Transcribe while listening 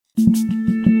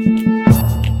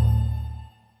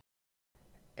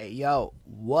Hey yo,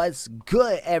 what's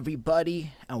good,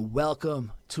 everybody? And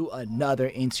welcome to another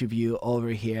interview over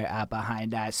here at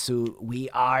Behind That Suit.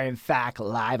 We are, in fact,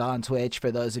 live on Twitch.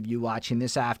 For those of you watching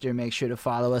this after, make sure to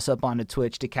follow us up on the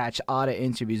Twitch to catch all the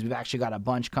interviews. We've actually got a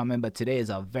bunch coming, but today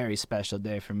is a very special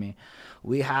day for me.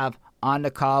 We have on the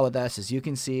call with us, as you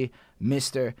can see,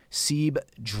 Mr. Seeb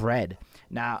Dread.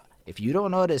 Now, if you don't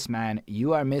know this man,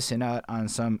 you are missing out on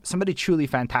somebody truly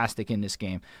fantastic in this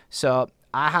game. So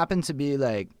I happen to be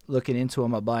looking into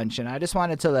him a bunch, and I just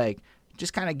wanted to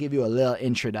just kind of give you a little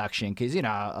introduction, because a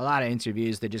lot of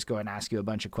interviews they just go and ask you a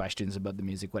bunch of questions about the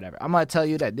music, whatever. I'm gonna tell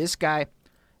you that this guy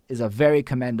is a very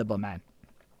commendable man.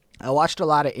 I watched a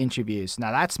lot of interviews.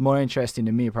 Now that's more interesting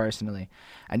to me personally,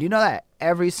 and you know that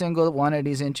every single one of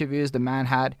these interviews the man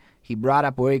had, he brought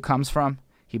up where he comes from.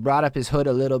 He brought up his hood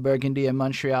of Little Burgundy in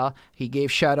Montreal. He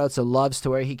gave shout-outs and loves to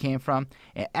where he came from.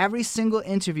 In every single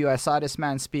interview I saw this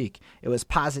man speak, it was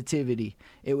positivity.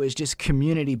 It was just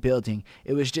community building.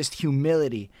 It was just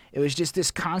humility. It was just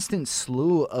this constant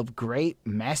slew of great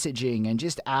messaging and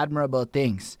just admirable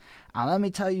things. Now, let me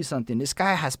tell you something. This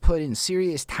guy has put in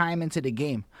serious time into the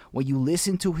game. When you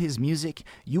listen to his music,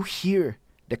 you hear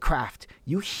the craft.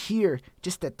 You hear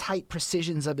just the tight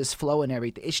precisions of his flow and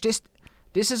everything.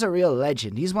 This is a real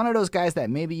legend. He's one of those guys that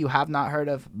maybe you have not heard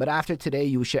of, but after today,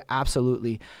 you should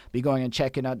absolutely be going and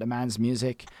checking out the man's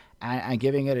music and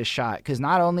giving it a shot. Because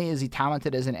not only is he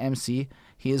talented as an MC,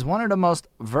 he is one of the most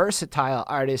versatile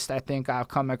artists I think I've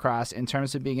come across in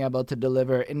terms of being able to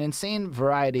deliver an insane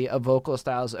variety of vocal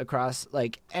styles across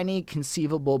any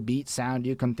conceivable beat sound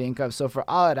you can think of. So for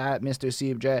all of that, Mr.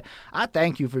 Seeb Dread, I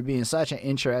thank you for being such an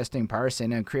interesting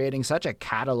person and creating such a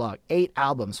catalog. 8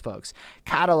 albums, folks.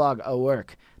 Catalog of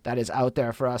work that is out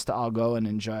there for us to all go and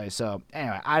enjoy. So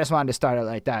anyway, I just wanted to start it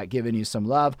like that, giving you some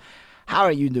love. How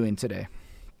are you doing today?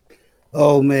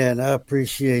 Oh man, I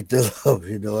appreciate the love.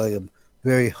 I am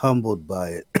very humbled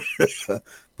by it.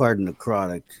 Pardon the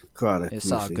chronic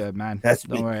It's all music. good, man. That's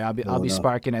Don't me. worry, I'll be No,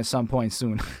 sparking at some point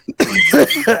soon.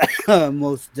 no.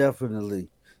 Most definitely.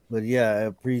 But yeah, I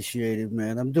appreciate it,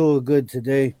 man. I'm doing good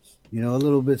today. A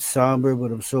little bit somber,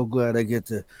 but I'm so glad I get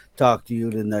to talk to you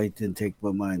tonight and take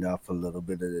my mind off a little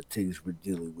bit of the things we're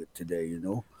dealing with today.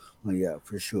 Well, yeah,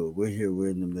 for sure. We're here.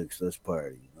 We're in the mix. Let's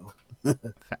party.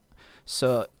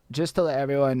 So just to let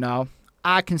everyone know,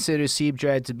 I consider Seeb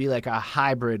Dread to be like a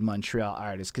hybrid Montreal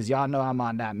artist, because y'all know I'm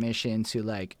on that mission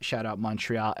to shout out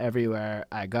Montreal everywhere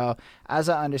I go. As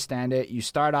I understand it, you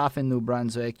start off in New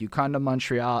Brunswick, you come to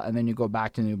Montreal, and then you go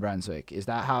back to New Brunswick. Is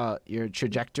that how your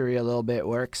trajectory a little bit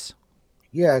works?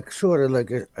 Yeah, sort of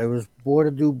like I was born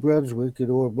in New Brunswick in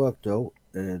Orbucto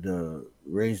and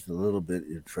raised a little bit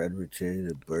in Fredericton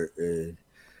and Burton.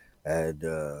 And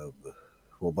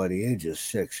well, by the age of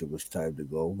 6, it was time to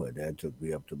go. My dad took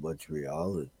me up to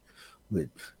Montreal, and we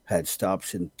had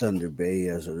stops in Thunder Bay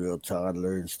as a real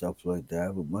toddler and stuff like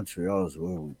that. But Montreal is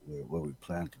where we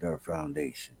planted our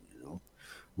foundation.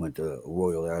 Went to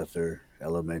Royal Arthur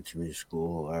Elementary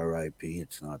School, RIP.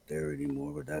 It's not there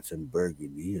anymore, but that's in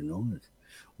Burgundy.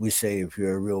 We say if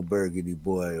you're a real Burgundy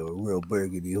boy or a real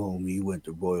Burgundy homie, you went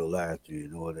to Royal Arthur, you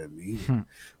know what I mean?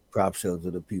 Props out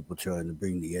to the people trying to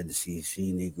bring the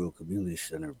NCC Negro Community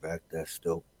Center back. That's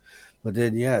dope. But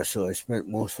then, yeah, so I spent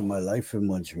most of my life in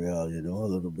Montreal, a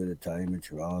little bit of time in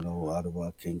Toronto,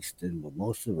 Ottawa, Kingston, but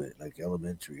most of it, like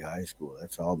elementary, high school,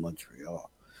 that's all Montreal. You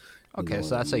know Okay, what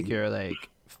so I that's mean? your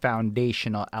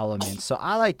foundational element. So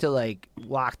I like to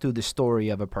walk through the story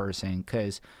of a person,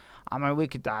 because we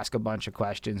could ask a bunch of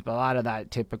questions, but a lot of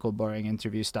that typical boring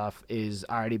interview stuff is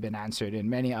already been answered in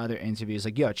many other interviews.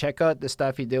 Yo, check out the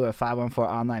stuff he did with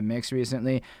 514 Online Mix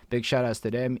recently. Big shout outs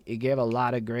to them. He gave a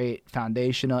lot of great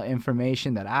foundational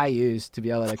information that I used to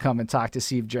be able to come and talk to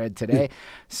Seeb Dread today.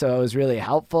 So it was really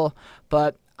helpful.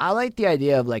 But I like the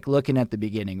idea of looking at the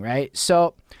beginning, right?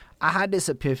 So I had this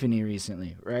epiphany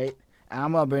recently, right? And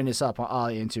I'm gonna bring this up on all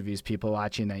the interviews, people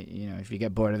watching. That if you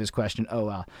get bored of this question, oh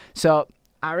well. So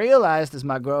I realized as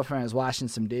my girlfriend was washing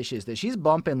some dishes that she's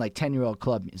bumping 10-year-old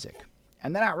club music.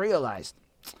 And then I realized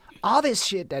all this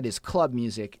shit that is club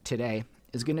music today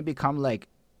is going to become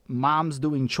mom's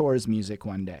doing chores music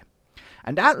one day.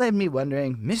 And that led me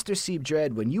wondering, Mr. Seeb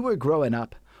Dread, when you were growing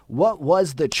up, what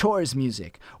was the chores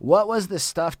music? What was the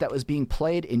stuff that was being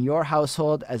played in your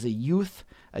household as a youth,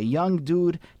 a young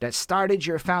dude that started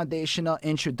your foundational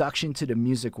introduction to the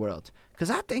music world? Because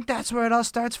I think that's where it all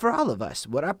starts for all of us,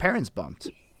 what our parents bumped.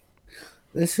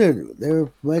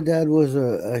 Listen, my dad was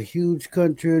a huge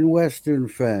country and western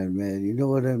fan, man. You know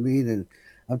what I mean? And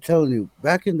I'm telling you,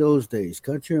 back in those days,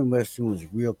 country and western was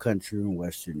real country and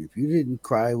western. If you didn't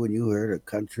cry when you heard a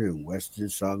country and western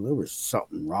song, there was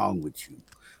something wrong with you.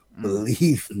 Mm.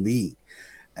 Believe me.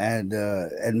 And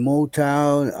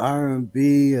Motown,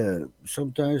 R&B,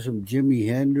 sometimes some Jimi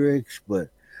Hendrix, but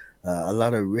a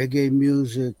lot of reggae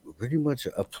music, pretty much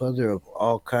a plethora of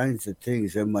all kinds of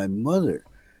things. And my mother,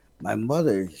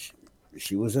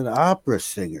 she was an opera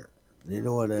singer. You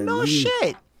know what I No mean?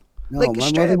 shit. No, Like my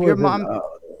straight mother up, your was an mom.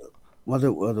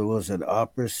 mother was an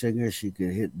opera singer. She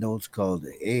could hit notes called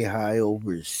A high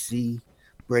over C,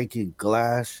 breaking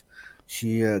glass.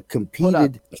 She Hold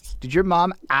up. competed. Did your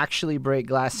mom actually break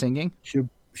glass singing? She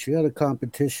she had a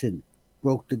competition,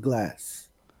 broke the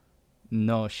glass,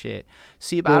 No shit.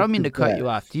 See, but I don't broke mean the to cut you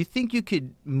off. glass. Do you think you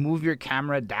could move your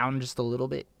camera down just a little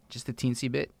bit? Just a teensy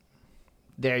bit?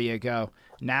 There you go.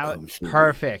 Now, I'm sorry.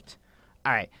 perfect.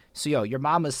 All right. So, yo, your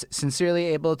mom was sincerely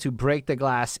able to break the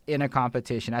glass in a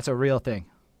competition. That's a real thing.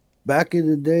 Back in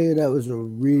the day, that was a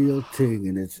real thing,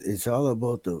 and it's all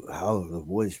about the how the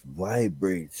voice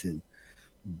vibrates and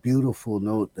beautiful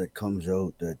note that comes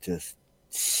out that just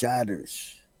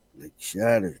shatters, like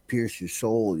shatters, pierce your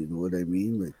soul. You know what I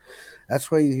mean? Like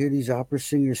that's why you hear these opera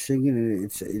singers singing,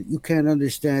 and you can't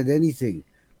understand anything,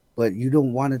 but you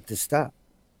don't want it to stop.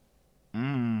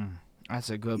 Mm, that's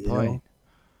a good You point. know,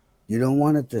 you don't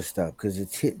want it to stop because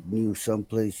it's hitting you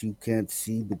someplace you can't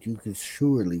see, but you can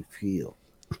surely feel.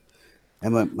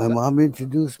 And my Th- mom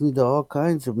introduced me to all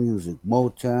kinds of music,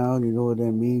 Motown. You know what I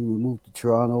mean? We moved to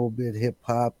Toronto a bit, hip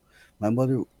hop. My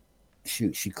mother,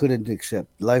 she couldn't accept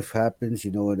life happens.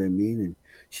 You know what I mean? And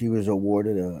she was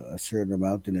awarded a certain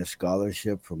amount in a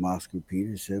scholarship from Oscar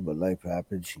Peterson, but life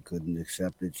happened. She couldn't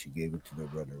accept it. She gave it to the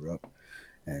runner up,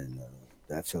 and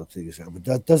that's how things are. But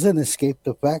that doesn't escape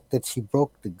the fact that she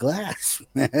broke the glass,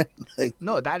 man. Like,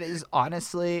 No, that is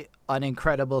honestly an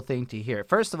incredible thing to hear.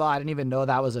 First of all, I didn't even know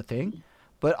that was a thing.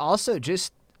 But also,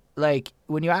 just like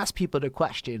when you ask people to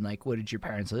question, like, what did your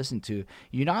parents listen to?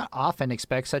 You not often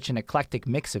expect such an eclectic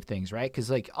mix of things, right?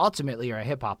 Because, like, ultimately, you're a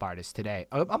hip hop artist today,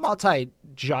 a multi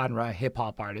genre hip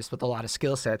hop artist with a lot of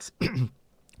skill sets.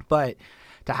 But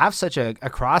to have such a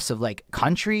cross of like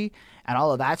country and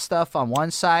all of that stuff on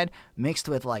one side mixed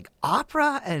with like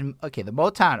opera and okay, the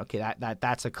Motown, okay,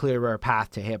 that's a clearer path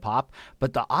to hip hop,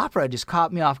 but the opera just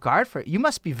caught me off guard for it. You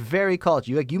must be very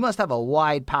cultured. You must have a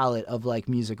wide palette of like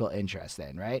musical interest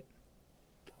then, right?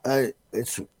 I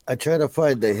try to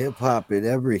find the hip hop in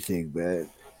everything, man.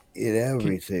 In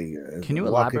Can everything. can you Walking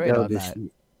elaborate down on the that?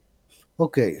 street.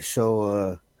 Okay,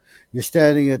 so you're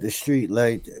standing at the street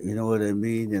light, you know what I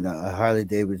mean, and a Harley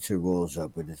Davidson rolls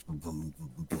up, and it's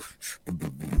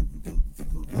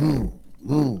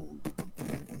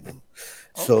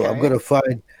so Okay. I'm gonna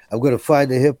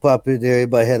find the hip hop in there. In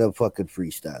my head, I'm fucking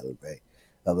freestyling, right?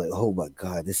 I'm like, oh my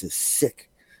god, this is sick.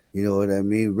 You know what I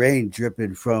mean? Rain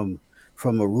dripping from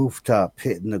a rooftop,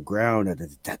 hitting the ground,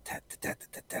 and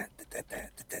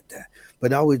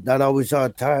but always not always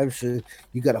on time. So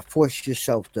you got to force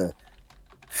yourself to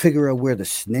figure out where the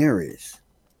snare is,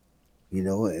 you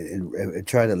know, and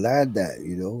try to land that,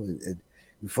 you know, and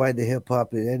you find the hip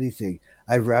hop in anything.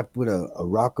 I rapped with a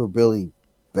rockabilly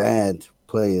band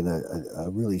playing a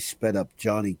really sped up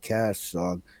Johnny Cash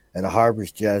song at a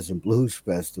Harvest Jazz and Blues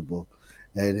Festival.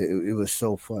 And it was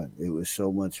so fun. It was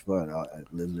so much fun. I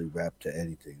literally rap to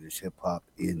anything. There's hip hop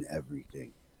in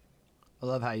everything. I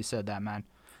love how you said that, man.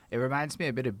 It reminds me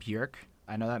a bit of Björk.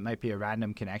 I know that might be a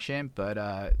random connection, but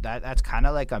that's kind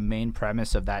of like a main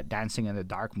premise of that Dancing in the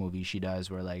Dark movie she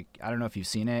does, where like I don't know if you've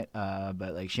seen it,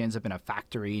 but like she ends up in a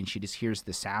factory and she just hears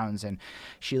the sounds and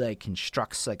she like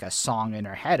constructs like a song in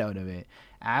her head out of it.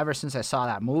 And ever since I saw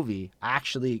that movie, I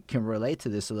actually can relate to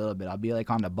this a little bit. I'll be like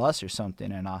on the bus or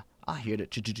something and I'll hear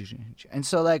it, and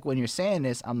so like when you're saying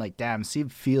this, I'm like, damn,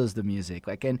 Steve feels the music,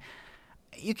 like, and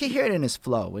you can hear it in his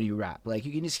flow when you rap. Like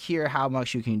you can just hear how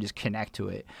much you can just connect to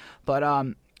it. But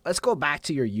let's go back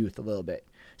to your youth a little bit.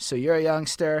 So you're a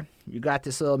youngster. You got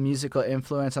this little musical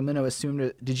influence. I'm gonna assume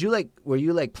that did you like were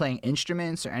you like playing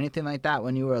instruments or anything like that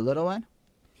when you were a little one?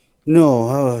 No,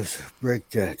 I was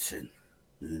breakdancing,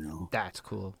 you know. That's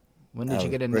cool. When I did you was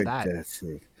get into that?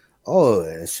 breakdancing. Oh,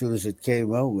 as soon as it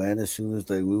came out, man, as soon as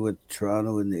like we went to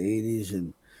Toronto in the '80s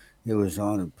and it was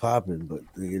on and popping, but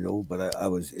you know, but I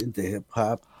was into hip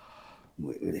hop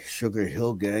with Sugar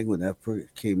Hill Gang when that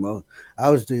first came out. I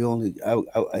was the only,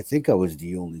 I think I was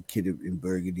the only kid in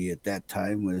Burgundy at that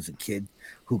time when I was a kid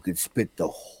who could spit the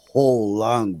whole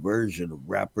long version of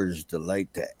Rapper's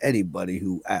Delight to anybody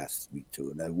who asked me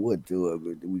to, and I would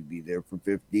too. We'd be there for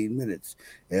 15 minutes,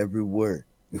 every word.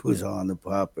 It was on the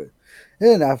popper.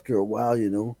 And after a while, you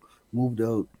know, moved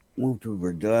out moved to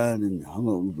Verdun and hung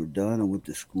out in Verdun. I went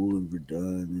to school in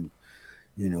Verdun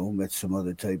and, met some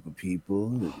other type of people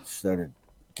and started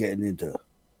getting into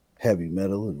heavy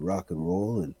metal and rock and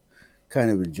roll and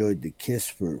kind of enjoyed the Kiss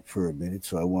for a minute.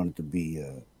 So I wanted to be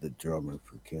the drummer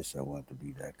for Kiss. I wanted to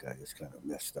be that guy. It's kind of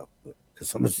messed up, but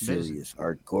because I'm a There's, serious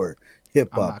hardcore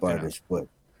hip I'm hop not gonna. artist, but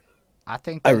I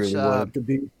think I that's really wanted to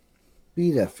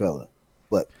be that fella.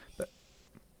 But but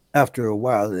after a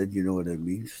while, then you know what I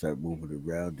mean. Start moving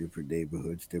around different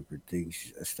neighborhoods, different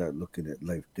things. I start looking at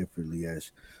life differently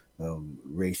as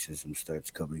racism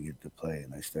starts coming into play,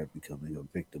 and I start becoming a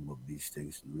victim of these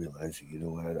things and realizing,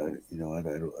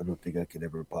 I don't think I could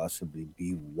ever possibly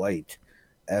be white,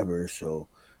 ever. So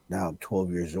now I'm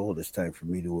 12 years old. It's time for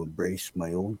me to embrace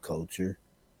my own culture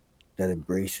that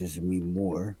embraces me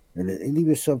more. And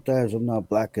even sometimes I'm not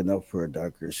black enough for a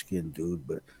darker skinned dude,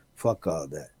 but fuck all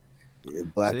that. so.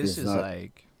 Black This is is not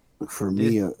like for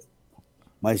this me.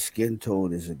 My skin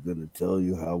tone isn't going to tell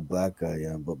you how black I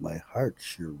am, but my heart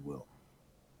sure will.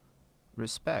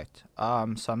 respect. So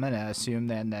I'm gonna assume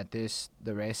then that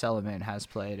the race element has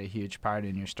played a huge part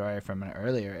in your story from an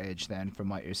earlier age. Then, from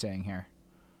what you're saying here.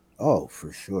 Oh,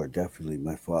 for sure, definitely.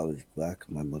 My father's black,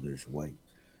 my mother's white.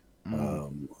 Mm.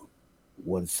 Um,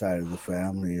 One side of the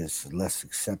family is less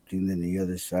accepting than the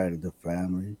other side of the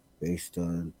family based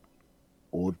on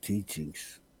old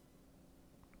teachings,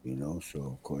 So,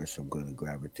 of course, I'm going to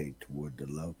gravitate toward the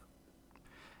love.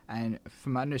 And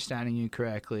from understanding you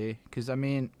correctly, because I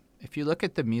mean, if you look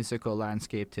at the musical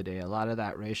landscape today, a lot of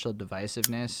that racial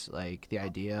divisiveness, like the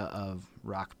idea of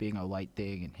rock being a white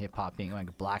thing and hip hop being like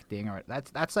a black thing, or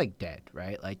that's like dead,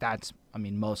 right? Like that's, I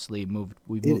mean, mostly moved.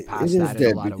 We've moved It past is that in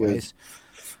a dead lot of because ways.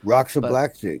 rock's a But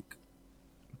black thing.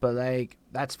 like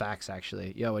that's facts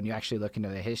actually. Yo, when you actually look into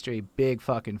the history, big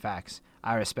fucking facts.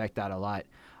 I respect that a lot.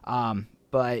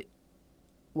 But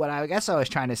what I guess I was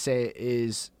trying to say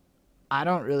is I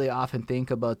don't really often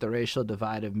think about the racial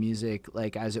divide of music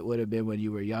like as it would have been when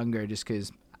you were younger, just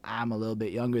because I'm a little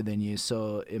bit younger than you.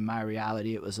 So in my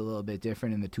reality, it was a little bit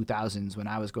different in the 2000s when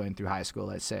I was going through high school,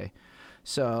 let's say.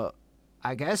 So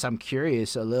I guess I'm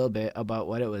curious a little bit about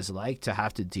what it was like to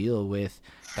have to deal with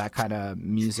that kind of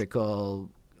musical.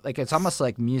 Like it's almost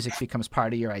like music becomes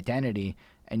part of your identity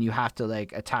and you have to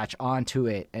like attach onto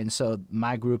it. And so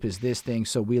my group is this thing,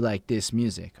 so we like this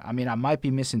music. I mean, I might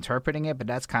be misinterpreting it, but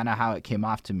that's kind of how it came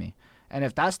off to me. And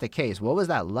if that's the case, what was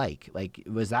that like? Like,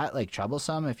 was that like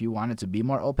troublesome if you wanted to be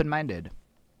more open minded?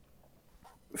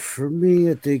 For me,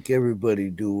 I think everybody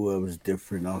knew I was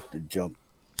different off the jump.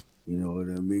 You know what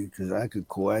I mean? Because I could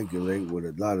coagulate with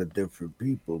a lot of different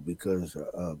people because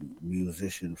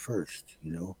musician first,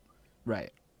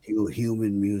 Right.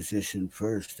 human musician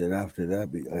first, and after that,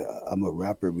 I'm a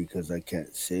rapper because I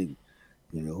can't sing,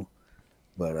 you know.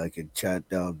 But I can chant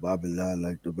down Babylon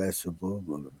like the best of them.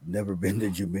 I've never been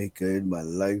to Jamaica in my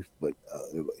life, but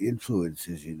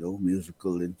influences,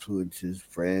 musical influences,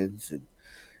 friends, and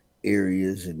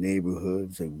areas and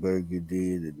neighborhoods like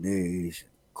Burgundy and the Nays,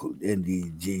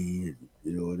 NDG, and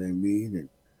you know what I mean? And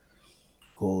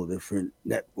whole different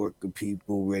network of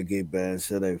people, reggae bands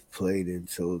that I've played in.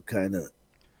 So it kind of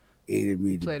aided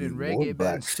me You to played be in more reggae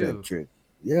black bands too. centric.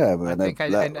 Yeah, I man. think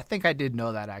I think I did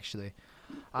know that actually.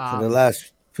 For the Um,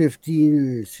 last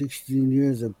 15 or 16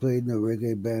 years, I played in a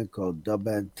reggae band called Dub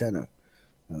Antenna.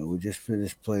 We just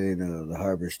finished playing the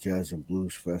Harvest Jazz and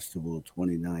Blues Festival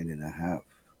 29 and a half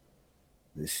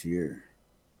this year,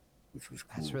 which was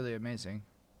that's cool. really amazing.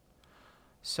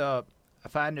 So,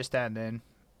 if I understand, then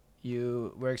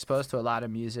you were exposed to a lot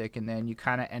of music, and then you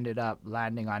kind of ended up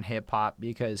landing on hip hop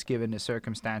because, given the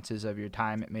circumstances of your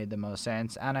time, it made the most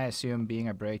sense. And I assume being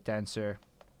a breakdancer,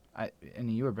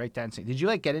 and you were breakdancing. Did you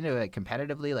like get into it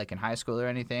competitively, like in high school or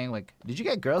anything? Like, did you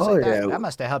get girls Oh like that? yeah, That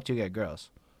must have helped you get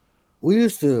girls. we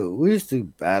used to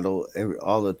battle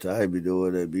all the time. You know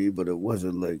what I mean? But it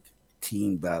wasn't like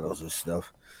team battles and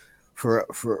stuff.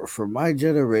 For my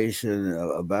generation,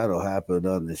 a battle happened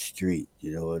on the street.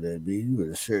 You know what I mean?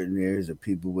 With certain areas that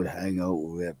people would hang out.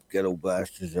 We have ghetto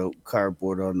blasters out,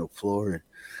 cardboard on the floor, and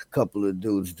a couple of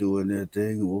dudes doing their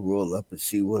thing. We'll roll up and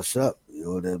see what's up. You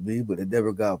know what I mean? But it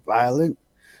never got violent.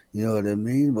 You know what I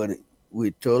mean? But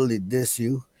we totally diss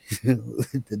you.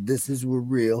 The disses were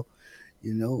real.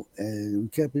 And we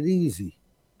kept it easy.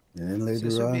 And then So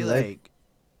this later would be on, life. like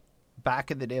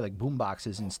back in the day, like boom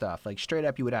boxes and stuff. Like straight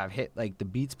up, you would have hit like the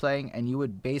beats playing, and you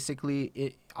would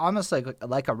basically almost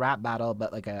like a rap battle,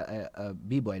 but like a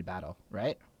b-boy battle,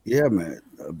 right? Yeah, man,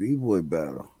 a b-boy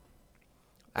battle.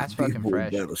 A That's fucking b-boy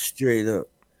fresh. battle, straight up.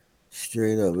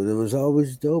 Straight up. And it was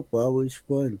always dope, always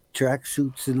fun. Track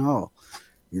suits and all.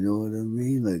 You know what I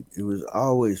mean? Like, it was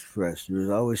always fresh. There was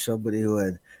always somebody who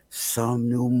had some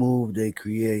new move they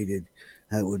created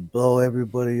that would blow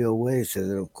everybody away. So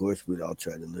then, of course, we'd all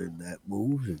try to learn that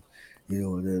move, and you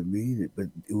know what I mean. But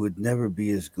it would never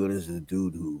be as good as the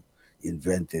dude who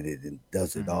invented it and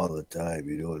does it Hmm. all the time.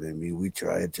 You know what I mean? We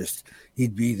try it just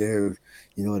he'd be there.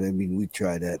 You know what I mean? We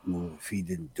try that move if he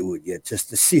didn't do it yet, just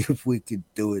to see if we could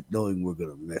do it, knowing we're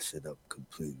gonna mess it up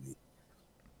completely.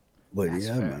 But That's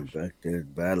yeah, fair. man, back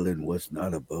then battling was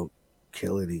not about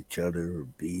killing each other or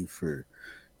beef or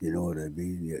you know what I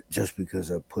mean? Yeah, just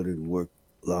because I put in work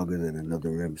longer than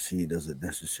another MC doesn't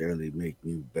necessarily make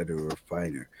me better or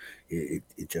finer. It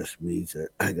just means that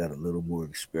I got a little more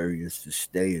experience to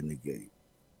stay in the game.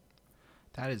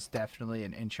 That is definitely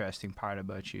an interesting part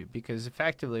about you because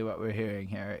effectively what we're hearing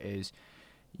here is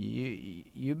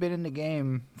you've been in the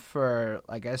game for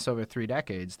I guess over 3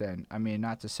 decades. Then I mean,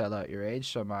 not to sell out your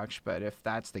age so much, but if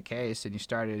that's the case, and you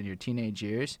started in your teenage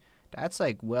years, that's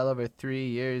like well over 3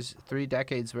 years, 3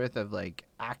 decades worth of like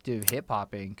active hip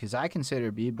hopping. Because I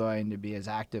consider b-boying to be as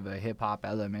active a hip hop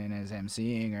element as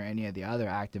MCing or any of the other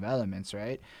active elements,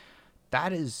 right?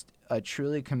 That is a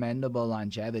truly commendable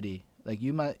longevity. Like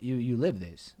you live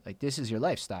this. Like this is your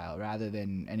lifestyle rather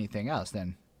than anything else.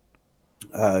 Then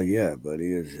Yeah,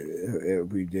 buddy.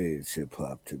 Every day it's hip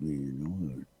hop to me. You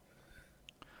know,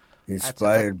 that's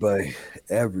inspired by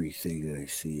everything I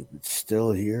see. If it's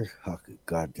still here,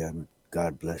 God damn it,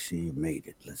 God bless you. You made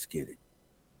it. Let's get it.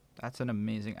 that's an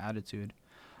amazing attitude.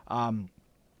 Um,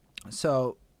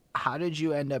 so how did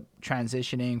you end up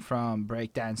transitioning from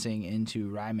breakdancing into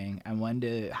rhyming, and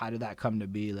how did that come to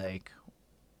be? Like,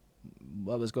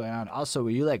 what was going on? Also, were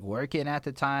you like working at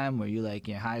the time? Were you like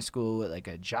in high school with like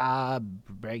a job,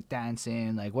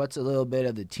 breakdancing? Like, what's a little bit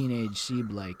of the teenage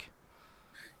Seeb like?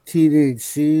 Teenage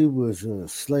C was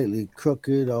slightly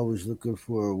crooked, always looking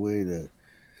for a way to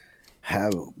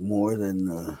have more than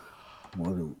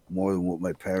what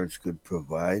my parents could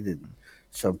provide, and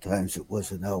sometimes it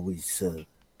wasn't always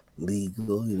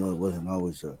legal. You know, it wasn't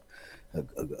always a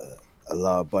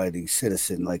law-abiding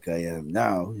citizen like I am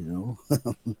now. You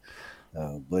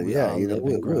know, but We yeah, all you know, live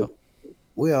and grow.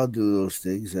 we all do those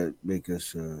things that make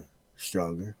us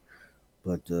stronger.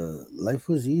 But life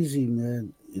was easy,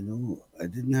 man. You know, I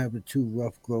didn't have it too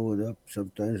rough growing up.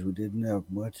 Sometimes we didn't have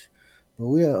much, but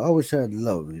we always had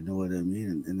love. You know what I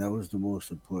mean? And that was the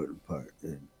most important part.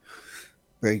 And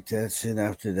breakdancing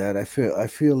after that, I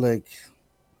feel like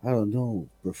I don't know,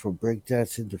 but from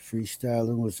breakdancing to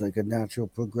freestyling was like a natural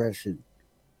progression.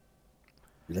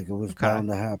 Like it was Okay. bound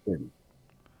to happen.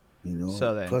 You know.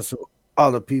 So then, Plus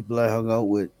all the people I hung out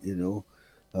with. You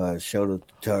know. Shout out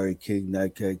to Tari King,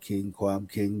 Nightcat King, Quam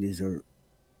King. These are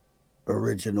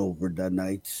original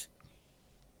Verdunites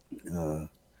uh,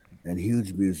 and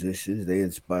huge musicians. They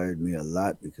inspired me a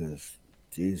lot because,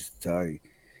 geez, Tari,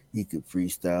 he could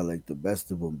freestyle like the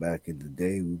best of them back in the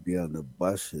day. We'd be on the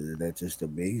bus, and that just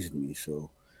amazed me.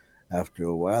 So after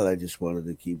a while, I just wanted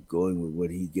to keep going with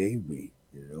what he gave me,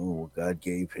 you know, what God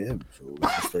gave him. So it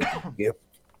was just like a gift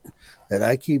that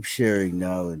I keep sharing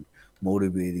now and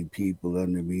motivating people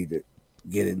under me to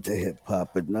get into hip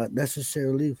hop, but not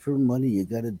necessarily for money. You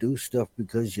got to do stuff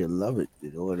because you love it.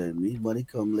 You know what I mean? Money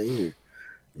come later.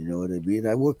 You know what I mean?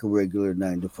 I work a regular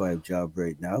 9 to 5 job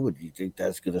right now, but do you think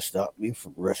that's gonna stop me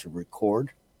from rushing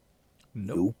record?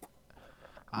 nope. Nope,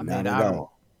 I mean, not at I'm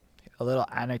all. a little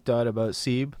anecdote about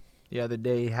Seeb. The other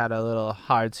day, he had a little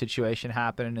hard situation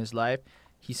happen in his life.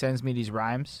 He sends me these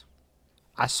rhymes.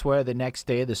 I swear, the next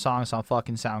day, the song's on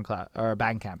fucking SoundCloud or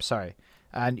Bandcamp. Sorry.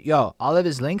 And yo, all of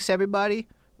his links, everybody,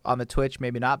 on the Twitch,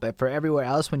 maybe not, but for everywhere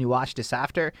else, when you watch this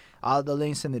after, all the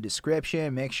links in the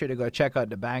description. Make sure to go check out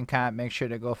the Bandcamp. Make sure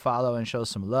to go follow and show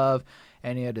some love.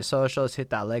 Any of the socials, hit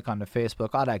that like on the Facebook,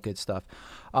 all that good stuff.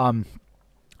 Um,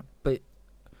 but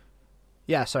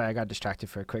yeah, sorry, I got distracted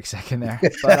for a quick second there.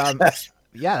 But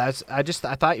yeah,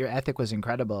 I thought your ethic was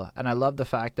incredible, and I love the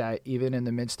fact that even in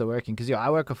the midst of working, because I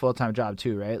work a full time job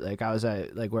too, right? Like I was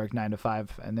at like work 9 to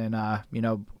 5, and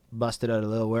then busted out a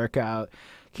little workout,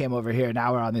 came over here.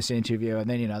 Now we're on this interview, and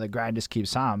then the grind just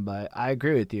keeps on. But I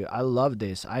agree with you. I love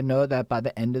this. I know that by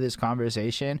the end of this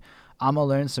conversation, I'm gonna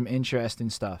learn some interesting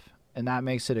stuff, and that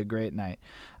makes it a great night.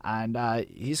 And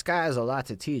this guy has a lot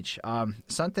to teach.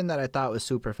 Something that I thought was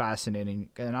super fascinating,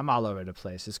 and I'm all over the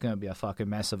place. It's gonna be a fucking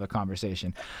mess of a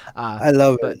conversation. Uh, I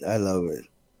love but it. I love it.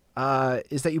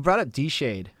 is that you brought up D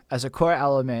Shade as a core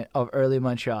element of early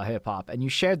Montreal hip hop, and you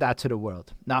shared that to the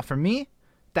world. Now, for me,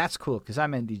 that's cool because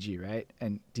I'm NDG, right?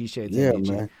 And D Shade's Yeah, NDG.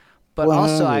 man. But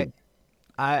also, 100.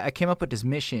 I came up with this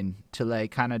mission to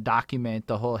like kind of document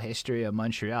the whole history of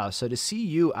Montreal. So to see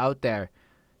you out there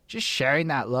just sharing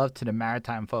that love to the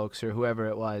maritime folks or whoever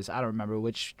it was. I don't remember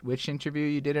which interview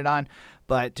you did it on,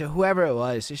 but to whoever it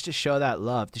was, just to show that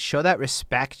love, to show that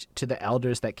respect to the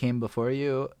elders that came before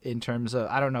you. In terms of,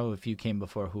 I don't know if you came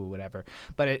before who, whatever,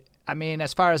 but I mean,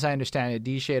 as far as I understand it,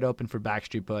 D Shade opened for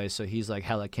Backstreet Boys, so he's like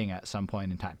hella king at some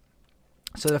point in time.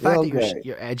 So the fact that Okay.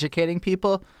 you're educating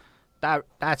people,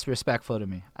 that's respectful to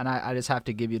me, and I just have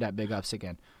to give you that big ups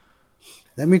again.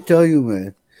 Let me tell you,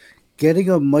 man. Getting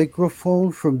a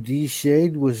microphone from D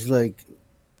Shade was like,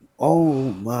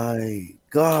 oh my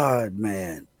God,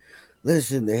 man.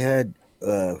 Listen, they had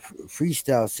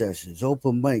freestyle sessions,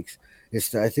 open mics.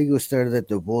 I think it was started at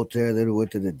the Voltaire, then it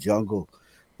went to the Jungle.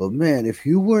 But man, if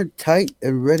you weren't tight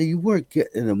and ready, you weren't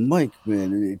getting a mic,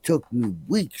 man. And it took me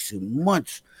weeks and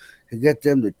months to get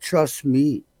them to trust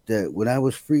me that when I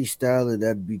was freestyling,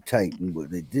 that'd be tight. And when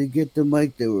they did get the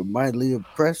mic, they were mildly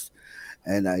impressed.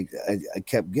 And I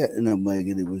kept getting them, like,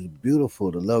 and it was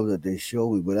beautiful, the love that they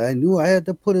showed me. But I knew I had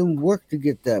to put in work to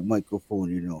get that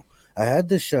microphone. I had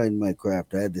to shine my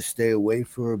craft. I had to stay away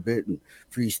for a bit and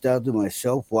freestyle to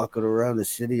myself, walking around the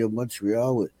city of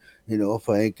Montreal with, if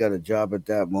I ain't got a job at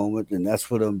that moment, and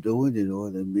that's what I'm doing,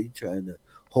 and then me trying to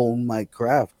hone my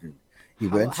craft. And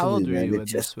How eventually, old were man, you it when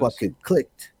just this was? fucking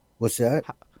clicked. What's that?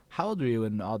 How old were you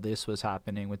when all this was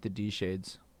happening with the D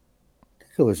Shades? I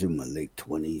think I was in my late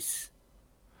 20s.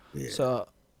 Yeah. So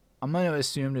I'm gonna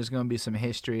assume there's gonna be some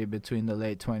history between the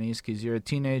late 20s because you're a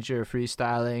teenager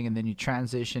freestyling and then you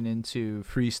transition into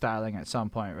freestyling at some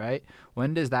point, right?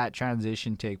 When does that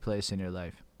transition take place in your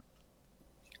life?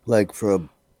 Like from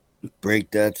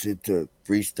breakdancing to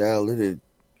freestyling and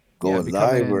Yeah, going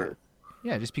live or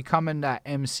just becoming that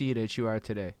MC that you are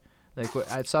today. Like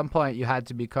at some point you had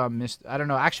to become Mr. I don't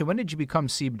know. Actually, when did you become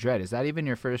Sieb Dread? Is that even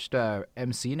your first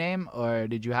MC name, or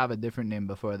did you have a different name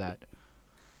before that?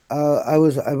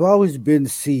 I've always been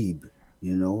Sebe,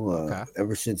 Okay.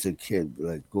 ever since a kid.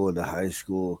 Like going to high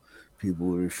school, people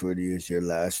would refer to you as your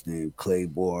last name,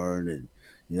 Claiborne, and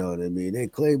you know what I mean. Hey,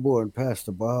 Claiborne, pass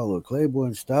the ball, or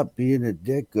Claiborne, stop being a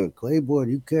dick, or Claiborne,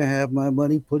 you can't have my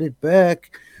money, put it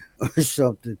back, or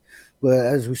something. But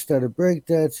as we started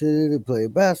breakdancing and playing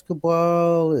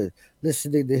basketball and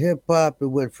listening to hip hop, it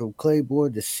went from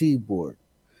Claiborne to Seaboard.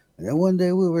 And then one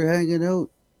day we were hanging out,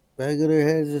 banging our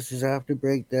heads. This is after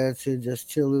breakdancing, just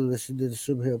chilling, listening to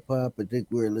some hip hop. I think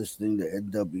we were listening to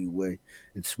NWA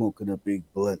and smoking a big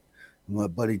blunt. And my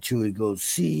buddy Chewy goes,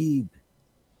 Seeb,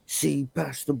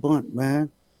 pass the blunt,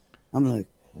 man. I'm like,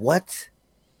 what?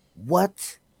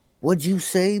 What? What'd you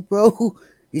say, bro?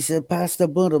 He said, pass the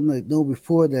blunt. I'm like, no,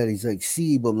 before that. He's like,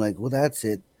 Seeb. I'm like, well, that's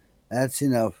it. That's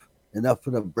enough. Enough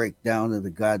for the breakdown of the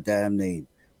goddamn name.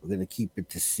 We're going to keep it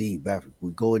to Seeb. If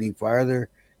we go any farther,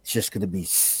 it's just going to be,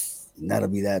 and that'll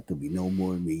be that. There'll be no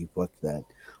more me. Fuck that.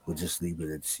 We'll just leave it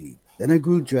at Seeb. Then I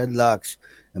grew dreadlocks,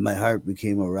 and my heart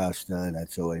became a Rasta, and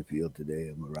that's how I feel today.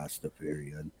 I'm a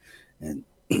Rastafarian. And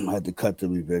I had to cut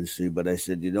them eventually, but I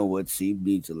said, you know what? Seeb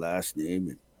needs a last name,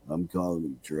 and I'm calling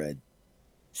him Dread.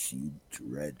 Seed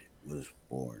Dread was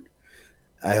born.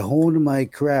 I honed my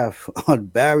craft on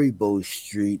Barrybo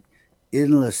Street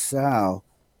in LaSalle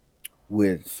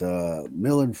with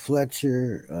Millen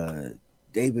Fletcher,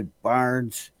 David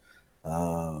Barnes.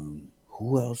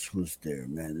 Who else was there,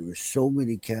 man? There were so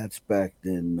many cats back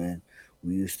then, man.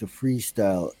 We used to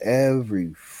freestyle every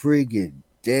friggin'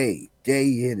 day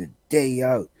in and day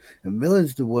out. And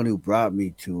Millen's the one who brought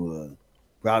me to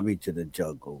the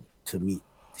jungle to meet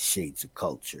the shades of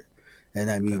culture. And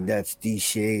I Okay. mean that's D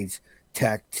Shades,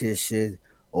 Tactician,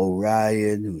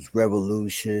 Orion, who's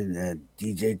Revolution, and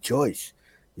DJ Choice.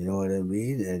 You know what I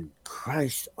mean? And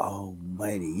Christ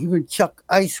Almighty, even Chuck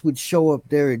Ice would show up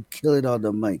there and kill it on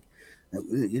the mic.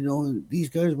 These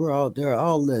guys they're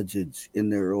all legends in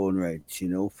their own rights,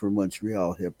 for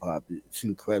Montreal hip hop. It's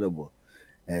incredible.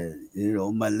 And,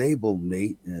 my label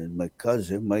mate and my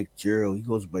cousin, Mike Gerald, he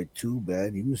goes by Too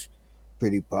Bad. He was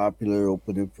pretty popular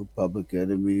opening for Public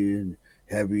Enemy and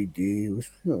Heavy D. It was,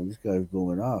 this guy was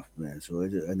going off, man. So,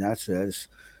 and I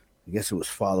guess it was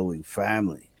following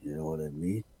family. You know what I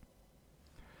mean?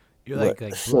 You're But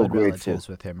like so blood grateful. relatives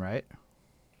with him, right?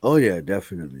 Oh, yeah,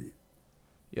 definitely.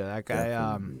 Yeah, that guy.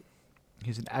 Definitely.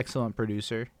 He's an excellent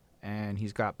producer, and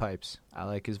he's got pipes. I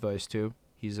like his voice too.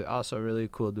 He's also a really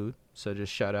cool dude. So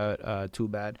just shout out, Too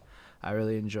Bad. I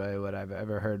really enjoy what I've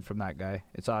ever heard from that guy.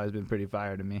 It's always been pretty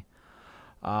fire to me.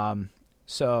 Um,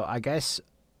 so I guess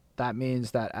that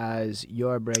means that as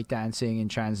you're breakdancing and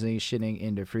transitioning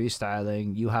into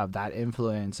freestyling, you have that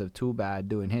influence of Too Bad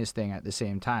doing his thing at the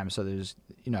same time. So there's,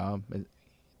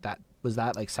 that was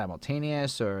that like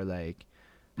simultaneous or like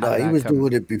how No, did he that was come?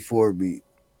 doing it before me.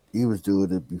 He was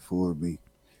doing it before me.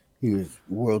 He was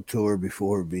world tour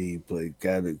before me. He played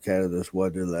Canada's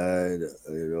Wonderland.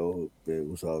 It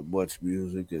was on Much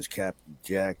Music as Captain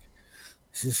Jack.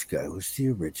 This guy was the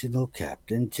original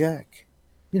Captain Jack.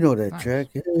 You know that Nice. track?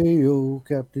 Hey yo,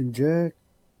 Captain Jack.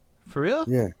 For real?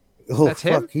 Yeah. Oh That's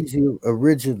him? fuck, he's the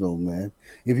original man.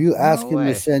 If you No ask him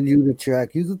to way. send you the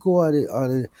track, you could go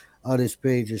on his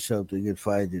page or something and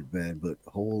find it, man. But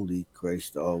holy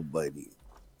Christ Almighty,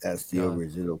 that's the Yo,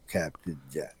 original Captain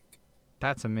Jack.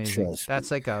 that's amazing. Trust me.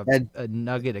 That's like And a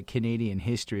nugget of Canadian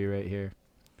history right here.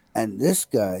 this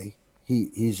guy,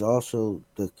 he's also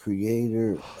the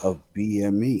creator of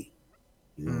BME.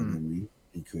 You know what Mm, I mean?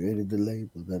 He created the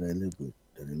label that I live with,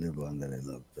 that I live on, that I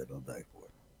love, that I'll die for.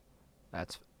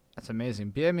 that's that's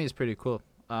amazing. BME is pretty cool.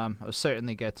 I'll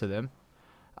certainly get to them.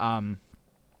 Um,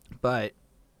 but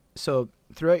so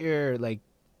throughout your like,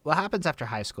 what happens after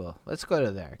high school? Let's go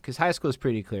to there because high school is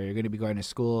pretty clear. You're going to be going to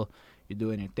school, you're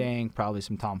doing your thing, probably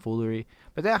some tomfoolery.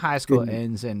 But then high school Good.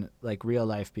 ends and like real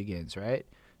life begins, right?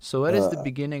 So what is the Uh,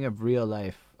 beginning of real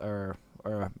life, or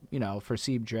for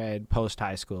Sieb Dread post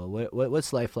high school?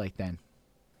 What's life like then?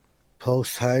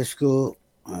 Post high school,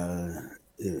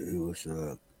 it was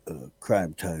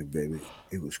crime time, baby.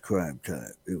 It was crime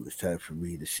time. It was time for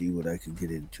me to see what I could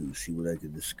get into, see what I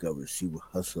could discover, see what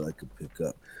hustle I could pick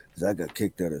up. Because I got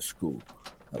kicked out of school.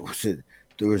 I was in,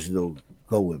 there was no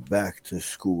going back to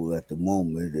school at the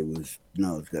moment. It was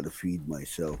no, I was got to feed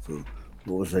myself. And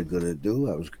what was I gonna do?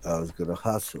 I was gonna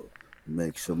hustle,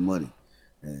 make some money.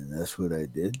 And that's what I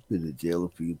did. Been to jail a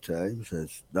few times.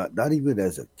 As not even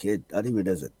as a kid, not even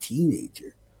as a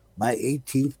teenager. My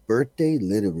 18th birthday,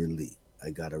 literally, I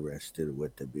got arrested and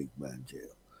went to big man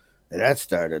jail, and that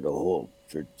started a whole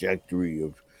trajectory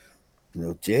of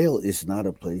jail is not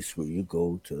a place where you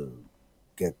go to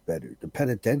get better. The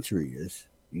penitentiary is.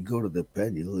 You go to the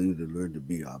pen, you'll either learn to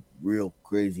be a real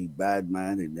crazy bad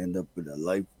man and end up in a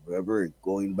life forever and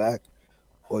going back,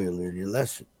 or you learn your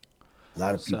lesson. A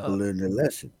lot of people So learn their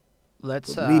lesson,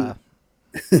 let's but me,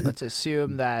 let's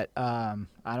assume that I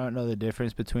don't know the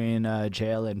difference between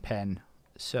jail and pen.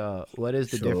 So what is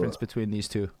the so difference between these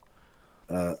two?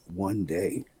 one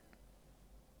day,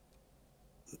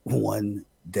 one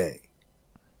day,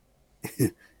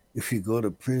 if you go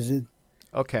to prison,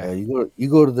 Okay. you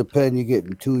go to the pen, you're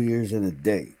getting 2 years in a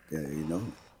day,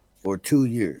 or 2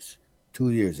 years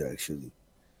actually.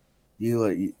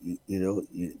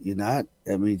 You're not.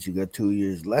 That means you got 2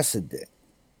 years less a day,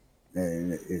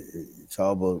 and it's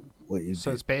all about what you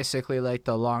So did. it's basically like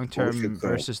the long What's your term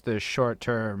crime? versus the short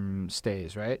term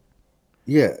stays, right?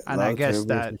 Yeah, And I long guess term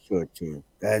that versus short term,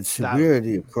 and that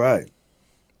severity of crime.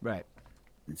 right.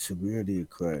 And severity of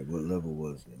crime. What level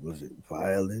was it? Was it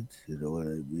violent? You know what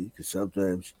I mean? Because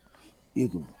sometimes you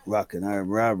can rock an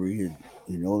armed robbery and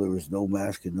there was no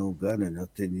mask and no gun and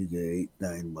nothing. You get 8,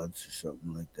 9 months or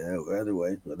something like that. Or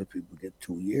otherwise, other people get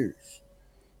 2 years.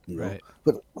 You know, Right.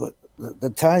 but the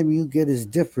time you get is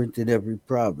different in every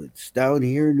province. Down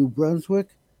here in New Brunswick,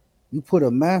 you put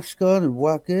a mask on and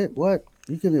walk in. What?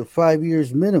 You can get 5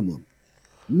 years minimum.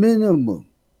 Minimum.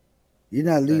 You're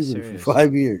not That's leaving for serious.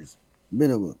 5 years.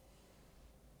 Minimum.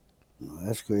 Oh,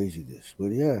 that's craziness.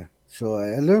 But yeah, so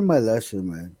I learned my lesson,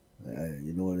 man.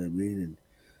 You know what I mean?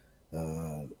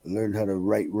 And learned how to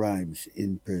write rhymes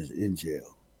in prison, in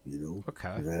jail.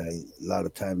 Okay. Because I had a lot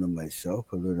of time to myself.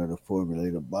 I learned how to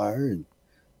formulate a bar and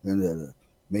learned how to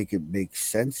make it make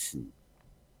sense. And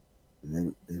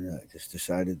then I just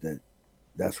decided that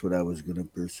that's what I was going to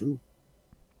pursue.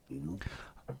 You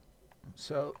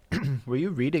So were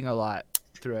you reading a lot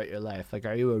throughout your life? Like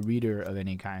are you a reader of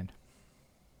any kind?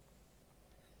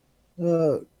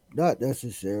 Not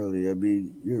necessarily. I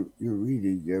mean, you're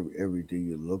reading everything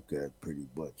you look at, pretty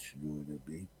much. You know what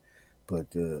I mean?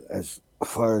 But as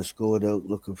far as going out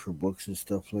looking for books and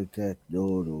stuff like that,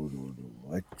 no, no, no,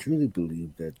 no. I truly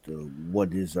believe that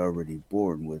one is already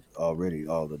born with already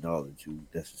all the knowledge you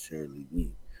necessarily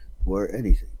need for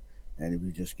anything. And if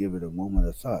you just give it a moment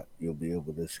of thought, you'll be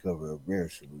able to discover a rare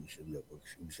solution that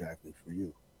works exactly for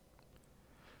you.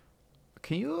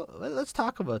 Can you let's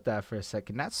talk about that for a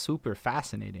second. That's super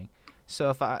fascinating. So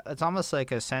if I it's almost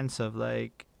like a sense of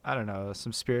like I don't know,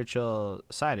 some spiritual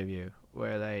side of you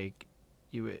where like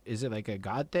you is it like a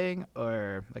God thing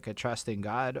or like a trust in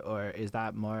God or is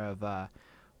that more of a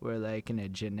we're like in a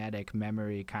genetic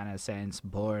memory kind of sense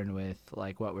born with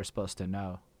like what we're supposed to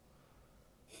know?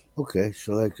 Okay,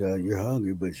 so like you're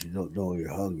hungry, but you don't know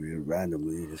you're hungry, and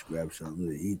randomly you just grab something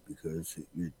to eat because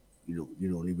you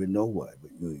don't even know why,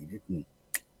 but you eat it, and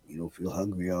you don't feel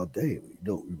hungry all day. But you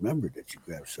don't remember that you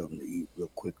grabbed something to eat real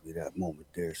quickly that moment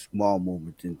there, small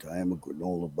moment in time, a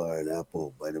granola bar, an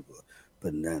apple, a bite of a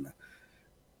banana.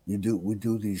 we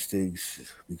do these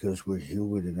things because we're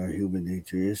human and our human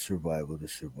nature is survival to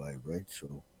survive, right?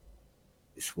 So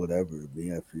it's whatever.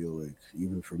 Me, I feel like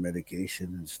even for medication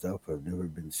and stuff, I've never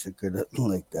been sick or nothing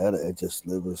like that. I just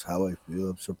live as how I feel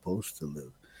I'm supposed to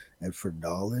live. And for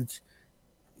knowledge,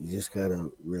 you just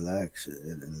gotta relax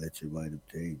and let your mind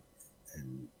obtain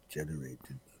and generate.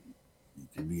 You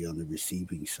can be on the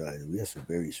receiving side. We have a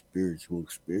very spiritual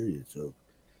experience of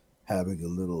having a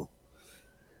little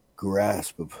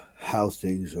grasp of how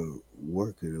things are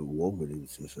working and woven in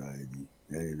society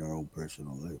and in our own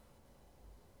personal life.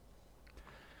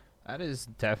 That is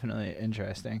definitely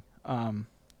interesting.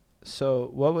 So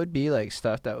what would be like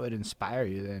stuff that would inspire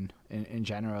you then in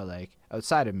general, like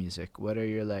outside of music? What are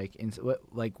your like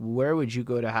where would you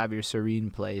go to have your serene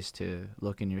place to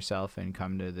look in yourself and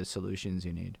come to the solutions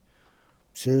you need?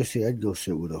 Seriously, I'd go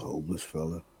sit with a homeless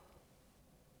fella.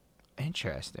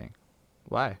 Interesting.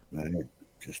 Why? I'd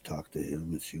just talk to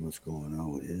him and see what's going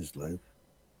on with his life.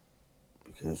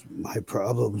 Because my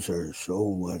problems are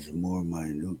so much more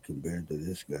minute compared to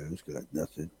this guy who's got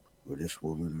nothing. Or this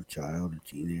woman or child or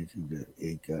teenager that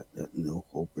ain't got nothing, no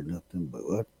hope or nothing. But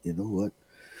what? You know what?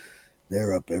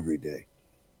 They're up every day.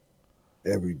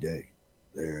 Every day.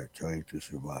 They're trying to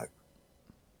survive.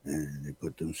 And they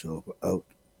put themselves out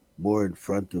more in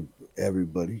front of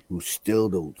everybody who still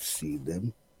don't see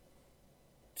them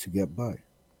to get by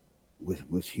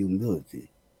with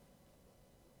humility.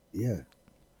 Yeah,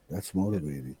 that's It,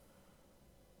 motivating.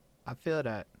 I feel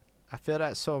that. I feel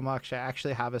that so much. I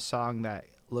actually have a song that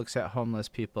looks at homeless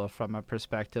people from a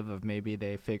perspective of maybe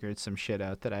they figured some shit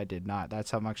out that I did not.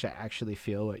 That's how much I actually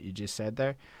feel what you just said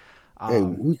there. Hey,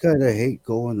 Um, we kind of hate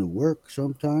going to work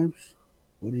sometimes.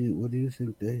 What do you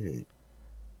think they hate?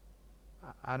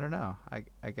 I don't know.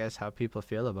 I guess how people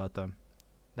feel about them.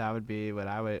 That would be what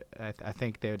I would. I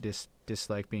think they would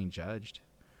dislike being judged.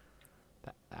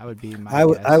 That would be my I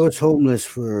guess. was homeless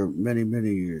for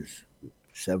many years,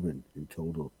 7 in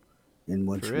total, in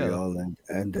For real. Montreal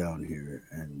and down here.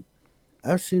 And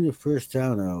I've seen it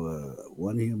firsthand how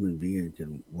one human being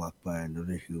can walk by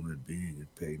another human being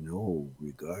and pay no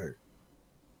regard.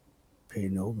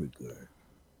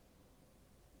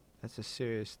 That's a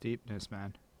serious deepness,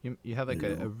 man. You have You like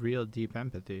a know. real deep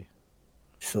empathy.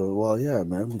 So, well, yeah,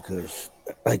 man, because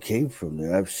I came from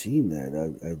there. I've seen that.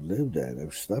 I've lived that.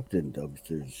 I've slept in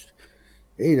dumpsters,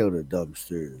 ate out of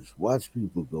dumpsters, watched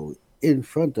people go in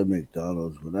front of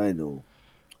McDonald's when I know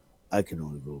I can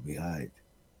only go behind.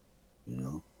 You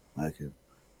know, I could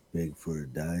beg for a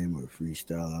dime or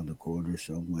freestyle on the corner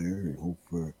somewhere and hope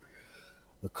for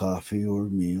a coffee or a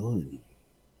meal. And,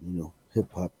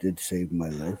 hip hop did save my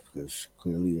life because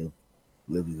clearly I'm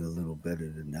living a little better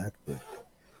than that. But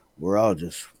we're all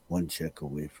just one check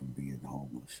away from being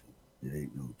homeless. It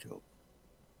ain't no joke.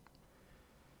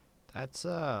 That's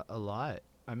a lot.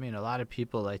 I mean, a lot of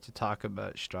people like to talk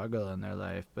about struggle in their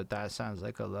life, but that sounds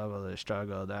like a level of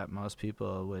struggle that most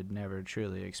people would never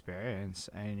truly experience.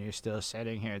 And you're still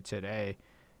sitting here today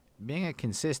being a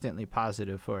consistently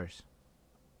positive force.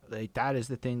 Like, that is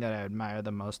the thing that I admire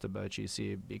the most about you,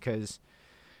 see, because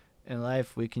in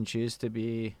life we can choose to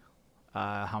be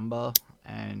humble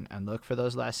and look for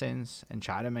those lessons and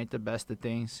try to make the best of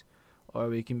things, or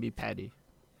we can be petty.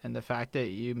 And the fact that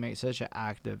you make such an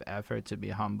active effort to be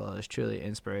humble is truly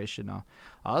inspirational.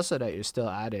 Also, that you're still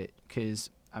at it,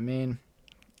 because I mean,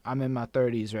 I'm in my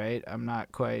 30s, right? I'm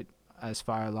not quite as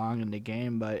far along in the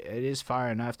game, but it is far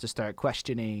enough to start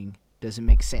questioning. Does it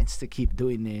make sense to keep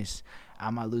doing this?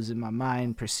 Am I losing my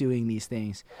mind pursuing these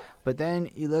things? But then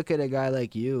you look at a guy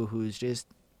like you who's just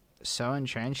so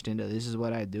entrenched into this is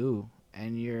what I do,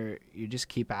 and you just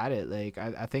keep at it. Like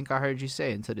I think I heard you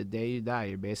say until the day you die,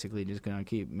 you're basically just gonna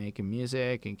keep making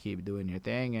music and keep doing your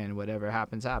thing, and whatever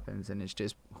happens happens, and it's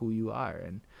just who you are.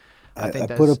 And I I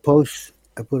think put a that's post.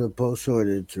 I put a post. Sorry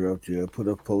to interrupt you. I put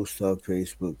a post on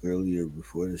Facebook earlier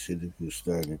before this interview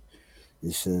started.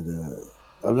 It said,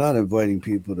 "I'm not inviting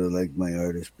people to like my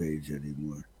artist page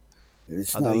anymore. And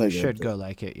although you should go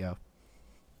like it, yo.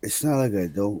 it's not like I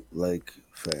don't like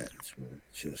fans, but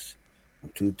it's just I'm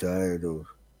too tired of.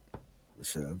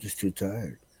 Listen, I'm just too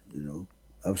tired. You know,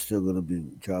 I'm still gonna be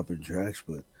dropping tracks,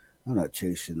 but I'm not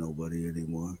chasing nobody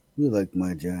anymore. You like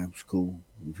my jams, cool.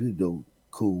 If you don't,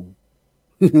 cool.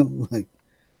 Like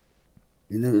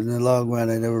in the long run,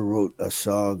 I never wrote a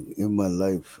song in my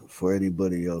life for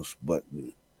anybody else but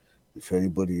me. If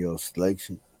anybody else likes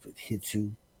it, if it hits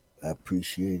you, I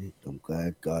appreciate it. I'm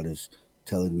glad God is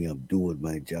telling me I'm doing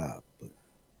my job. But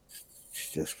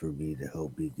it's just for me to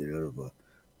help me get out of a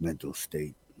mental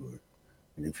state.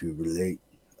 And if you relate,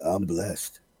 I'm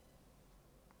blessed.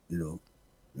 You know,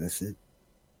 that's it.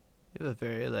 You have a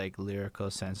very like lyrical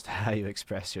sense to how you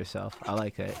express yourself. I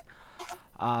like it.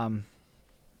 Um,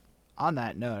 on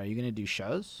that note, are you gonna do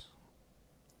shows?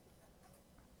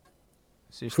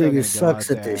 So you're still Friggin' gonna go sucks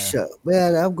out at this there. show.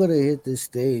 Man, I'm gonna hit the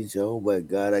stage. Oh my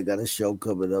god, I got a show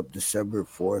coming up December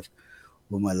 4th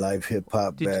with my live hip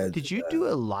hop band. Did you do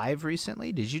a live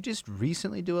recently? Did you just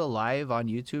recently do a live on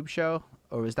YouTube show,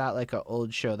 or was that like an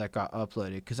old show that got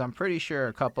uploaded? Because I'm pretty sure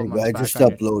a couple months I back just on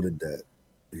your. uploaded that.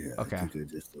 Yeah, I Okay, think I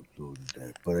just uploaded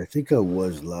that. But I think I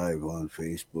was live on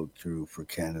Facebook through for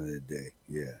Canada Day.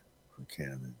 Yeah, for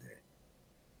Canada Day.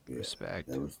 Yeah, respect.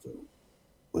 that was the.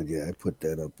 But yeah, I put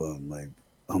that up on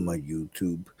my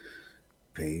YouTube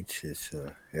page. It's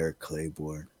Eric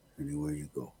Claiborne. Anywhere you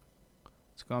go.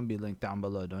 It's gonna be linked down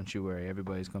below. Don't you worry.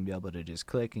 Everybody's gonna be able to just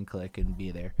click and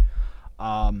be there.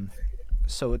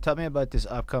 So tell me about this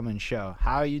upcoming show.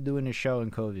 How are you doing the show in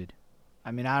COVID?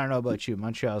 I mean, I don't know about you.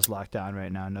 Montreal's locked down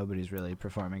right now. Nobody's really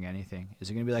performing anything. Is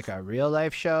it gonna be like a real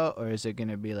life show, or is it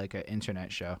gonna be like an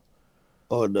internet show?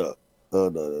 Oh no. Oh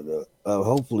no.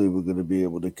 Hopefully we're gonna be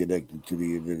able to connect it to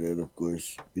the internet. Of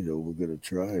course, we're gonna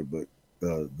try, but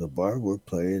the bar we're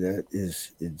playing at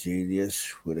is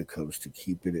ingenious when it comes to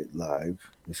keeping it live.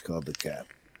 It's called the Cap.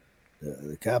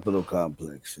 The Capitol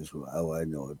Complex is how I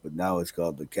know it, but now it's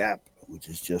called the Cap, which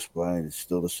is just fine. It's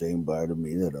still the same bar to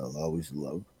me that I'll always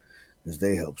love, because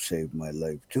they helped save my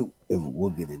life too. And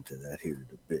we'll get into that here in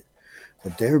a bit.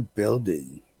 But they're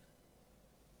building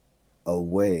a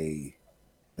way,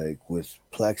 like with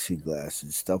plexiglass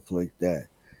and stuff like that,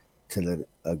 to let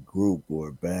a group or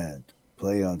a band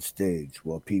play on stage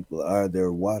while people are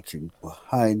there watching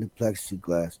behind the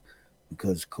plexiglass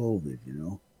because COVID.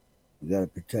 We got to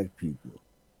protect people.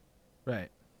 Right.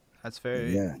 That's And very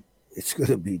yeah, it's going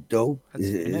to be dope.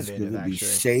 that's It's going innovative to be actually.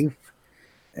 safe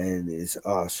and it's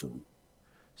awesome.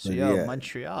 So But yo, yeah,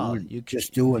 Montreal, we're you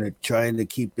just if doing it, trying to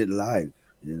keep it live,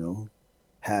 you know?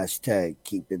 Hashtag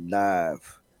keep it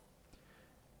live.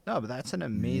 no, but that's an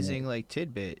Yeah. amazing like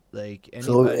tidbit. Like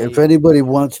So if anybody, anybody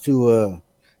wants to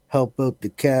help out the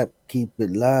cap, keep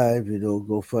it live,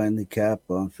 go find the cap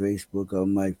on Facebook,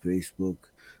 on my Facebook,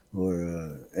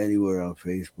 or anywhere on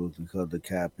Facebook. We call the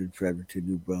cap in Fredericton,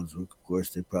 New Brunswick. Of course,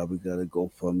 they probably got a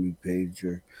GoFundMe page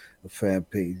or a fan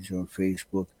page on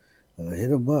Facebook. Hit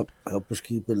them up, help us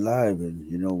keep it live, and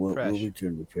we'll fresh.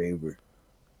 return the favor.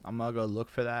 I'm gonna go look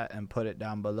for that and put it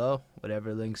down below.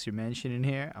 Whatever links you're mentioning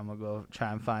here, I'm gonna go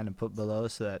try and find and put below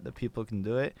so that the people can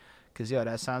do it. Cause yo,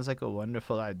 that sounds like a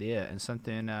wonderful idea and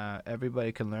something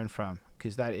everybody can learn from.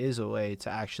 Cause that is a way to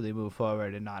actually move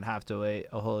forward and not have to wait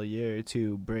a whole year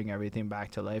to bring everything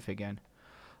back to life again.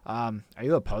 Are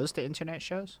you opposed to internet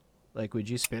shows? Like, would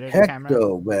you spit at a Heck camera?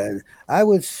 no, man. I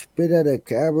would spit at a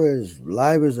camera as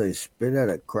live as I spit at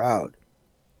a crowd.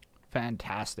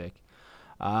 Fantastic.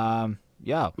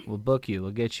 Yeah, we'll book you.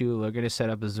 We'll get you. We're gonna set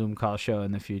up a Zoom call show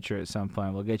in the future at some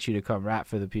point. We'll get you to come rap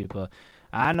for the people.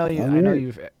 I know you. I'm I know in.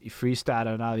 you freestyle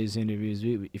on all these interviews.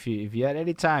 If you at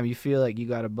any time you feel like you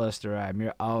got to bust a rhyme,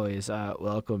 you're always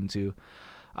welcome to.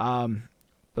 Um,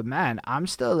 but man, I'm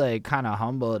still like kind of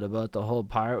humbled about the whole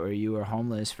part where you were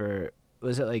homeless for.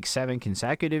 Was it like 7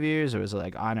 consecutive years, or was it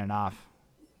like on and off?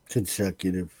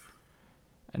 Consecutive.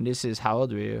 And this is how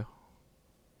old were you?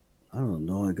 I don't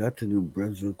know. I got to New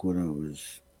Brunswick when I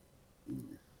was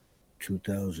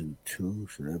 2002,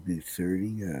 so that'd be 30.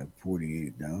 Yeah, I'm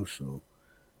 48 now, so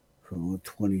from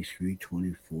 23,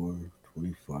 24,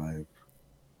 25,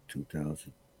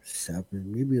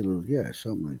 2007, maybe a little, yeah,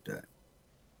 something like that.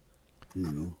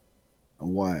 You know, a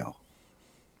while.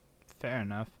 Fair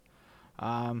enough.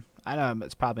 I know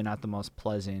it's probably not the most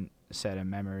pleasant set of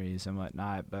memories and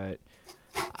whatnot, but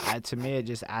to me, it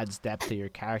just adds depth to your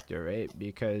character, right?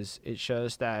 Because it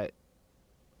shows that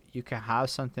you can have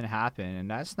something happen, and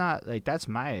that's not like that's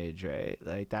my age, right?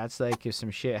 Like that's like if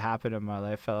some shit happened and my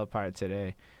life fell apart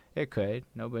today. It could.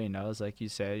 Nobody knows. Like you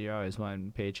said, you're always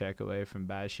one paycheck away from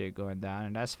bad shit going down,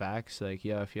 and that's facts. Like,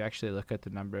 yo, if you actually look at the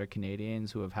number of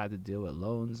Canadians who have had to deal with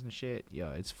loans and shit,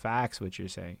 yo, it's facts what you're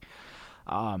saying.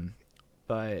 Um,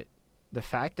 but the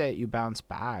fact that you bounce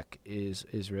back is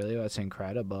really what's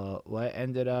incredible. What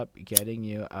ended up getting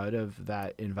you out of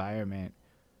that environment?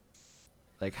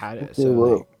 Like how did Okay, so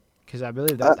well, like because I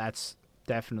believe I, that that's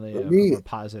definitely for a me, more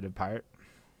positive part.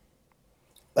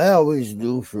 I always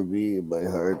knew for me in my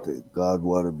heart that God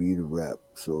wanted me to rap.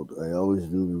 So I always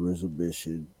knew there was a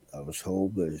mission. I was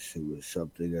homeless. It was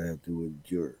something I had to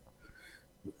endure.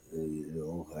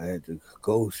 I had to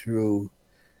go through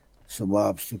some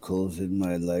obstacles in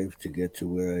my life to get to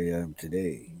where I am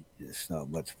today. It's not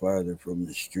much farther from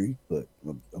the street, but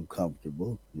I'm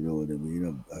comfortable. You know what I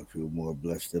mean? I feel more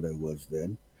blessed than I was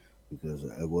then. because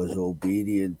I was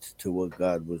obedient to what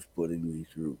God was putting me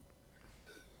through.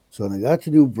 So when I got to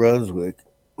New Brunswick,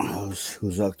 it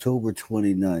was October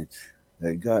 29th. I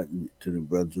had gotten to New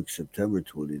Brunswick September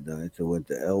 29th. I went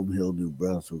to Elm Hill, New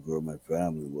Brunswick, where my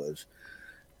family was.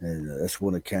 And that's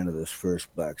one of Canada's first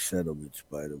black settlements,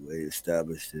 by the way,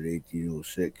 established in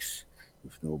 1806.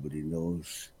 If nobody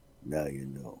knows, now you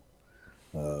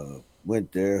know.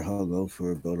 Went there, hung out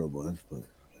for about a month, but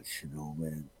let you know,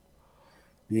 man,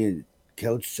 being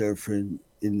couch surfing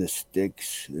in the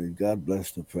sticks. God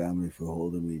bless the family for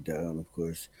holding me down. Of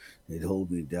course, they'd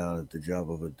hold me down at the drop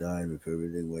of a dime if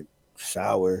everything went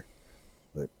sour.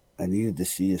 But I needed to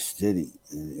see a city.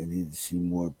 I needed to see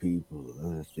more people,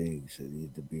 other things. I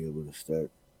needed to be able to start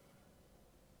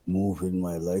moving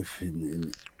my life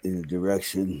in a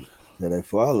direction that I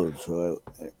followed. So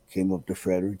I came up to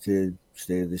Fredericton,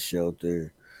 stayed at the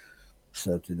shelter,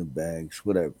 slept in the banks,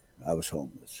 whatever. I was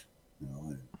homeless.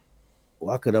 And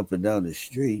walking up and down the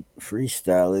street,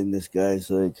 freestyling, this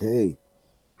guy's like, hey,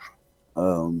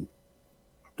 um,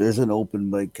 there's an open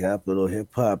mic Capital hip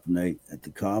hop night at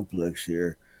the complex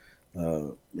here.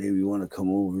 Maybe you want to come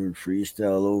over and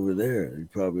freestyle over there.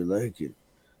 You'd probably like it.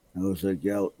 I was like,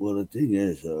 yeah, well, the thing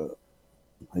is,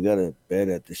 I got a bed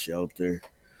at the shelter.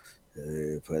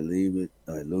 If I leave it,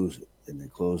 I lose it. And they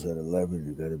close at 11.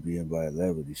 You got to be in by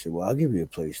 11. He said, well, I'll give you a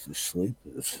place to sleep.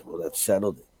 I said, well, that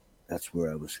settled it. That's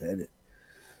where I was headed.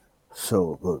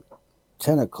 So about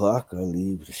 10 o'clock, I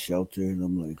leave the shelter and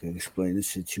I'm like, I explain the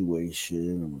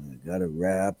situation. I'm like, I got to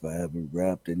rap. I haven't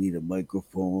rapped. I need a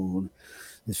microphone.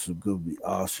 This is going to be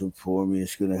awesome for me.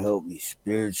 It's going to help me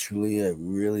spiritually. I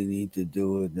really need to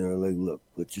do it. And they're like, look,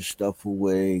 put your stuff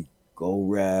away. Go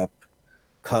rap.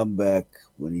 Come back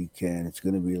when you can. It's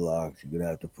going to be locked. You're going to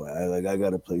have to find. I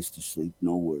got a place to sleep.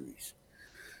 No worries.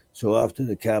 So after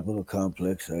the Capitol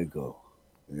complex, I go.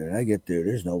 And I get there.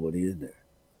 There's nobody in there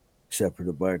except for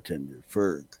the bartender,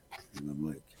 Ferg. And I'm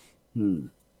like, hmm,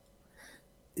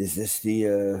 is this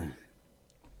is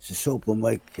this open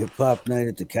mic hip hop night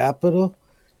at the Capitol?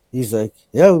 He's like,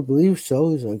 yeah, we believe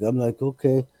so. He's like, I'm like,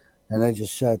 okay. And I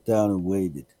just sat down and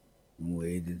waited and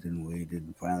waited and waited.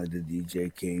 And finally the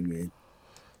DJ came in,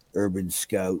 Urban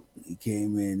Scout. He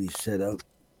came in, he set up,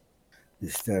 he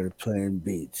started playing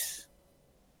beats.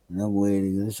 And I'm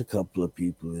waiting. There's a couple of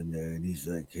people in there, and he's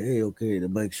like, "Hey, okay, the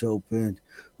mic's open.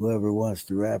 Whoever wants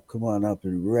to rap, come on up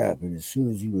and rap." And as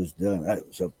soon as he was done, I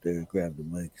was up there, grabbed the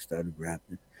mic, started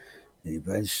rapping. And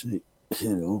eventually,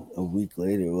 a week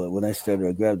later, when I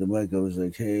grabbed the mic, I was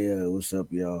like, "Hey, what's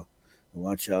up, y'all? I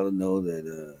want y'all to know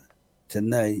that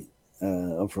tonight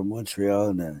I'm from Montreal,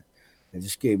 and I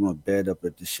just gave my bed up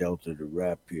at the shelter to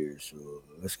rap here. So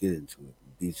let's get into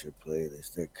it." Beats are played. I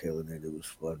start killing it. It was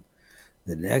fun.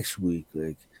 The next week,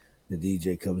 like the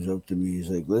DJ comes up to me, he's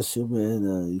like, "Listen,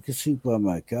 man, you can sleep on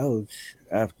my couch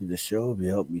after the show if you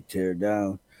help me tear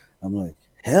down." I'm like,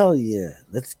 "Hell yeah,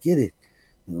 let's get it!"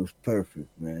 And it was perfect,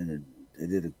 man. And I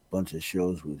did a bunch of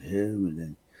shows with him, and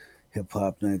then Hip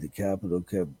Hop Night at the Capitol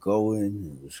kept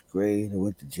going. It was great. I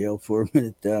went to jail for a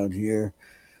minute down here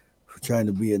for trying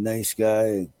to be a nice guy.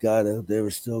 I got out. They were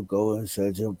still going, so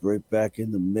I jumped right back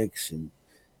in the mix and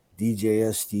DJ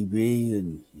STB,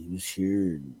 and he was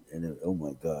here, and oh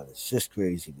my God, it's just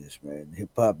craziness, man.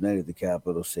 Hip Hop Night at the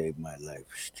Capitol saved my life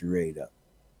straight up,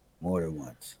 more than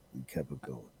once, and kept it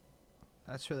going.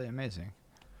 That's really amazing.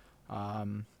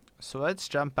 So let's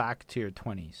jump back to your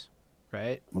 20s,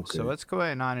 right? So Okay. what's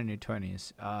going on in your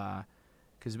 20s?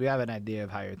 Because we have an idea of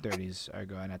how your 30s are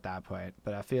going at that point,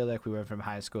 but I feel like we went from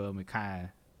high school and we kind of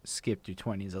skipped your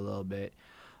 20s a little bit.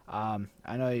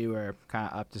 I know you were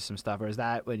kind of up to some stuff, or is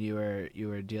that when you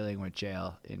were dealing with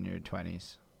jail in your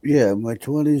 20s? Yeah, in my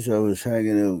 20s, I was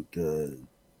hanging out,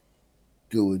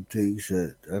 doing things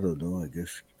that, I don't know, I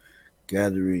guess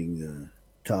gathering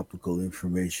topical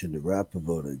information to rap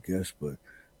about, I guess, but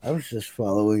I was just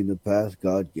following the path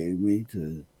God gave me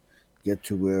to get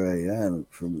to where I am.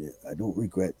 From I don't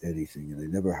regret anything, and I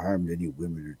never harmed any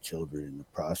women or children in the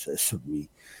process of me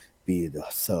being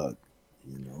a thug.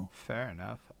 You know. Fair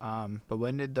enough. But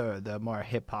when did the more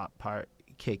hip hop part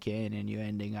kick in and you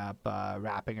ending up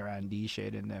rapping around D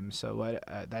shade in them? So what?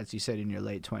 That's you said in your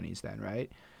late 20s then,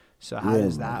 right? So how Yeah,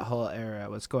 does that man. whole era?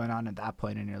 What's going on at that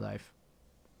point in your life?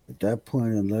 At that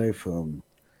point in life,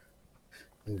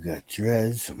 I got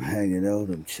dreads. I'm hanging out.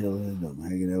 I'm chilling. I'm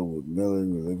hanging out with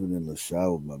Millen. We're living in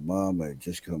LaSalle with my mom. I had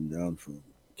just come down from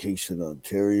Kingston,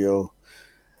 Ontario,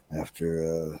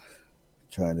 after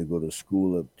trying to go to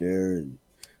school up there, and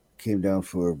came down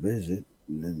for a visit.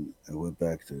 And then I went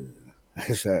back to. I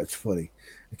guess it's funny.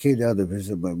 I came down to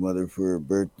visit my mother for her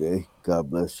birthday. God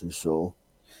bless her soul.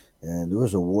 and there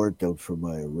was a warrant out for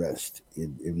my arrest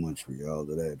in Montreal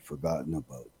that I had forgotten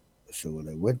about. So when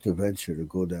I went to venture to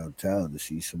go downtown to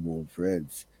see some old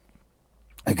friends,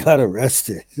 I got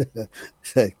arrested.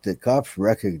 Like the cops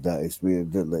recognized me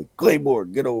and they're like, "Claymore,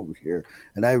 get over here!"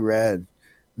 And I ran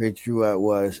right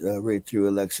through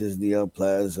Alexis Neon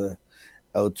Plaza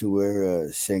out to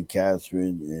where St.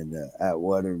 Catherine and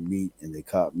Atwater meet, and they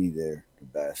caught me there, the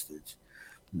bastards.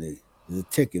 And they, it was a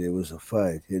ticket, it was a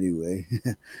fine. Anyway,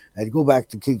 I'd go back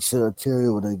to Kingston,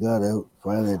 Ontario when I got out.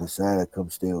 Finally, I decided I'd come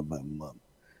stay with my mom.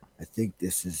 I think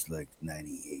this is like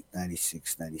 98,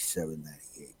 96, 97,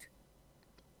 98.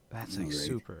 That's All like right.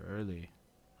 super early.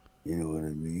 You know what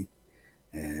I mean?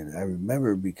 And I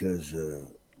remember because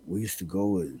we used to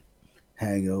go and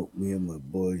hang out, me and my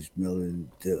boys,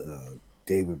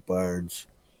 David Barnes.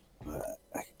 Uh,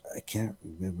 I, I can't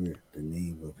remember the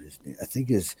name of his name. I think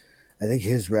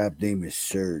his rap name is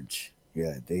Surge.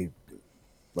 Yeah, Dave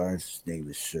Barnes' name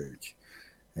is Surge.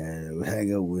 And I would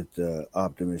hang out with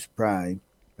Optimus Prime,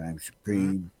 Prime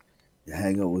Mm. Supreme.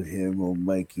 Hang out with him, old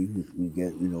Mikey. We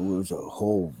get, it was a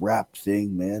whole rap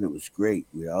thing, man. It was great.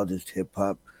 We all just hip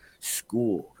hop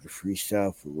school,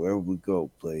 freestyle for wherever we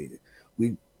go, play it.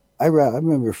 We, I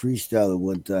remember freestyling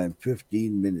one time,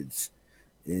 15 minutes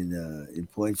in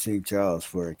Point St. Charles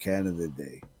for a Canada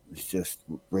Day. It's just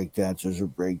break dancers or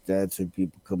break dancing.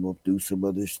 People come up, do some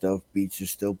other stuff. Beats are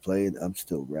still playing. I'm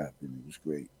still rapping. It was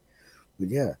great. But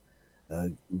yeah,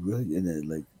 really in the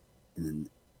like in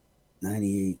the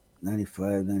 98,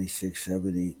 95, 96,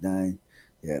 7, 8, 9.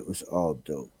 Yeah, it was all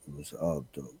dope. It was all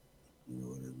dope. You know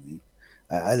what I mean?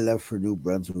 I left for New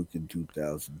Brunswick in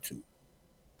 2002.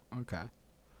 Okay.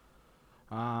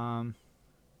 Um.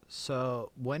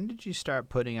 So when did you start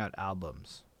putting out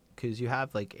albums? Because you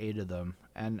have like 8 of them,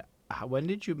 and when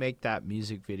did you make that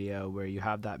music video where you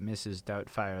have that Mrs.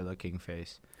 Doubtfire looking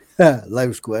face?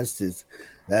 Life's Quest is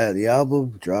the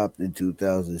album dropped in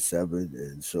 2007,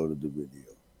 and so did the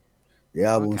video. The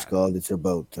album's Okay. called "It's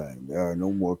About Time." There are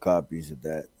no more copies of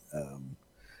that.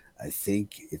 I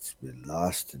think it's been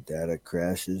lost to data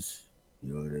crashes.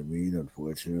 You know what I mean?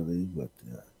 Unfortunately, but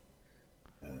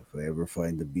if I ever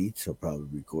find the beats, I'll probably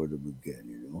record them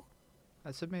again.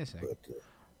 That's amazing. But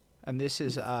And this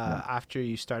is yeah, after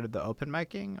you started the open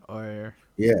micing, or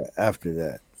yeah. After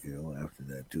that,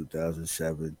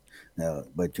 2007. Now,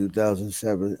 by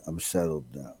 2007, I'm settled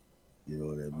now. You know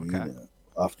what I okay. mean?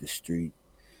 Off the street.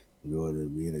 You know what I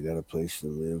mean? I got a place to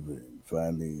live, and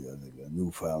finally, like a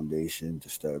new foundation to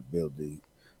start building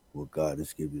what God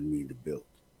has given me to build.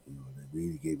 You know what I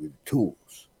mean? He gave me the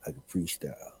tools. I could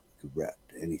freestyle, I could rap,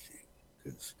 anything.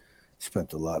 Because I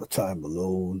spent a lot of time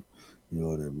alone. You know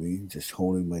what I mean? Just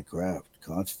honing my craft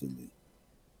constantly.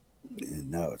 And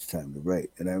now it's time to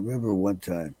write. And I remember one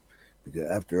time, because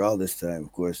after all this time,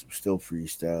 of course, I'm still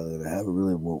freestyling. I haven't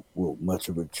really wrote much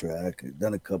of a track. I've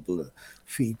done a couple of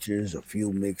features, a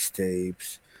few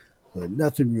mixtapes, but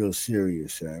nothing real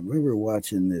serious. I remember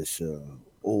watching this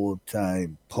old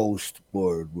time post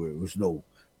board where it was no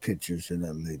pictures or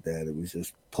nothing like that. It was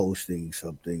just posting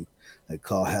something I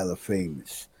call Hella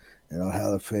Famous. And on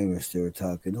Hella Famous, they were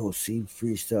talking, "Oh, Steve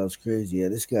freestyle's crazy. Yeah,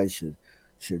 this guy should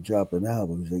drop an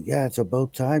album." He's like, "Yeah, it's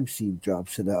about time Steve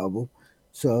drops an album."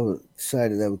 So I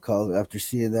decided I would call it. After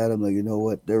seeing that, I'm like, you know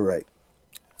what? They're right.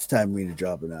 It's time for me to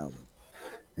drop an album.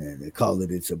 And they called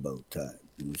it "It's About Time."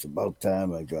 It was about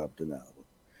time I dropped an album.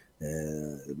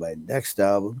 My next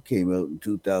album came out in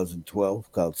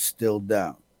 2012 called "Still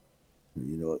Down."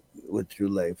 Went through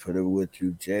life. I never went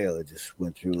through jail. I just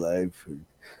went through life and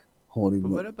But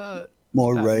honing what about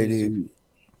more that music? writing.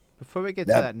 Before we get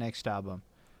to That that next album,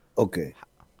 okay.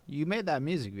 you made that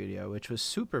music video, which was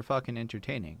super fucking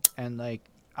entertaining. And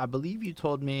like, I believe you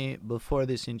told me before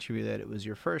this interview that it was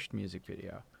your first music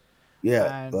video.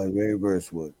 Yeah, And my very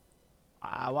first one.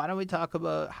 why don't we talk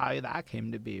about how that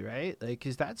came to be, right? Like,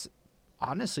 because that's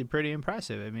honestly pretty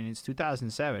impressive. I mean, it's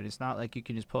 2007. It's not like you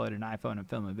can just pull out an iPhone and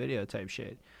film a video type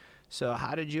shit. So,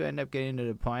 how did you end up getting to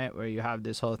the point where you have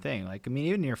this whole thing? Like, I mean,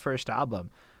 even your first album,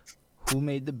 who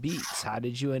made the beats? How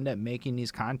did you end up making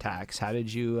these contacts? How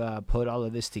did you put all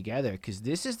of this together? Because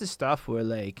this is the stuff where,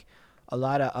 like, a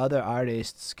lot of other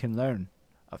artists can learn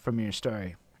from your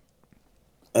story.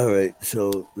 All right,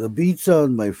 so the beats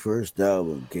on my first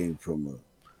album came from a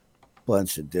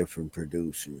bunch of different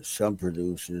producers. Some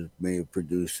producers may have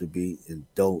produced a beat and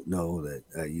don't know that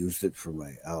I used it for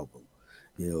my album.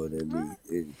 You know what I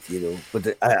mean?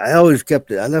 But I always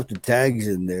kept it. I left the tags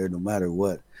in there no matter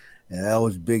what, and I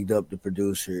always bigged up the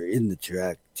producer in the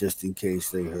track just in case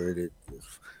they heard it.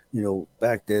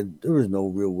 Back then there was no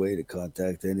real way to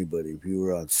contact anybody. If you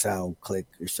were on SoundClick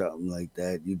or something like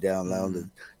that, you Mm-hmm.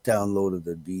 downloaded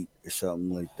the beat. or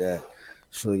something like that.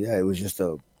 So yeah, it was just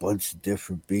a bunch of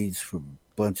different beats from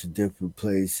a bunch of different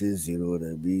places. You know what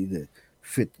I mean? That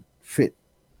fit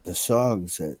the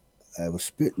songs that I was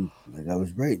spitting, like I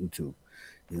was writing to.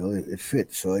 You know, it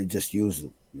fit, so I just used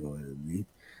them. You know what I mean?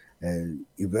 And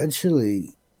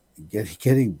eventually,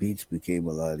 getting beats became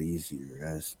a lot easier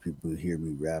as people hear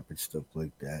me rap and stuff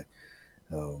like that.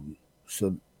 Um,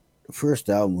 so the first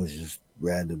album was just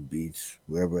random beats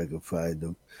wherever I could find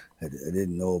them. I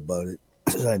didn't know about it.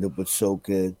 Signed up with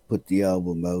SoCAD, put the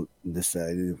album out, and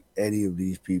decided if any of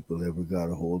these people ever got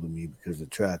a hold of me because the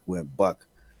track went buck,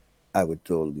 I would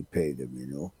totally pay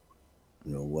them.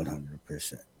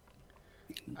 100%.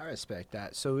 I respect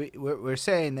that. So we're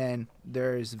saying then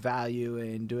there's value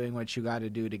in doing what you got to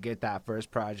do to get that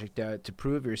first project out to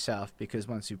prove yourself, because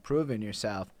once you've proven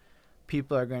yourself,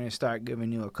 people are going to start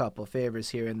giving you a couple favors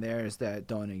here and there's that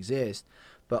don't exist.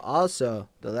 But also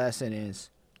the lesson is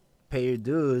pay your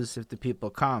dues if the people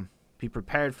come. Be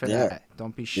prepared for Yeah, that.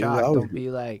 Don't be it was shocked. always Don't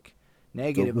be like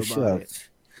don't negative be about it. shocked.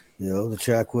 The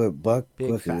track went buck.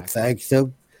 Big Look, facts.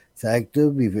 thank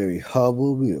them, be very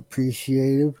humble, be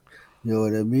appreciative. You know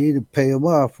what I mean? And pay them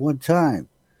off one time.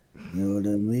 You know what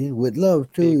I mean? With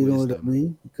love too. Big You know what I wisdom.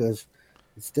 mean? Because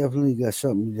it's definitely got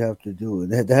something you have to do,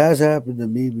 and that has happened to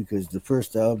me because the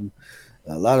first album,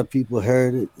 a lot of people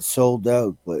heard it, it sold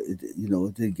out, but it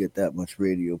didn't get that much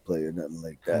radio play or nothing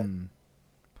like that. Hmm.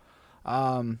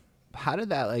 Um, how did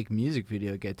that like music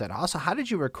video get done? Also, how did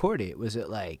you record it? Was it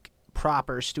like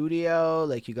proper studio,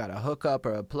 like you got a hookup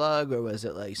or a plug, or was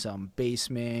it like some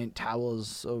basement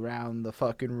towels around the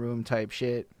fucking room type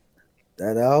shit?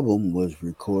 That album was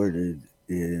recorded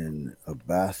in a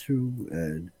bathroom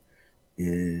and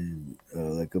in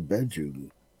like a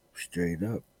bedroom, straight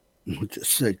up,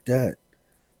 just like that.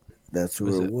 That's where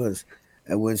Was it it was.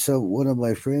 And when one of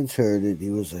my friends heard it, he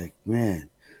was like, "Man,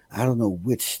 I don't know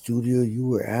which studio you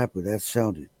were at, but that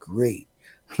sounded great."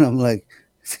 And I'm like,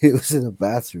 "It was in a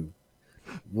bathroom.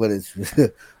 What it's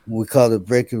we call it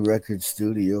Breaking Record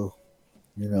Studio."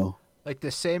 You know. like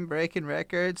the same breaking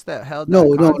records that held No,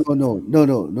 that no, con? no, no, no,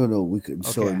 no, no, no. We couldn't.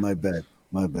 Sorry, Okay, my bad,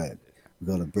 my bad. We're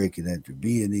gonna break and enter.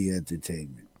 B&E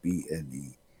Entertainment.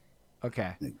 B&E,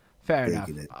 okay, like fair break enough.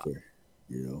 and enter.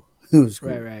 It was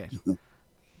Right, cool. right.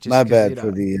 Just My because bad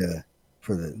for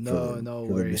the no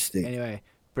for the worries. mistake. Anyway,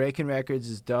 Breaking Records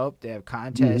is dope. They have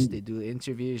contests. Hmm. They do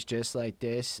interviews just like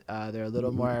this. They're a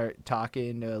little Hmm. more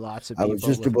talking to lots of I was people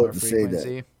just with more about to say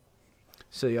that. frequency.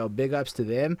 So yo, big ups to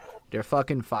them. They're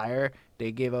fucking fire.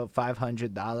 They gave out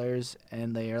 $500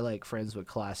 and they are like friends with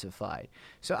Classified.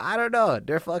 So I don't know.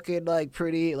 They're fucking like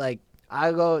pretty like.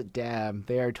 I go, damn,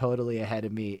 they are totally ahead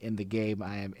of me in the game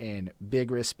I am in.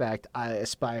 Big respect. I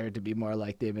aspire to be more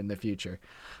like them in the future.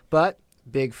 But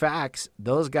big facts,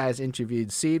 those guys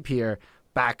interviewed Seep here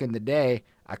back in the day.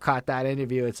 I caught that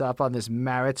interview. It's up on this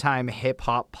Maritime Hip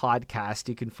Hop podcast.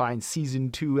 You can find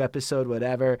season 2, episode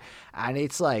whatever. And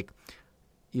it's like,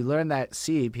 you learn that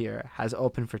Seep here has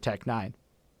opened for Tech Nine.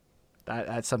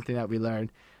 That's something that we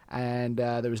learned. And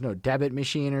there was no debit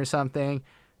machine or something,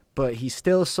 but he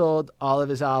still sold all of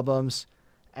his albums,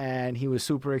 and he was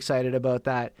super excited about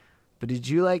that. But did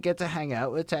you like get to hang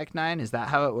out with Tech Nine? Is that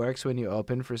how it works when you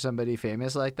open for somebody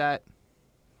famous like that?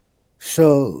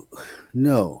 So,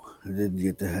 no, I didn't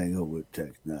get to hang out with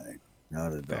Tech Nine.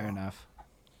 Not at Fair all. enough.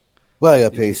 Well, I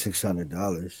got Did paid you?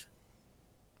 $600.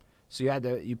 So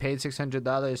you paid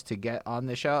 $600 to get on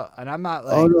the show, and I'm not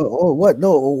Oh like, no! Oh what?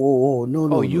 No! No!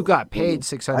 oh, No! you No! got No! paid No!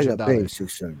 six I hundred got paid dollars.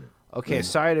 600. Okay, Yeah.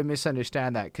 sorry to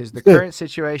misunderstand that, because the current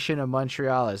situation of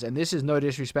Montreal is, and this is no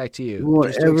disrespect to You you,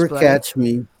 won't just to ever explain. catch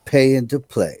me paying to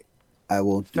play. I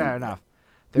won't do Fair that. enough.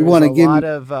 You There's want a to give lot me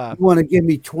of you want to give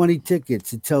me 20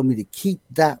 tickets and tell me to keep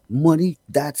that money,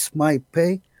 that's my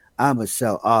pay. I'ma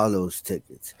sell all those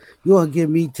tickets. You want to give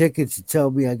me tickets and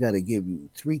tell me I got to give you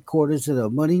three-quarters of the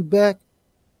money back?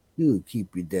 You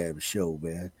keep your damn show,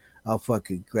 man. I'll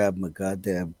fucking grab my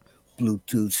goddamn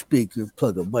Bluetooth speaker,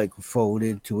 plug a microphone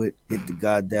into it, hit the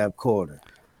goddamn corner.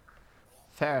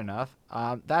 fair enough.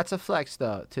 That's a flex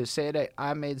though. To say that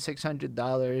I made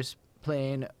 $600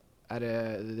 playing at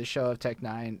the show of Tech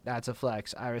Nine, that's a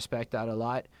flex. I respect that a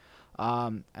lot.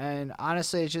 And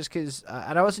honestly, it's just because,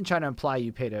 and I wasn't trying to imply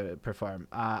you pay to perform.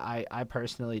 I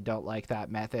personally don't like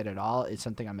that method at all. It's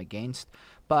something I'm against.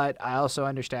 But I also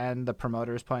understand the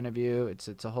promoter's point of view. It's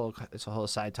a whole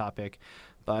side topic.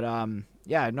 But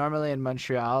yeah, normally in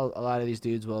Montreal, a lot of these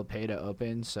dudes will pay to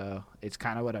open, so it's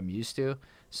kind of what I'm used to.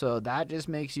 So that just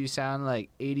makes you sound like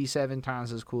 87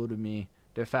 times as cool to me.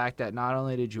 The fact that not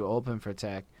only did you open for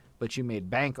Tech, but you made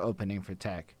bank opening for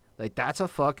Tech. Like that's a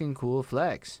fucking cool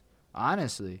flex,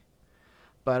 honestly.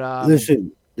 But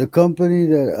Listen, The company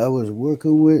that I was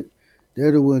working with,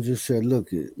 they're the ones who said,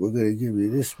 "Look, we're gonna give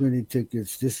you this many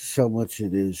tickets. This is how much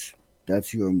it is.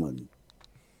 That's your money.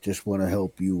 Just want to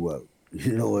help you out."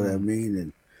 You know what I Mm. mean?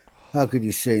 And how could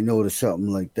you say no to something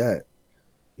like that?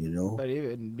 You know, But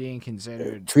even being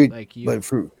considered treat. like you, But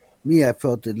for me, I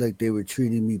felt it like they were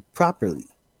treating me properly.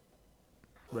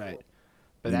 right?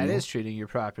 But You that is know, treating you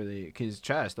properly. Because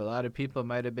trust, a lot of people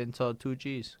might have been told 2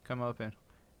 G's, come open,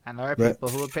 and there are right? people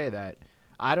who would pay that.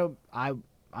 I don't.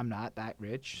 I'm not that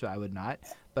rich, so I would not.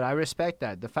 But I respect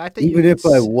that. The fact that you Even could if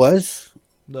I was,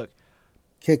 look,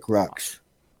 kick rocks.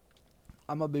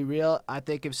 I'm gonna be real. I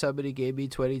think if somebody gave me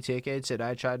 20 tickets and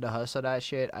I tried to hustle that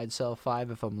shit, I'd sell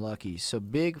 5 if I'm lucky. So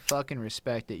big fucking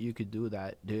respect that you could do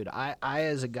that, dude. I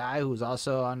as a guy who's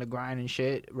also on the grind and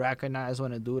shit, recognize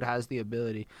when a dude has the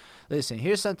ability. Listen,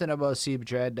 here's something about Seeb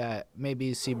Dread that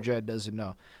maybe Seeb Dread doesn't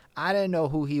know. I didn't know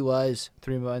who he was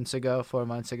 3 months ago, 4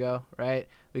 months ago, right?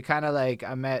 We kind of like,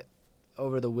 I met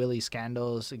over the Willie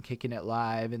scandals and kicking it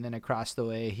live, and then across the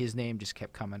way, his name just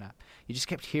kept coming up. You just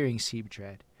kept hearing Seeb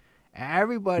Dread.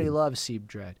 Everybody loves Seeb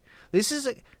Dread. This is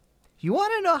a. You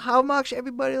want to know how much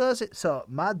everybody loves it? So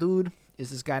my dude is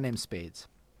this guy named Spades.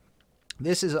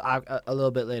 This is a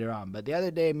little bit later on, but the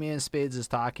other day, me and Spades is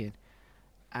talking,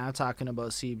 and I'm talking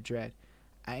about Seeb Dread,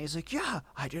 and he's like, "Yeah,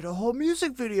 I did a whole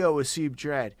music video with Seeb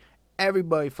Dread."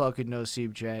 Everybody fucking knows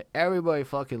Seeb Dread. Everybody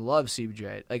fucking loves Seeb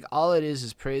Dread. Like all it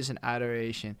is praise and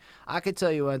adoration. I could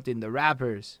tell you one thing: the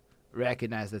rappers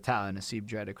recognize the talent of Seeb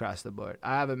Dread across the board.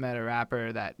 I haven't met a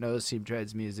rapper that knows Seeb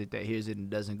Dread's music that hears it and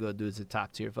doesn't go do it's a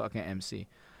top tier fucking MC.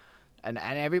 And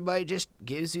everybody just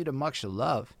gives you the much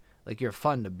love. Like you're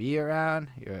fun to be around.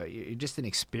 You're just an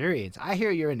experience. I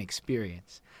hear you're an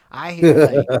experience. I hear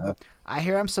like I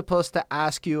hear I'm supposed to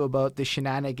ask you about the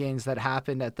shenanigans that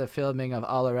happened at the filming of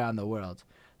All Around the World.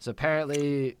 So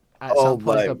apparently at Oh some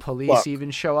point my the police fuck.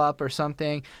 even show up or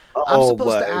something. I'm Oh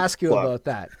supposed my to ask you fuck. about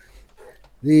that.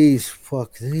 These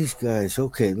guys.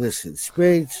 Okay, listen,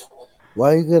 Spades.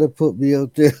 Why you gotta put me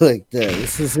out there like that?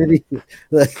 This is any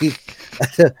like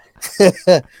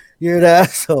you're an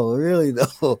asshole, really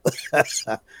though.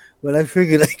 But I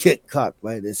figured I'd get caught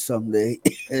by this someday,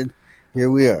 and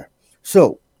here we are.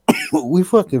 So we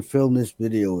fucking filmed this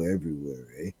video everywhere,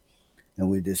 eh? And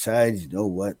we decided, you know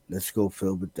what? Let's go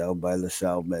film it down by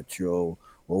LaSalle Metro,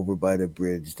 over by the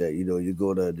bridge that you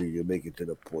go to, you make it to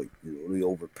the point, the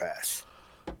overpass.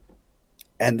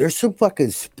 And there's some fucking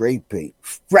spray paint,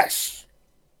 fresh,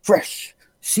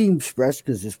 seems fresh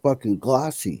because it's fucking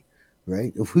glossy,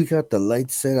 right? If we got the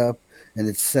light set up and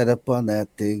it's set up on that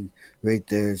thing right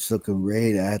there, it's looking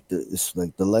right at it's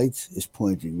like the lights is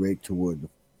pointing right toward the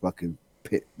fucking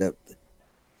pit, Right,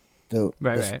 the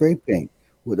right. spray paint,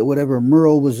 with whatever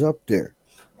mural was up there.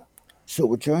 So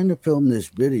we're trying to film this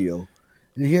video,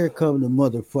 and here come the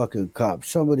motherfucking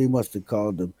cops. Somebody must have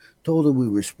called them, told them we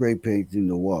were spray painting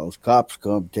the walls. Cops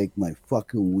come, take my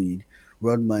fucking weed,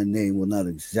 run my name. Well, not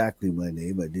exactly my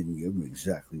name. I didn't give them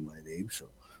exactly my name, so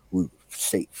we were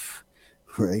safe,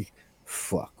 right?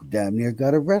 Fuck, damn near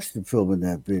got arrested filming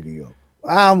that video.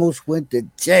 I almost went to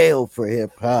jail for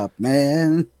hip hop,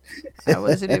 man. I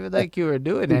wasn't even like you were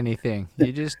doing anything.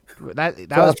 You just that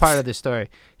was part Cops, of the story.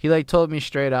 He like told me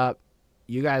straight up,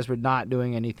 you guys were not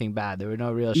doing anything bad. There were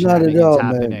no real not at shenanigans all,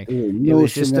 man. happening. There was It no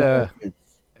was just a shenanigans.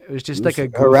 it was It just like was a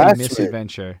goofy harassment.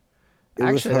 misadventure. It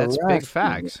was Actually, that's big harassment.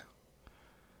 facts.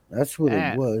 That's what it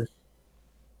And was.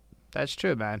 that's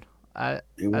true, man. I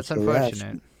It was that's unfortunate.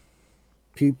 harassment.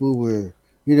 People were,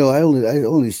 I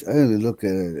only look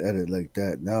at it like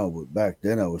that now, but back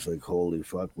then I was like, holy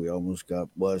fuck, we almost got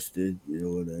busted. You know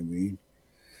what I mean?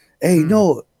 Hey, Hmm.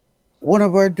 no, one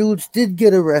of our dudes did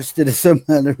get arrested. As a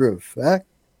matter of fact,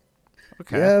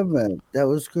 Okay. yeah, man, that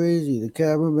was crazy. The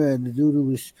cameraman, the dude who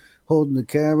was holding the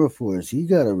camera for us, he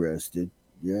got arrested.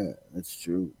 Yeah, that's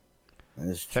true.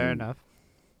 That's Fair true. enough.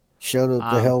 Shout out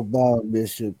to Um, Hellbound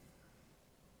Bishop.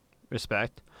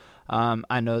 Respect.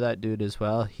 I know that dude as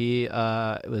well. He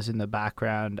was in the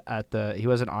background at the. He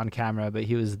wasn't on camera, but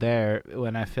he was there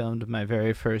when I filmed my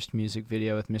very first music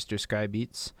video with Mr. Sky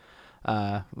Beats,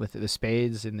 with the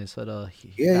spades and this little.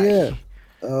 Yeah, yeah.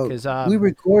 Because We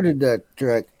recorded that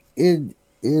track in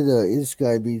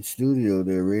Sky Beat Studio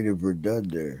there, right in Verdun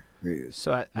there. Right.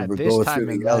 so at Never this go through time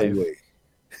in the life, alleyway.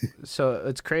 so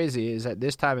what's crazy is at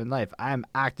this time in life, I'm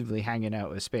actively hanging out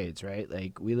with Spades, right?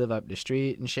 Like we live up the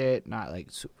street and shit, not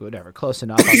like whatever, close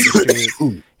enough up the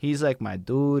street. He's like my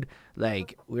dude.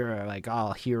 Like we were like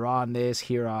all here on this,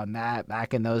 here on that,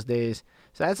 back in those days.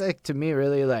 So that's like to me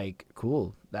really like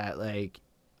cool. That like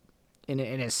in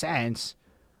a sense,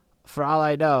 for all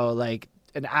I know, like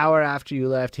an hour after you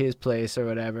left his place or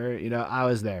whatever, I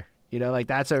was there. You know, like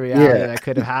that's a reality Yeah. that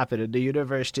could have happened. And the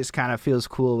universe just kind of feels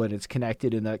cool when it's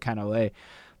connected in that kind of way.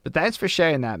 But thanks for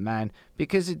sharing that, man,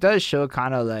 because it does show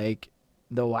kind of like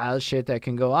the wild shit that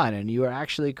can go on. And you are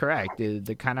actually correct.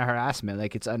 The kind of harassment,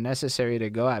 like it's unnecessary to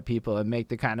go at people and make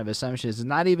the kind of assumptions. It's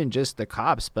not even just the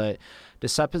cops, but the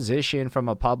supposition from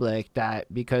a public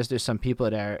that because there's some people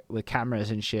there with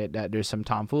cameras and shit, that there's some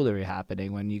tomfoolery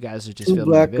happening when you guys are just Two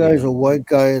filming a black guys, video. a white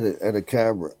guy, and a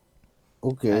camera.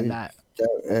 And Okay. that,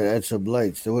 And some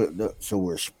lights. So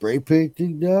we're spray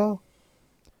painting now?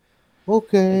 it,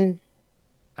 Okay.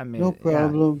 I No mean,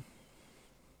 yeah, problem.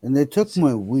 And they took it's,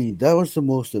 my weed. That was the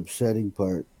most upsetting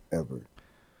part ever.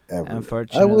 Ever.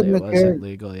 I unfortunately, wouldn't it have wasn't cared.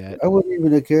 legal yet. I wouldn't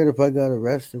even have cared if I got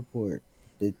arrested for it.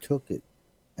 They took it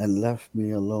and left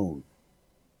me alone.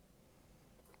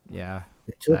 Yeah,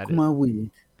 They took that my weed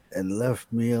and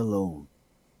left me alone.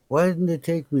 Why didn't they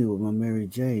take me with my Mary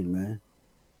Jane, man?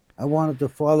 I wanted to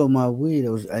follow my weed.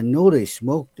 I know they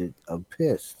smoked it. I'm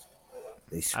pissed.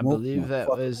 They I smoked my believe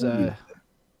that fucking was weed.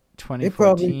 They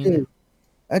probably 2014. did.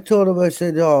 I told him, I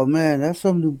said, "Oh man, that's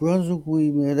some New Brunswick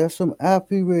weed, man. That's some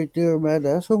appy right there, man.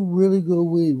 That's some really good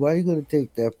weed. Why are you gonna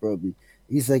take that from me?"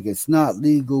 He's like, "It's not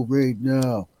legal right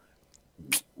now.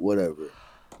 Whatever.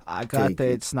 I got Take the it."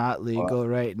 "it's not Uh, legal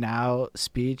right now"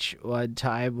 speech one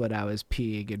time when I was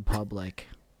peeing in public,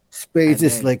 Spades and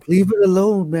is then like, "Leave it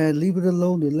alone, man. Leave it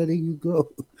alone. They're letting you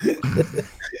go."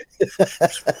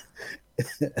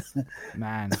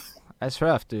 man, that's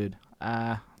rough, dude.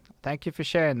 Thank you for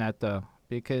sharing that though,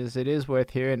 because it is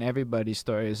worth hearing everybody's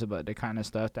stories about the kind of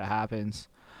stuff that happens.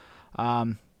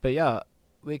 But yeah,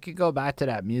 we could go back to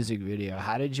that music video.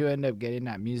 How did you end up getting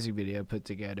that music video put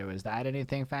together? Was that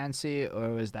anything fancy, or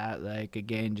was that like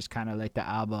again just kind of like the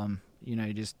album? You know,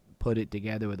 you just put it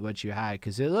together with what you had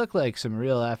because it looked like some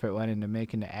real effort went into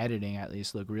making the editing at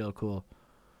least look real cool.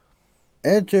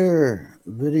 Enter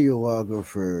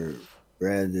videographer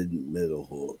Brandon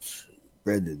Middleholtz.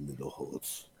 Brendan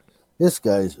Middleholtz. This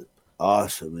guy's an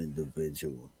awesome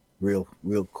individual. Real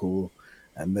cool.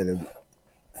 I met him.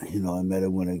 I met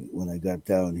him when I got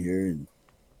down here and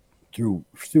through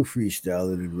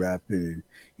freestyling and rapping, and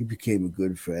he became a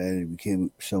good friend. And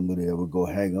became somebody I would go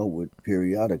hang out with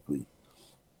periodically.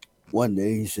 One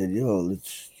day he said, "Yo,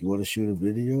 you want to shoot a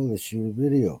video? Let's shoot a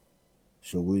video."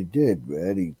 So we did,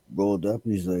 man. He rolled up.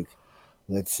 He's like,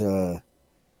 "Let's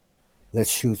let's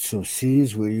shoot some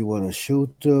scenes where you want to shoot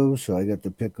them." So I got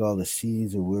to pick all the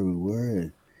scenes of where we were,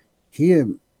 and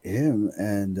him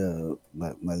and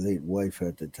my late wife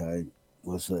at the time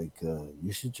was like,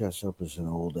 "You should dress up as an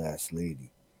old ass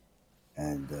lady."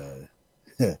 And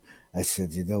I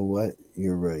said, "You know what?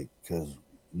 You're right, because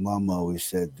Mom always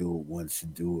said do it once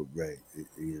and do it right.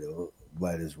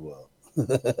 Might as well."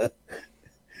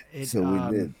 It So we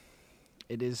did.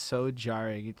 it is so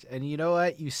jarring. And you know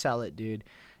what? You sell it, dude.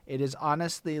 It is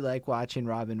honestly like watching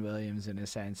Robin Williams in a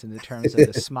sense, in the terms of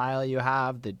the smile you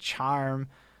have, the charm.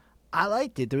 I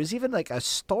liked it. There was even like a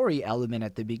story element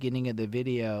at the beginning of the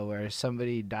video where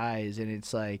somebody dies, and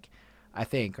it's like, I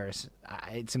think, or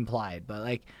it's implied, but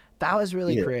like that was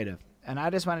really Yeah, creative. And I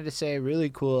just wanted to say, really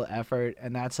cool effort,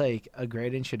 and that's like a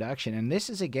great introduction. And this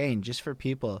is again just for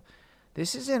people.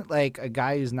 This isn't like a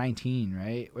guy who's 19,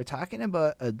 right? We're talking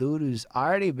about a dude who's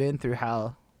already been through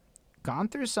hell, gone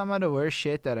through some of the worst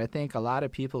shit that I think a lot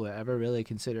of people would ever really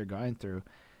consider going through.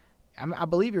 I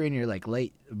believe you're in your like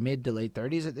late, mid to late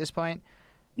 30s at this point,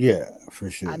 yeah, for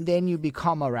sure. and then you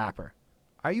become a rapper.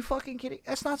 Are you fucking kidding?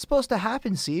 That's not supposed to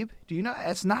happen, Sieb. Do you know?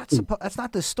 That's not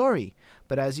the story.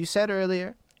 But as you said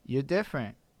earlier, you're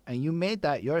different, and you made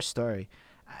that your story.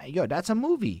 Yo, that's a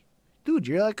movie, dude.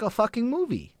 You're like a fucking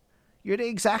movie. You're the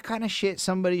exact kind of shit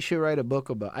somebody should write a book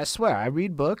about. I swear, I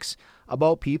read books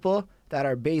about people that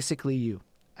are basically you.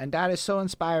 And that is so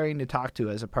inspiring to talk to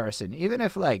as a person. Even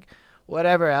if, like,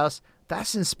 whatever else,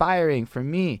 that's inspiring for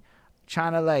me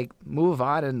trying to, like, move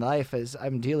on in life as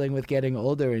I'm dealing with getting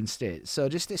older instead. So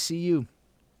just to see you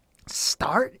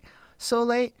start so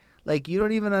late, like, you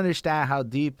don't even understand how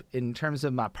deep, in terms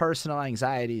of my personal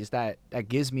anxieties, that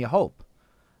gives me hope.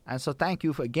 And so thank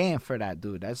you again for that,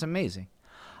 dude. That's amazing.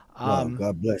 Wow, Um,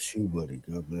 God bless you, buddy.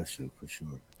 God bless you for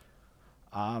sure.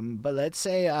 but let's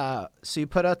say, so you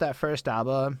put out that first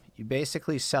album, you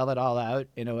basically sell it all out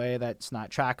in a way that's not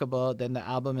trackable. Then the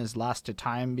album is lost to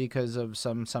time because of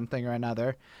something or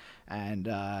another, and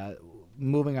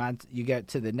moving on, you get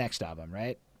to the next album,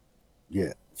 right?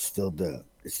 Yeah, it's still done.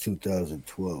 It's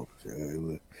 2012.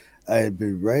 I had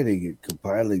been writing and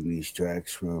compiling these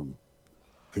tracks from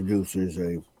producers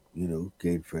I've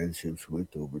gained friendships with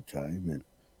over time, and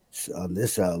on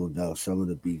this album now, some of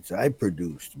the beats I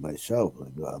produced myself,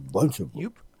 like a bunch of them.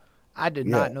 You, I did Yeah,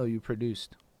 not know you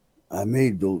produced. I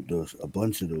made those a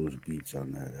bunch of those beats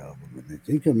on that album, and I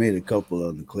think I made a couple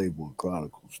on the Claiborne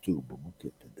Chronicles too. But we'll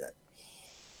get to that.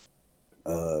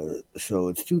 So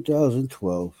it's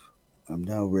 2012. I'm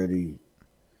now ready.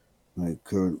 My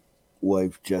current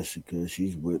wife Jessica,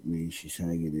 she's with me. She's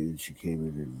hanging in. She came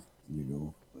in,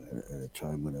 and at a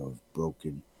time when I was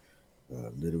broken,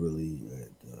 literally, I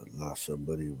had lost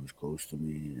somebody who was close to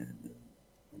me, and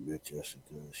I met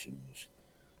Jessica. She was,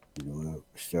 I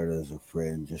started as a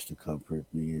friend just to comfort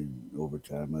me, and over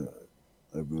time,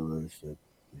 I realized that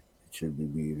it should be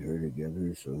me and her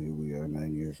together. So here we are,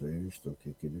 9 years later, still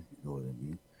kicking it. You know what I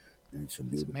mean? And it's a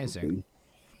It's beautiful amazing. thing.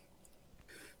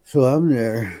 So I'm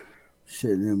there,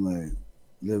 sitting in my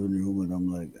living room, and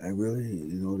I'm like, I really,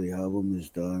 the album is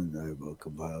done. I've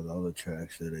compiled all the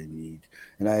tracks that I need,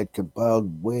 and I had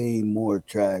compiled way more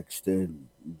tracks than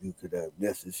you could have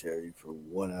necessary for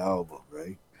one album,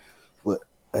 right? But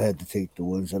I had to take the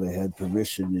ones that I had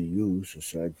permission to use,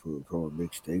 aside from a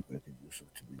mixtape. I could use them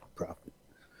to make profit,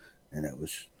 and that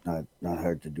was not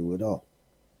hard to do at all.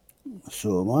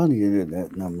 So I'm on the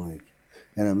internet, and I'm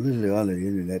literally on the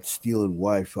internet stealing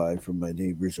Wi-Fi from my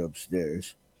neighbors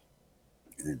upstairs,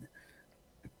 and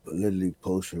literally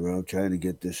posting around trying to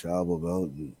get this album out.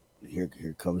 And here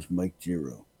comes Mike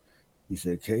Giro. He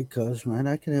said, "Hey, cuz man,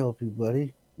 I can help you,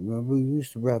 buddy. Remember we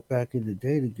used to rap back in the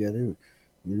day together.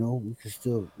 We can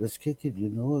still let's kick it.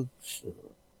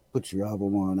 Put your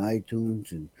album on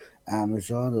iTunes and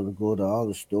Amazon. It'll go to all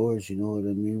the stores. You know what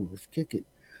I mean? Let's kick it."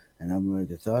 And I'm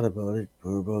like, I thought about it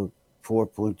for about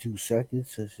 4.2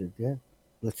 seconds. I said, "Yeah,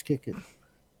 let's kick it."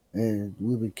 And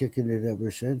we've been kicking it ever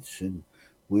since. And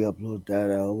we uploaded that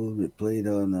album. It played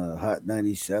on Hot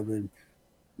 97,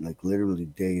 like literally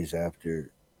days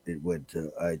after it went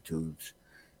to iTunes.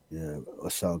 Yeah, a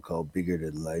song called "Bigger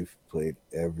Than Life" played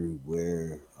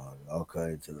everywhere on all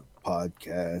kinds of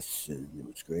podcasts, and it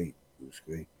was great. It was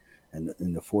great, and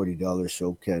the $40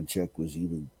 SoCan check was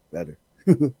even better.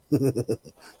 Dude,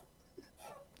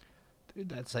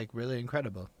 that's like really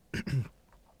incredible.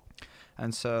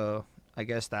 And so I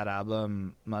guess that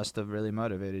album must have really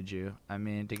motivated you. I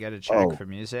mean, to get a check Oh, for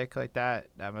music like that,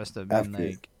 that must have been after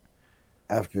like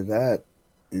after that,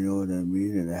 you know what I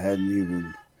mean. And I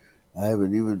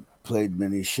haven't even played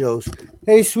many shows.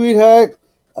 Hey, sweetheart,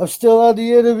 I'm still on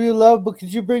the interview, love, but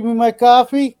could you bring me my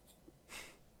coffee?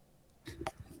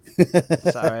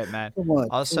 it's all right, man. Come on,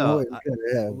 come Also, on, you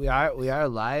gotta have. we are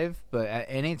live, but at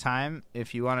any time,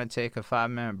 if you want to take a 5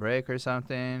 minute break or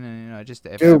something, and just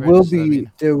if ever, just let me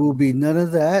know. There will be none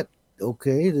of that.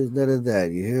 Okay, there's none of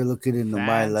that. You're here looking into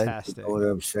my life. You know Fantastic. what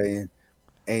I'm saying?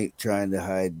 Ain't trying to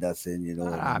hide nothing. You know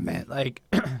what I Ah, man, mean? like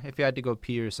if you had to go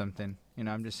pee or something,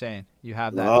 I'm just saying you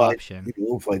have that Well, option.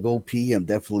 if I go pee, I'm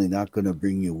definitely not going to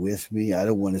bring you with me. I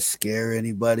don't want to scare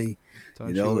anybody.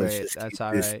 Don't you Let's worry, just keep that's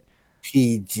all this right.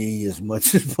 PG as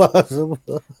much as possible.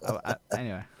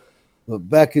 Anyway, But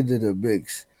back into the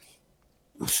mix.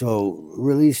 So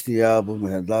released the album,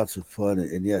 had lots of fun,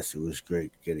 and yes, it was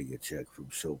great getting a check from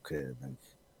SoCan.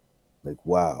 Like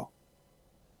wow,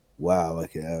 wow,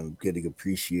 I'm getting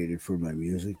appreciated for my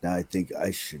music. Now I think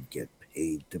I should get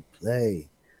paid to play.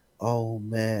 Oh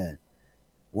man,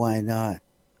 why not?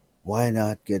 Why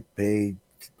not get paid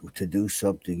to do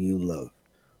something you love?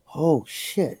 Oh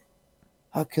shit,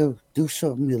 how come do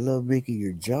something you love making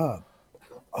your job?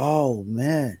 Oh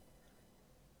man,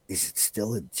 is it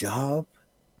still a job?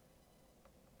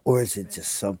 Or is it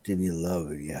just something you love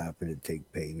and you happen to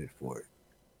take payment for it?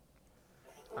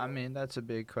 I mean that's a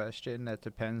big question. That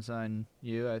depends on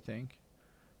you, I think.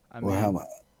 I Or how mean, much?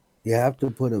 You have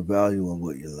to put a value on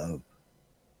what you love.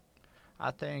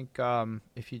 I think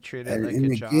if you treat it And like in a the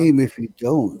job, game, if you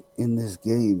don't, in this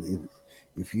game,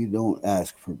 if you don't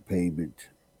ask for payment,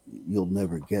 you'll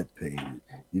never get payment.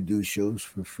 You do shows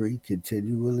for free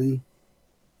continually,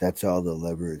 that's all they'll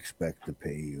ever expect to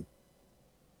pay you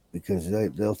because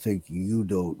they'll think you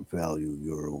don't value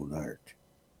your own art.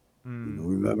 mm,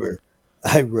 Remember,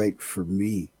 I write for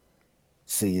me,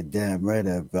 so you're damn right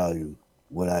I value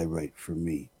what I write for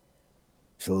me.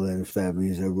 So then, if that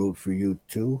means I wrote for you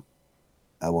too,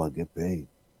 I want to get paid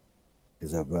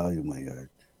because I value my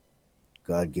art.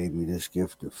 God gave me this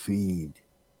gift to feed,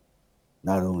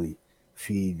 not only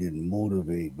feed and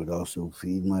motivate, but also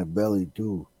feed my belly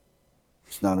too.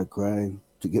 It's not a crime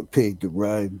to get paid to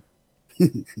rhyme.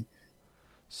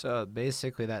 so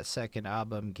basically that second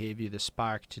album gave you the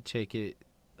spark to take it,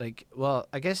 like, well,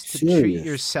 I guess to treat Serious.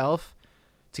 yourself,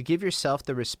 to give yourself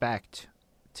the respect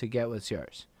to get what's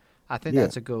yours. I think Yeah.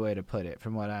 that's a good way to put it,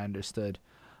 from what I understood.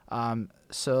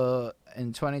 So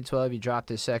in 2012, you dropped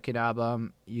the second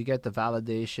album. You get the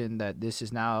validation that this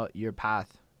is now your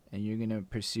path, and you're gonna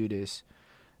pursue this.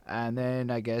 And then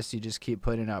I guess you just keep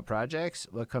putting out projects.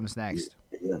 What comes Yeah, next?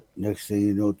 yeah. Next thing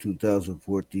you know,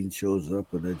 2014 shows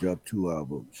up and I dropped two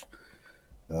albums.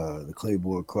 The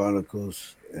Claymore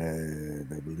Chronicles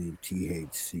and I believe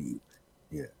THC.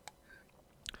 Yeah,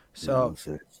 So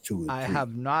so it's two and I three.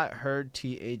 have not heard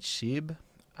THC.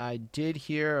 I did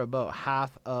hear about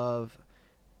half of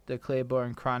the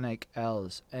Claiborne Chronic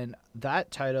L's, and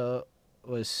that title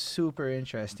was super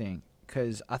interesting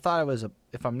because I thought it was a.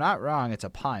 If I'm not wrong, it's a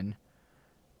pun.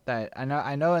 That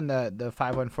I know in the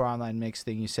 514 online mix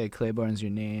thing you say Claiborne's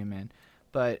your name, and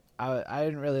but I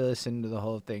didn't really listen to the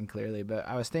whole thing clearly, but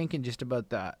I was thinking just about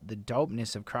the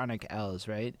dopeness of Chronic L's,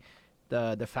 right?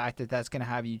 The fact that that's gonna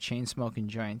have you chain smoking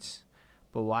joints,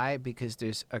 but why? Because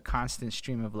there's a constant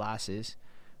stream of losses,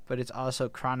 but it's also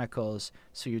chronicles,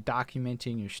 so you're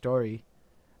documenting your story.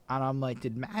 And I'm like,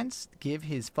 did Mans give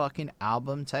his fucking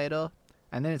album title?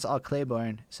 And then it's all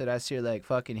Claiborne, so that's your like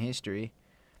fucking history.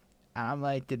 And I'm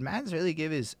like, did Mans really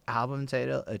give his album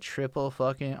title a triple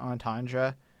fucking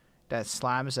entendre that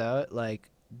slams out like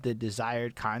the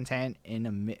desired content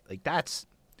in like that's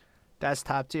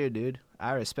top tier, dude.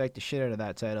 I respect the shit out of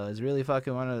that title. It's really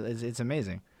fucking it's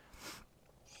amazing.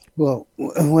 Well,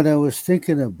 when I was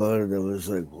thinking about it, I was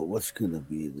like, well, what's going to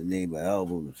be the name of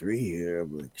album three here?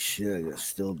 I'm like, shit, I got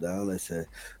Still Down. I said,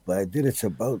 but I did It's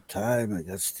About Time. I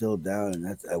got Still Down. And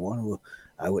that's,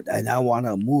 I now want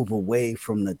to move away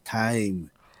from the time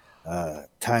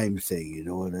thing. You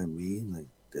know what I mean? Like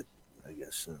that, I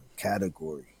guess,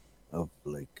 category of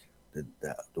like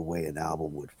the way an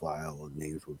album would file or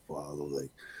names would follow.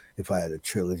 Like if I had a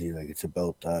trilogy, like It's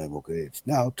About Time. Okay, it's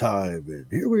now time, and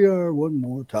here we are one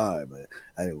more time.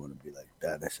 I didn't want to be like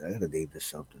that. I said I got to name this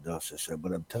something else. I said,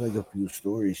 but I'm telling a few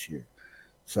stories here,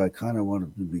 so I kind of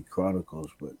wanted to be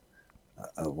chronicles, but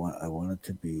I want it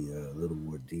to be a little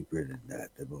more deeper than that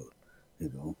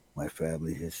about my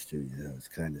family history. It's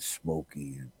kind of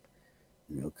smoky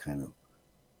and kind of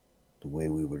the way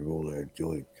we would roll our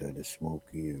joint, kind of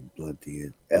smoky and blunty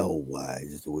and L wise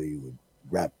is the way you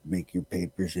would make your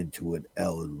papers into an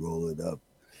L and roll it up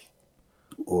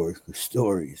or a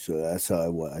story. So that's how I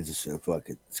want. I just said, fuck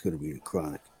it, it's gonna be the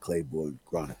Chronic Claiborne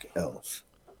Chronic L's.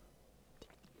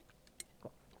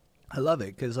 I love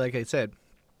it because, like I said,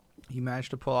 you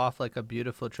managed to pull off like a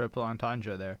beautiful triple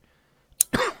entendre there,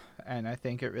 and I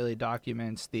think it really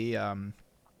documents the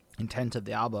intent of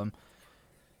the album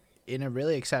in a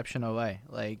really exceptional way.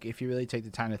 Like if you really take the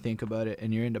time to think about it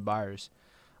and you're into bars,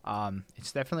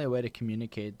 it's definitely a way to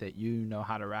communicate that you know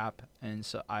how to rap, and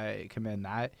so I commend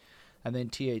that. And then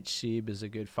THC is a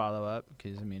good follow up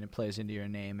because I mean it plays into your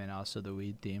name and also the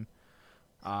weed theme.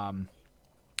 Um,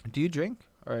 do you drink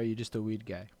or are you just a weed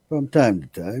guy? From time to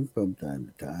time, from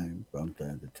time to time, from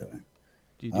time to time.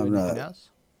 Do you do I'm anything not. else?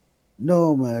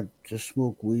 No, man. Just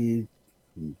smoke weed.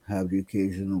 And have the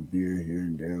occasional beer here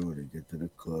and there when I get to the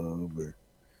club, or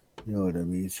you know what I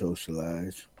mean,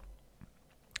 socialize.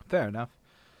 Fair enough.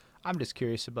 I'm just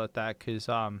curious about that because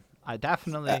I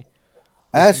definitely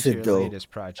listened to Acid your though.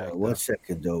 latest project One though.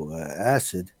 second though.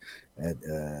 Acid at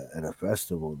a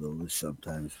festival though is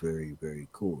sometimes very very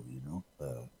cool.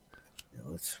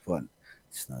 It's fun.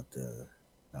 It's not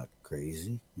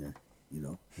crazy. Yeah,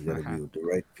 you got to be with the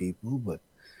right people, but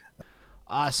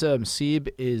Awesome. Seeb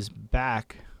is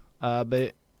back.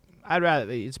 But I'd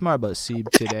rather it's more about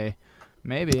Seeb today.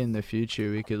 Maybe in the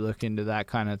future we could look into that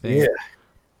kind of yeah. thing.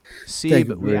 Thank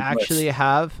you Seeb, we very much. actually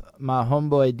have my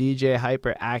homeboy DJ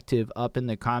Hyperactive up in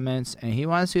the comments, and he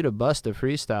wants you to bust a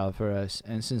freestyle for us.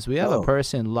 And since we have a Oh,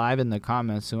 person live in the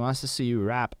comments who wants to see you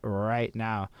rap right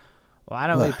now, why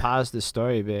don't we pause the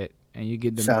story a bit and you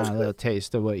give the sounds man a good. little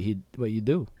taste of what you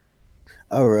do?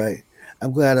 All right.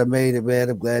 I'm glad I made it, man.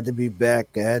 I'm glad to be back.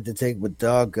 I had to take my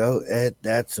dog out, and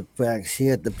that's a fact. She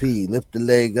had to pee. Lift the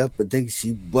leg up and think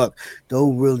she buck.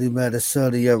 Don't really matter,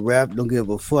 son of your rap. Don't give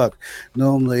a fuck.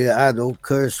 Normally, I don't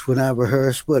curse when I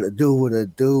rehearse, but I do what I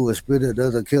do and spit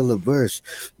another killer verse.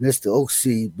 Mr.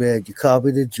 OC, man, you call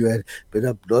me the dread. Been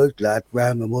up north, like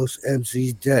rhyming most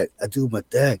MCs dead. I do my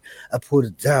thing. I put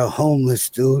it down, homeless,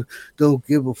 dude. Don't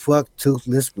give a fuck,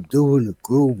 toothless, but doing the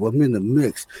groove. I'm in the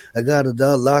mix. I got it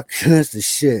all locked. That's the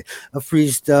shit. I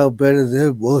freestyle better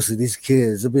than most of these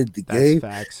kids. I'm in the That's game.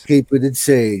 facts. Keep it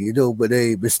insane. You know my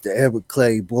name, Mr. Eric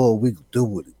Clay. Boy, we can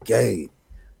do it again.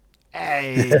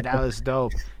 Hey, that was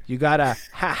dope. You got a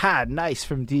haha nice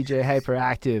from DJ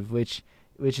Hyperactive, which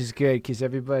is good because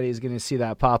everybody's gonna see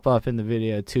that pop up in the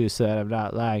video too, so that I'm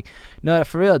not lying. No,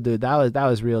 for real, dude, that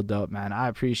was real dope, man. I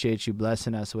appreciate you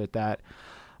blessing us with that.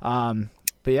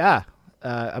 But yeah,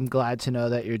 I'm glad to know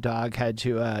that your dog had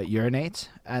to urinate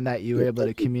and that you were Yeah, able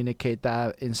to thank you. communicate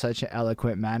that in such an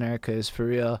eloquent manner. Because for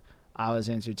real, I was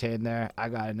entertained there. I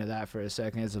got into that for a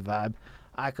second. It's a vibe.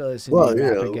 I could listen to you Well,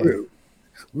 rap again.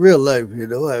 real life,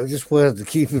 I just wanted to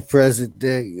keep it present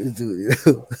day.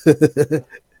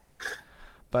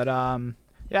 But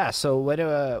yeah. So what?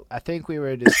 I think we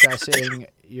were discussing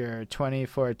your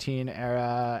 2014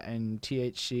 era and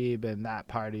THC, and that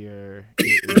part of your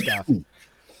stuff.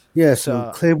 Yeah, so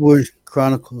So Claymore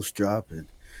Chronicles dropping.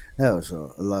 That was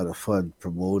a lot of fun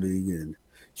promoting and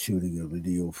shooting a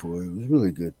video for it. It was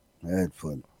really good. I had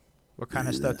fun. what kind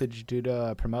of And stuff did you do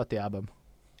to promote the album?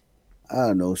 I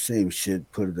don't know, same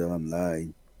shit. Put it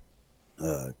online,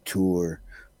 tour,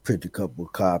 print a couple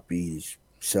copies,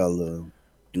 sell them,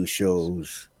 do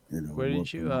shows. Work them out,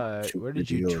 shoot Where did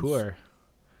you videos. tour?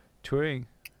 Touring?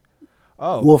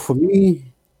 Oh, Well, for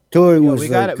me, touring yo, was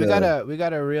like, we got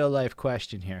a real life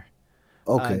question here.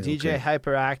 okay, DJ okay.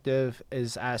 Hyperactive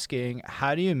is asking,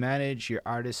 how do you manage your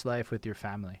artist life with your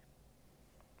family?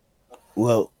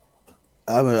 Well,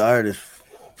 I'm an artist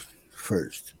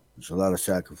first. There's a lot of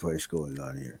sacrifice going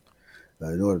on here.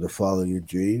 In order to follow your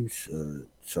dreams,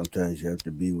 sometimes you have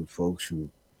to be with folks who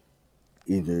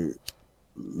either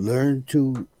learn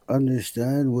to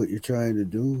understand what you're trying to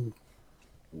do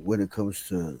when it comes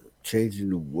to changing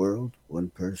the world, one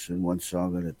person, one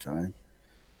song at a time,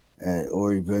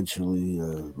 or eventually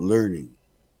learning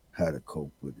how to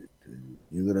cope with it. And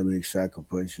you're gonna make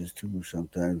sacrifices too.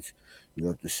 Sometimes you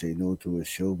have to say no to a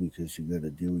show because you got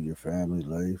to deal with your family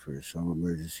life or some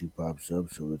emergency pops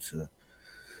up. So it's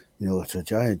a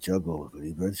giant juggle, but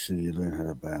eventually you learn how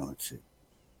to balance it.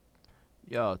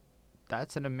 Yo,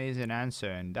 that's an amazing answer,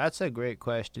 and that's a great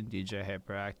question, DJ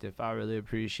Hyperactive. I really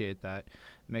appreciate that.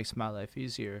 It makes my life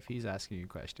easier if he's asking you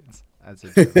questions. That's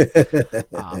a joke.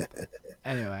 Um,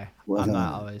 anyway, What I'm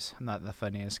not the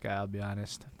funniest guy, I'll be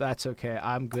honest. That's okay.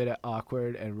 I'm good at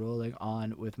awkward and rolling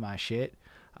on with my shit.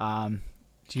 Um,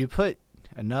 do you put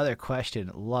another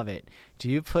question? Love it. Do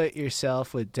you put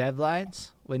yourself with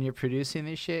deadlines when you're producing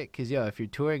this shit? Cause yo, if you're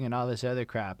touring and all this other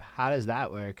crap, how does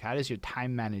that work? How does your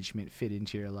time management fit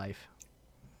into your life?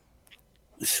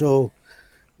 So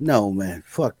no, man,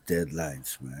 fuck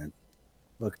deadlines, man.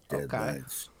 Fuck Okay.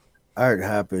 deadlines. Art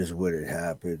happens when it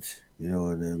happens. You know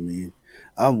what I mean?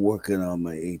 I'm working on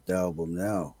my eighth album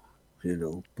now.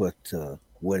 But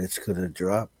when it's gonna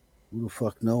drop, who the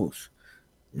fuck knows?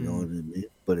 You know Hmm. what I mean?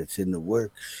 But it's in the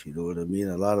works. You know what I mean?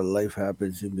 A lot of life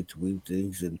happens in between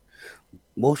things, and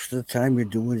most of the time you're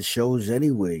doing shows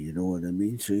anyway. You know what I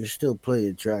mean? So you're still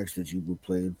playing tracks that you've been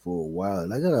playing for a while.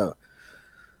 And I got a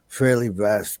fairly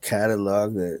vast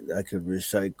catalog that I could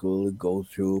recycle and go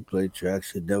through, play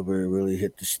tracks that never really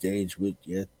hit the stage with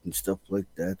yet and stuff like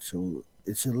that. So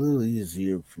it's a little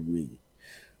easier for me.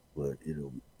 But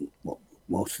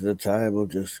most of the time I'll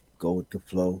just go with the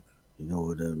flow. You know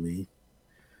what I mean?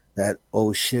 That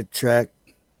oh shit track,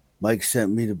 Mike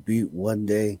sent me the beat one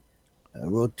day. I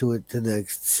wrote to it the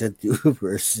next, sent you the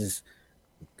verses.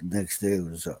 The next day it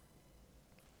was up.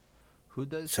 Who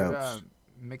does your Sounds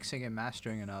mixing and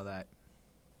mastering and all that?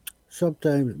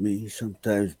 sometimes me,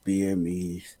 sometimes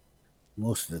BME.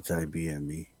 Most of the time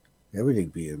BME. Everything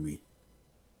BME.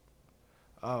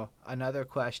 Oh, another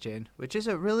question, which is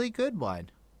a really good one.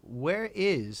 Where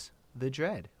is the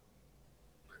dread?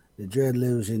 The Dread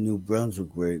lives in New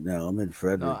Brunswick right now. I'm in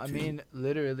No, I Fredericton. mean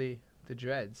literally the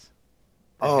dreads,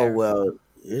 the Oh hair. well,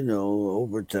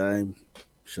 over time,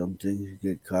 some things you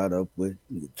get caught up with.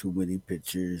 You get too many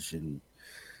pictures and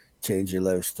change your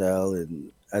lifestyle.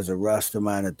 And as a Rasta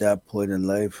man at that point in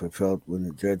life, I felt when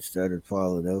the dread started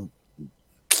falling out,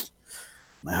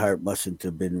 my heart mustn't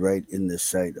have been right in the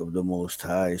sight of the Most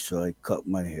High, so I cut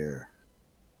my hair.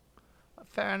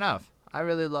 Fair enough. I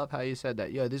really love how you said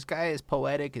that. Yo, this guy is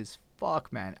poetic as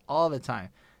fuck, man, all the time.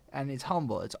 And it's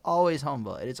humble. It's always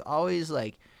humble. And it's always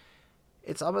like,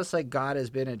 it's almost like God has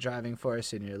been a driving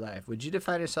force in your life. Would you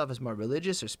define yourself as more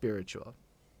religious or spiritual?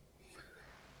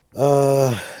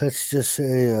 Let's just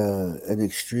say an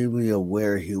extremely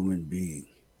aware human being.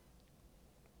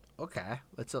 Okay.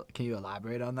 Can you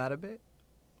elaborate on that a bit?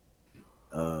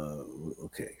 Uh,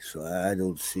 okay, so I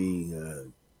don't see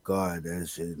God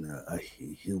as in a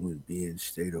human being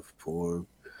state of form.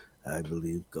 I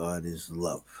believe God is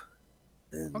love,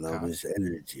 and love Okay. is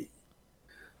energy.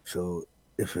 So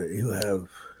if you have,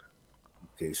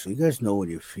 okay, so you guys know when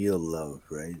you feel love,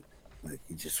 right? Like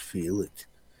you just feel it.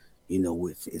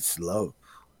 It's love.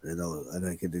 And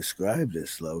I can describe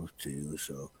this love to you.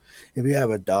 So if you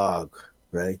have a dog,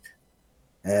 right,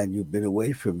 and you've been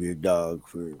away from your dog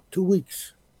for 2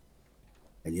 weeks,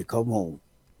 and you come home,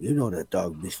 you know that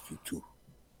dog missed you too.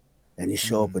 and you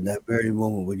show up Mm. in that very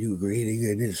moment when you're greeting,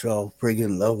 and it's all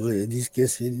friggin' lovely, and he's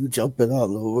kissing you, jumping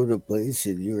all over the place,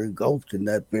 and you're engulfed in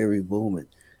that very moment.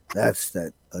 That's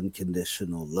that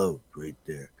unconditional love right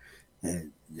there.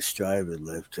 And you strive in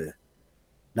life to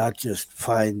not just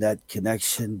find that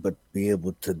connection, but be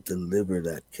able to deliver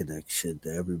that connection to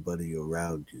everybody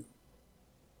around you.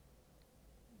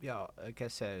 Yo, like I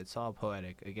said, it's all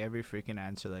poetic. Like every freaking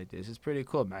answer like this is pretty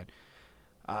cool, man.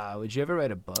 Would you ever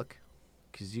write a book?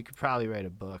 Because you could probably write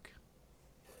a book.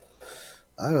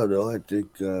 I don't know. I think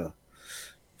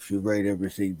if you write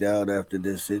everything down after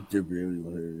this interview,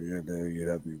 you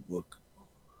have your book.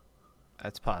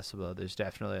 That's possible. There's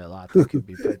definitely a lot that could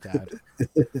be put down.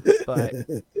 But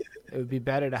it would be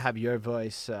better to have your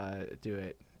voice do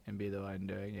it and be the one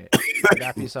doing it. Would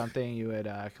that be something you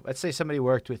would? Let's say somebody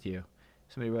worked with you.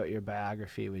 Somebody wrote your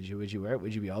biography. Would you work?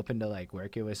 Would you be open to like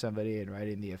working with somebody and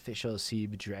writing the official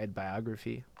Seb Dread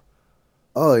biography?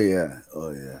 Oh yeah,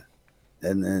 oh yeah.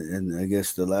 And I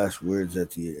guess the last words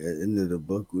at the end of the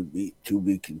book would be to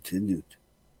be continued.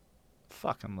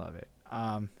 Fucking love it.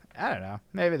 I don't know.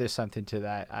 Maybe there's something to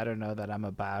that. I don't know that I'm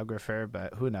a biographer,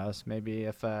 but who knows? Maybe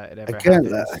if it I ever can't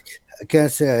happens. I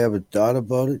can't say I haven't thought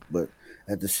about it, but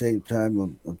at the same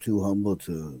time, I'm too humble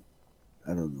to.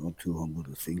 I don't know. I'm too humble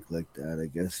to think like that. I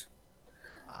guess.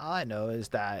 All I know is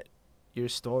that your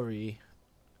story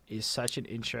is such an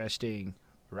interesting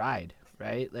ride,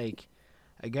 right? Like,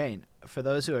 again, for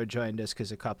those who are joined us,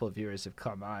 because a couple of viewers have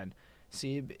come on,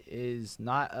 Seb is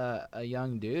not a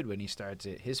young dude when he starts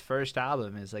it. His first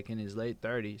album is like in his late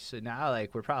 30s. So now,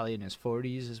 like, we're probably in his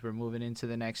 40s as we're moving into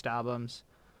the next albums.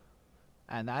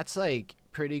 And that's like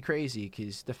pretty crazy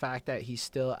because the fact that he's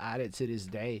still at it to this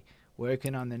day,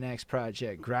 working on the next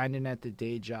project, grinding at the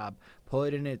day job,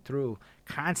 putting it through,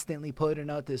 constantly putting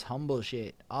out this humble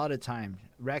shit all the time,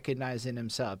 recognizing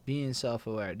himself, being self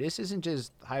aware. This isn't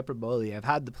just hyperbole. I've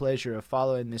had the pleasure of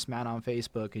following this man on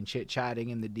Facebook and chit chatting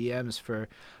in the DMs for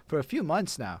a few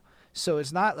months now. So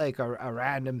it's not like a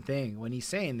random thing. When he's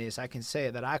saying this, I can say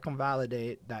that I can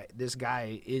validate that this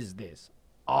guy is this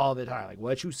all the time. Like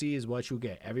what you see is what you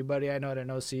get. Everybody I know that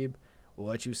knows Seb,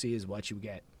 what you see is what you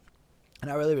get,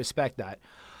 and I really respect that.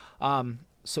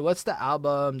 So what's the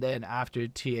album then after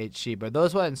THC? But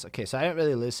those ones, okay. So I didn't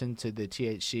really listen to the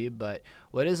THC, but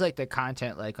what is like the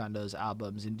content like on those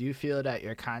albums? And do you feel that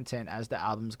your content as the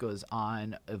albums goes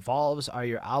on evolves? Are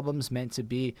your albums meant to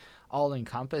be all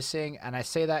encompassing? And I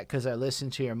say that because I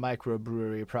listened to your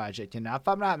microbrewery project, and if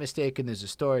I'm not mistaken, there's a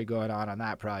story going on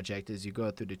that project as you go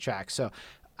through the tracks. So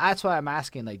that's why I'm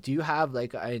asking, like, do you have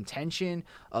like an intention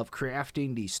of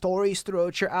crafting these stories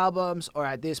throughout your albums, or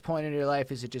at this point in your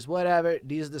life is it just whatever,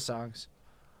 these are the songs?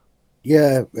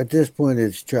 Yeah, at this point,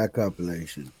 it's track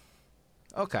compilation,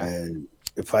 Okay. and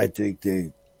if I think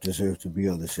they deserve to be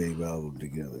on the same album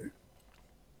together,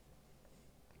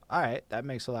 All right, that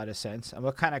makes a lot of sense. And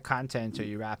what kind of content are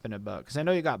you rapping about? Because I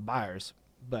know you got bars,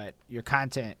 but your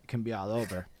content can be all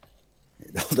over.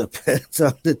 it all depends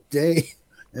on the day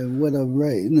and what I'm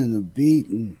writing and the beat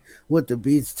and what the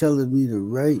beat's telling me to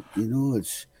write.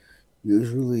 It's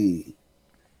usually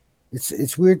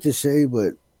it's weird to say,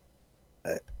 but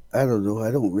I, I don't know.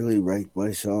 I don't really write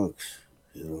my songs.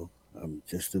 You know, I'm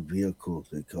just a vehicle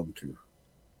they come to.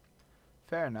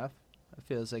 Fair enough. It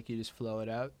feels like you just flow it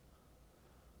out.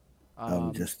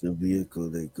 I'm Um, just a vehicle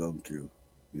they come to.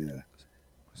 Yeah,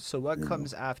 so what you know.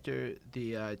 comes after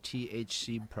the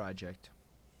THC project?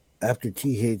 After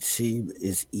THC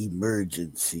is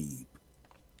emergency.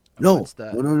 No, What's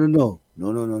the? no, no, no, no,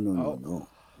 no, no, no, no, no, Oh, no,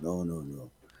 no, no, no,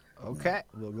 no. okay.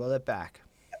 We'll roll it back.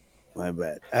 My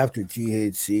bad. After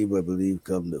THC, I believe,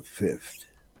 come the fifth.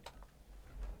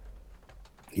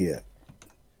 Yeah.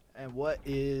 And what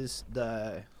is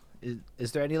the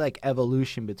is there any like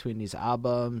evolution between these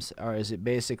albums, or is it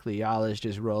basically y'all is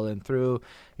just rolling through,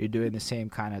 you're doing the same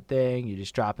kind of thing, you're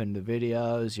just dropping the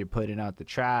videos, you're putting out the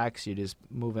tracks, you're just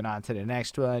moving on to the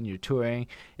next one, you're touring?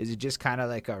 Is it just kind of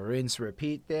like a rinse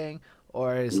repeat thing,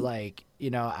 or is like,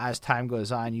 as time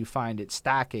goes on you find it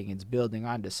stacking, it's building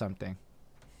onto something?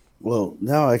 Well,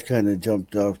 now I kind of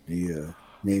jumped off the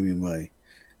naming my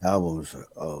albums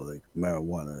like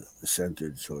marijuana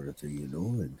centered sort of thing,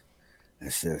 and I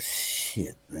said,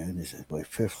 shit, man, this is my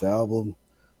fifth album.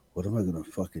 What am I gonna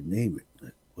fucking name it?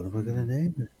 Like, what am I gonna Mm.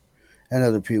 name it? And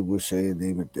other people were saying,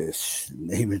 name it this,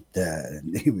 name it that,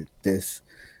 and name it this.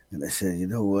 And I said, you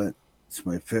know what? It's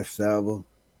my fifth album.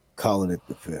 Calling it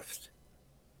the fifth.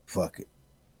 Fuck it.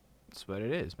 That's what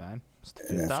it is, man. It's the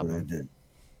And fifth that's what I album. did.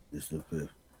 It's the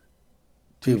fifth.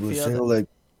 Do you People would feel say, that? oh, like,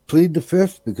 plead the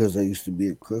fifth because I used to be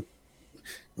a crook.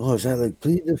 Oh, is that like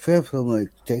plead the fifth? I'm like,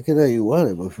 take it how you want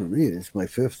it. But for me, it's my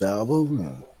fifth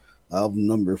album. album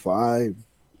number 5,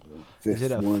 Is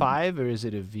it fifth a one. 5 or is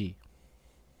it a V?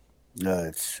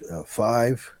 It's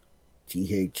 5,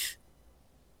 TH,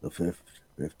 the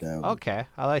fifth album. Okay,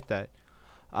 I like that.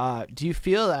 Do you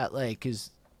feel that like,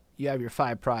 cause you have your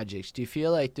 5 projects? Do you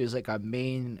feel like there's like a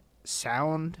main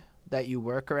sound that you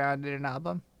work around in an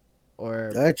album,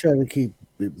 or I try to keep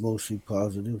it mostly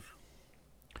positive.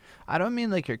 I don't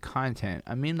mean like your content.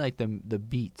 I mean like the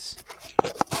beats,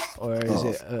 or is Oh,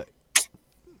 it?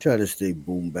 try to stay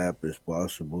boom bap as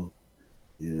possible.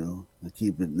 I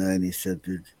keep it 90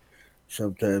 centered.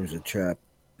 Sometimes a trap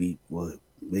beat will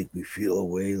make me feel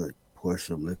away, like pour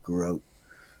some liquor out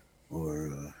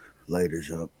or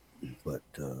lighters up. But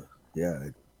yeah,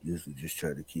 I usually just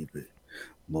try to keep it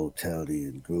Motowny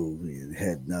and groovy and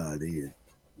head noddy and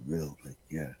real. Like,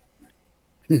 yeah.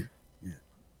 Yeah.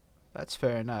 That's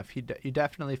fair enough. You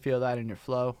definitely feel that in your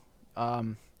flow.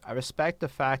 I respect the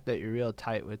fact that you're real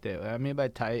tight with it. What I mean by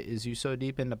tight is you so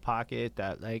deep in the pocket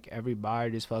that like every bar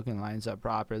just fucking lines up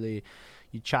properly.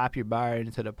 You chop your bar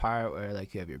into the part where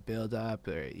like you have your build up,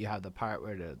 or you have the part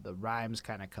where the rhymes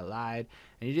kind of collide,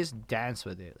 and you just dance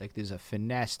with it. Like there's a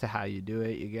finesse to how you do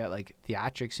it. You get like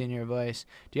theatrics in your voice.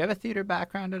 Do you have a theater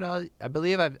background at all? I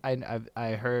believe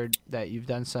I heard that you've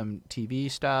done some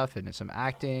TV stuff and some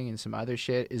acting and some other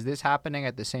shit. Is this happening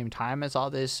at the same time as all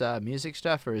this music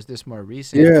stuff, or is this more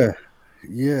recent? Yeah.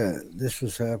 Yeah. This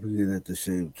was happening at the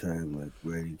same time, like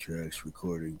writing tracks,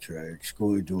 recording tracks,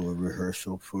 going to a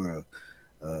rehearsal for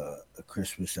a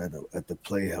Christmas at the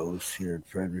Playhouse here in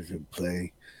Fredericton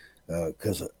Play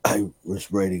because I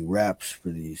was writing raps for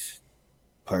these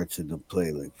parts in the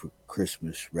play, like for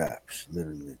Christmas raps,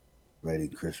 literally writing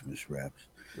Christmas raps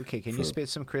Okay, can you for. spit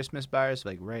some Christmas bars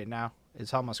like right now?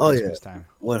 It's almost Oh yeah, Christmas time.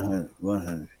 100,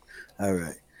 100. All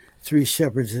right, 3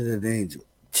 shepherds and an angel.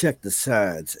 Check the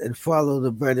signs and follow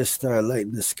the brightest star light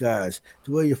in the skies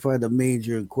to where you find a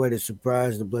manger and quite a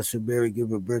surprise. The Blessed Mary give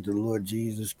birth to the Lord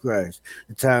Jesus Christ.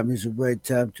 The time is the right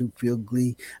time to feel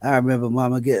glee. I remember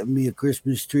Mama getting me a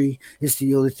Christmas tree. It's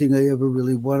the only thing I ever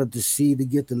really wanted to see to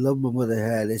get the love my mother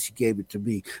had, and she gave it to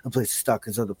me. I placed the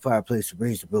stockings on the fireplace to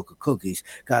raise the milk of cookies.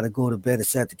 Gotta go to bed.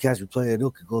 It's at to catch me playing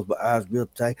hook. It goes my eyes real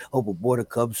tight. Hope a border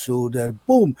comes soon. Then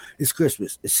boom, it's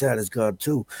Christmas. The Santa's gone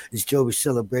too. It's Joey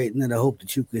celebrating, and I hope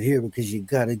that you could hear because you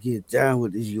gotta get down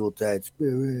with this Yuletide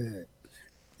spirit.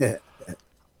 Yeah.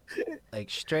 Like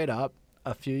straight up,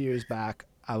 a few years back,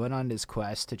 I went on this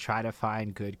quest to try to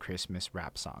find good Christmas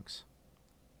rap songs.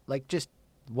 Like just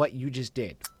what you just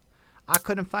did. I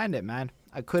couldn't find it, man.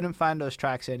 I couldn't find those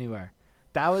tracks anywhere.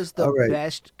 That was the All right.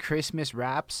 best Christmas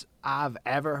raps I've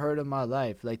ever heard in my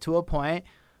life. Like to a point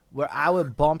where I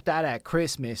would bump that at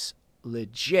Christmas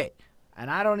legit. And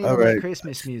I don't All even like right.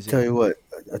 Christmas Tell music. you what.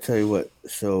 I'll tell you what.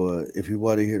 So if you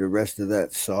want to hear the rest of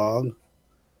that song,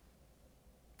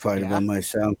 find it Yeah? on my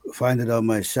sound. Find it on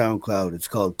my SoundCloud. It's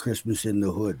called "Christmas in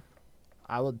the Hood."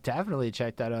 I will definitely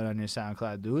check that out on your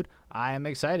SoundCloud, dude. I am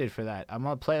excited for that. I'm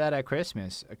gonna play that at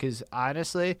Christmas because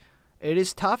honestly, it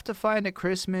is tough to find a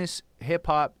Christmas hip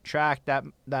hop track that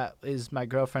is my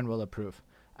girlfriend will approve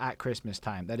at Christmas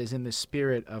time. That is in the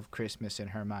spirit of Christmas in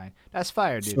her mind. That's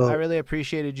fire, dude. I So really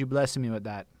appreciated you blessing me with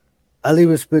that. I'll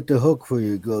even spit the hook for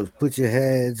you. It goes, put your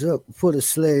hands up for the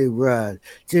sleigh ride.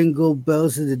 Jingle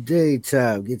bells in the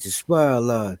daytime. Get your smile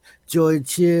on. Joy and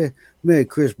cheer. Merry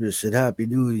Christmas and Happy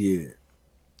New Year.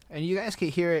 And you guys could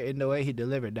hear it in the way he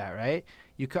delivered that, right?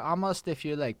 You could almost, if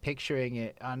you're like picturing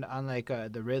it on like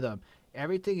the rhythm,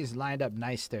 everything is lined up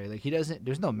nice there. Like he doesn't,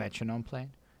 there's no metronome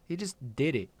playing. He just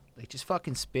did it, like just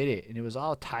fucking spit it, and it was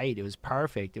all tight. It was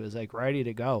perfect. It was like ready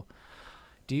to go.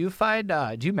 Do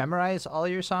you memorize all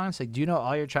your songs? Like, do you know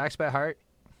all your tracks by heart?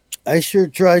 I sure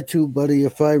try to, buddy.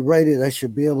 If I write it, I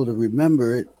should be able to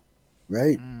remember it,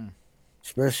 right? Mm,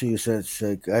 Especially since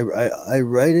like I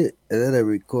write it and then I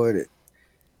record it.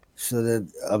 So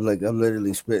that I'm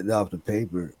literally spitting off the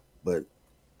paper, but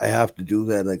I have to do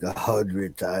that like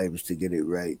 100 times to get it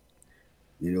right.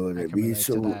 You know what I I can mean? relate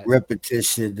to So that.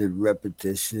 repetition and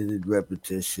repetition and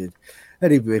repetition,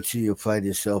 and eventually you'll find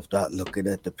yourself not looking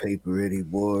at the paper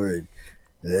anymore, and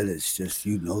then it's just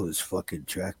this fucking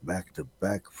track back to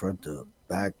back, front to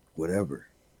back, whatever.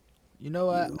 You know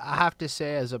You what? know, I have to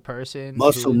say, as a person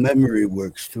who muscle is, memory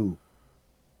works too.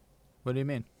 what do you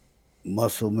mean?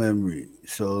 Muscle memory.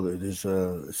 So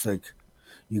it's like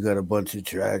you got a bunch of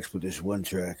tracks, but there's one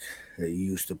track that you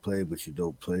used to play, but you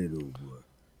don't play no more,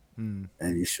 Mm,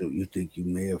 and you think you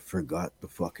may have forgot the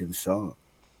fucking song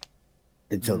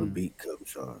until the mm, beat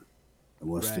comes on. And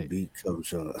once the right. beat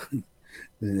comes on,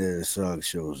 then the song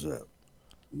shows up.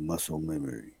 Muscle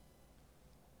memory.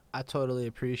 I totally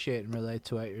appreciate and relate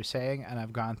to what you're saying, and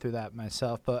I've gone through that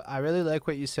myself. But I really like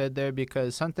what you said there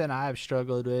because something I've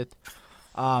struggled with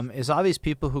is all these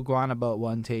people who go on about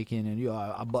one taking and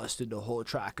I busted the whole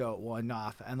track out one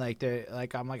off, and like they're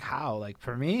like I'm like how like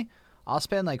for me, I'll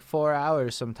spend like 4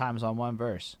 hours sometimes on one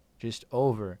verse, just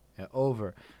over and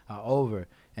over and over,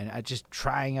 and I just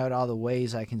trying out all the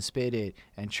ways I can spit it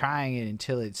and trying it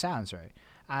until it sounds right.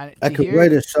 And I to could hear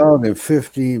write a song in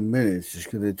 15 minutes. It's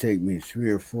going to take me 3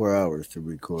 or 4 hours to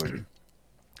record it.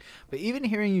 But even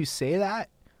hearing you say that,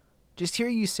 just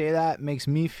hearing you say that makes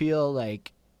me feel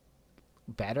like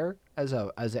better as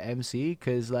a MC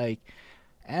because like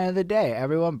end of the day,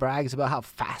 everyone brags about how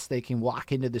fast they can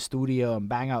walk into the studio and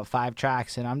bang out 5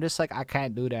 tracks, and I'm just like I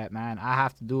can't do that, man. I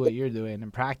have to do what you're doing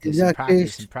and In practice and that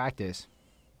practice case, and practice.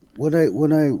 when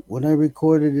I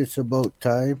recorded It's About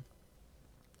Time,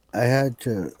 I had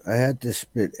to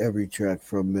spit every track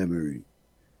from memory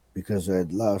because I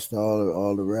had lost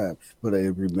all the raps, but I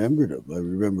remembered them. I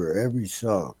remember every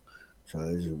song. So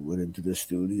I just went into the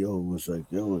studio and was like,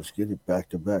 "Yo, let's get it back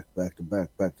to back, back to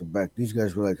back, back to back." These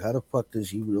guys were like, "How the fuck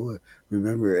does he know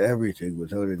remember everything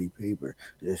without any paper?"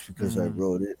 Just because I Mm.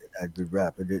 wrote it and I'd been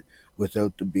rapping it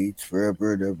without the beats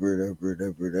forever and ever and ever and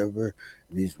ever and ever.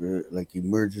 And these were like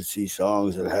emergency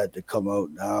songs that had to come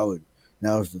out now, and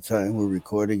now's the time we're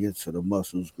recording it, so the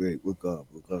muscle's great. We're gonna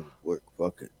work.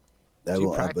 Fuck it. Do you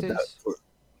But that practice?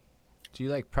 Do you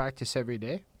like practice every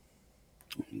day?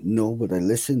 no, but I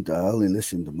only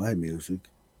listen to my music.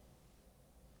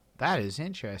 That is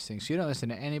interesting. So you don't listen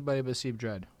to anybody but Steve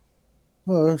Dread.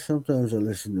 Well, sometimes I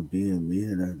listen to B&Me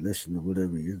and I listen to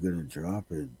whatever you're gonna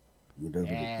drop and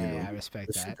whatever Yeah, I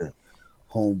respect listen that. to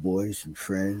homeboys and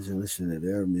friends and listen to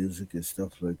their music and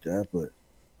stuff like that. But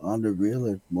on the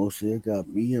real, mostly I got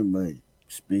me and my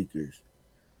speakers,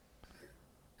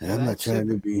 and Well, I'm not that's trying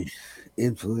to super. be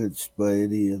influenced by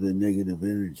any of the negative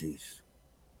energies.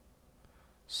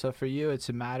 So for you, it's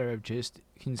a matter of just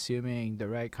consuming the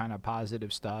right kind of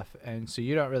positive stuff, and so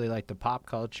you don't really like the pop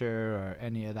culture or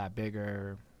any of that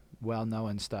bigger,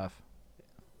 well-known stuff.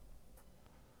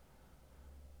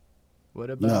 What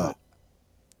No, about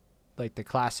like the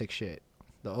classic shit,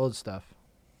 the old stuff?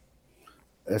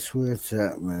 that's where it's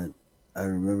at, man. I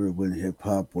remember when hip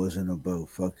hop wasn't about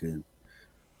fucking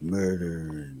murder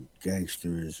and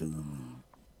gangsterism and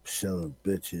selling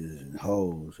bitches and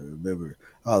hoes. I remember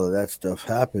all of that stuff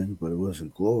happened, but it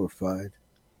wasn't glorified.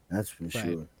 That's for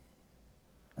Right. sure.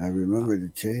 I remember the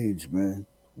change, man.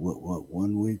 What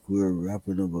 1 week we were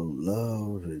rapping about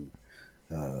love and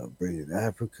bringing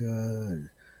Africa and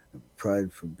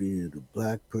pride for being a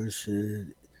black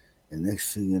person, and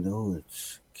next thing you know,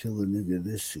 it's kill a nigga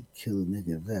this and kill a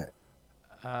nigga that.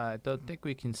 I don't think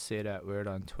we can say that word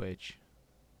on Twitch.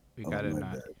 We Oh gotta my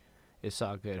not. bad. It's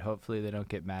all good. Hopefully they don't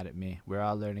get mad at me. We're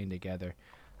all learning together.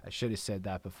 I should have said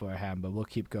that beforehand, but we'll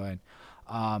keep going.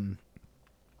 Um,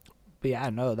 But yeah,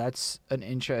 no, that's an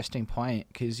interesting point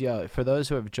because, yo, for those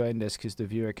who have joined us, because the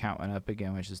viewer count went up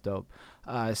again, which is dope.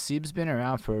 Sieb's been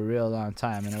around for a real long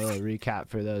time, and a little recap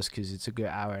for those because it's a good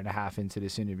hour and a half into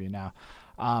this interview now.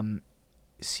 Um,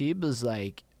 Sieb was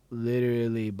like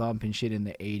literally bumping shit in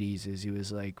the 80s as he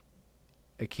was like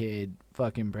a kid,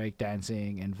 fucking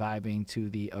breakdancing and vibing to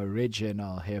the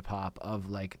original hip hop of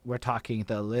like, we're talking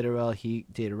the literal, he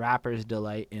did Rapper's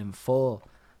Delight in full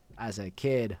as a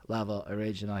kid level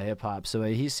original hip hop. So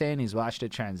when he's saying he's watched a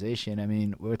transition, I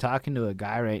mean, we're talking to a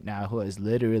guy right now who has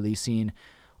literally seen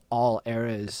all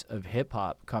eras of hip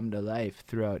hop come to life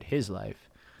throughout his life.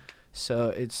 So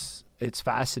it's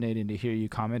fascinating to hear you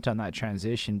comment on that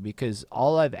transition because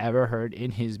all I've ever heard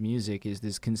in his music is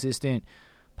this consistent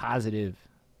positive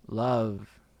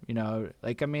love,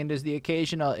 like I mean there's the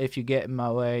occasional if you get in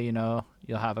my way,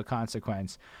 you'll have a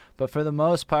consequence, but for the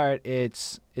most part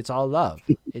it's all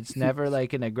love. It's never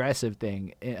like an aggressive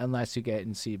thing unless you get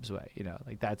in Sieb's way,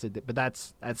 like but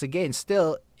that's again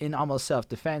still in almost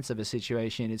self-defense of a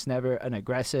situation. It's never an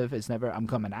aggressive, it's never I'm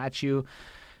coming at you.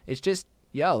 It's just,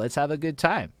 yo, let's have a good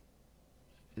time.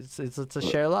 It's a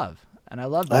share love, and I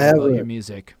love I that have about a your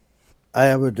music. I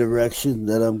have a direction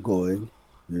that I'm going.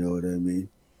 You know what I mean?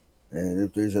 And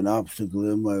if there's an obstacle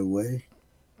in my way,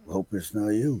 hope it's not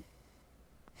you.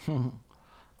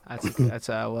 That's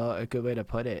a good way to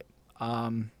put it.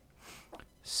 Um,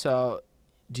 so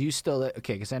do you still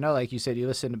okay? Because I know, like you said, you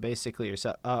listen to basically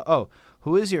yourself.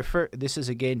 Who is your first? This is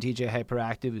again DJ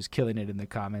Hyperactive, who's killing it in the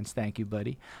comments. Thank you,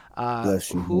 buddy.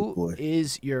 Bless you, my Who boy.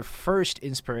 is your first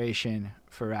inspiration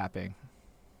for rapping?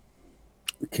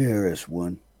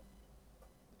 KRS-One.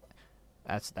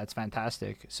 That's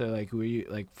fantastic. So like, were you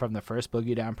like from the first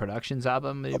Boogie Down Productions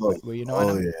album? Oh, Were you knowing oh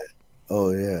him? yeah,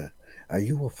 oh yeah. Are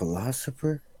you a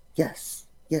philosopher? Yes,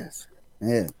 yes.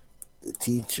 Yeah, the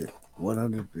teacher,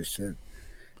 100%,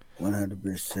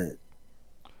 100%.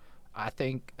 I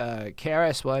think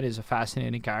KRS-One is a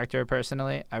fascinating character.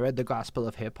 Personally, I read the Gospel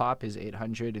of Hip Hop, his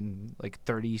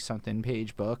 830 something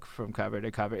page book from cover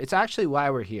to cover. It's actually why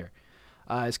we're here.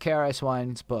 His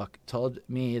KRS-One's book told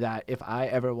me that if I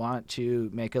ever want to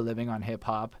make a living on hip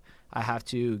hop, I have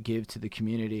to give to the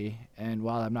community. And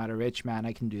while I'm not a rich man,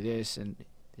 I can do this, and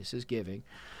this is giving.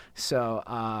 So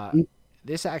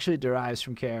this actually derives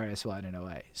from KRS-One in a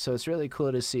way. So it's really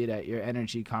cool to see that your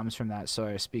energy comes from that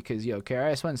source because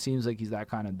KRS-One seems like he's that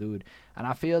kind of dude, and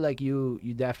I feel like you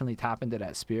definitely tap into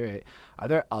that spirit. Are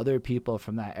there other people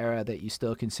from that era that you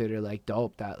still consider like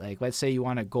dope? That like, let's say you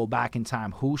want to go back in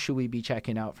time, who should we be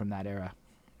checking out from that era?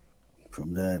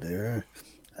 From that era,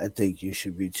 I think you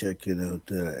should be checking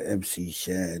out MC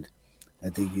Shad. I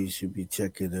think you should be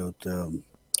checking out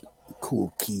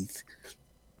Cool Keith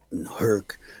and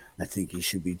Herc. I think you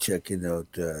should be checking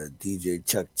out DJ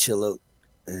Chuck Chillout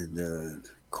and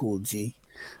Cool G.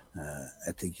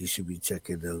 I think you should be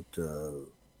checking out.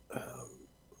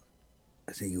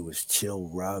 I think it was Chill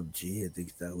Rob G. I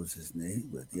think that was his name.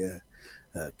 But yeah,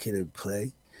 Kid and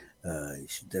Play. You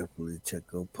should definitely check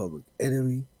out Public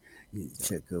Enemy. You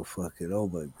check out fucking, oh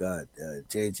my God,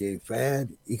 JJ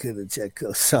Fan. You could check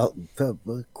out Salt and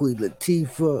Pepper, Queen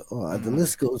Latifah. Oh, the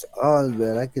list goes on,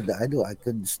 man. I know I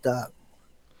couldn't stop.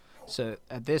 So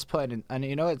at this point,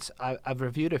 and I've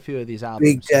reviewed a few of these Big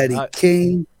albums. Daddy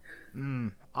Kane,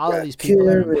 All of these people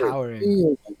are Karen. empowering.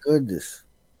 Oh my goodness.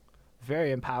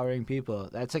 Very empowering people.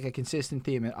 That's like a consistent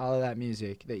theme in all of that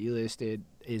music that you listed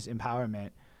is empowerment.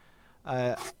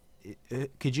 Uh,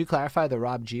 could you clarify the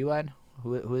Rob G one?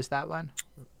 Who is that one?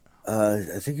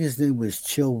 I think his name was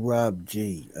Chill Rob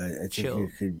G. I think you Chill.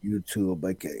 could YouTube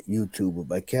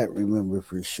him. I can't remember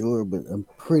for sure, but I'm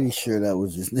pretty sure that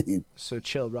was his name. So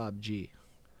Chill Rob G.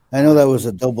 I know that was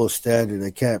a double standard.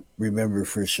 I can't remember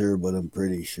for sure, but I'm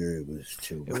pretty sure it was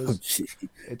Chill It Rob was. G.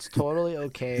 It's totally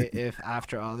okay if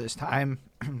after all this time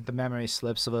the memory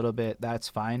slips a little bit. That's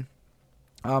fine.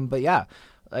 But yeah,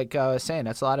 like I was saying,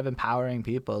 that's a lot of empowering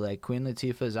people. Like Queen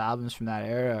Latifah's albums from that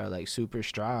era are like super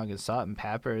strong, and Salt and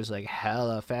Pepper is like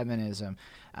hella feminism,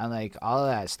 and like all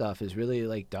of that stuff is really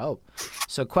like dope.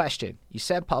 So, question: you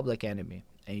said Public Enemy,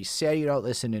 and you said you don't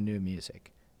listen to new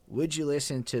music. Would you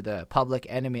listen to the Public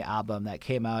Enemy album that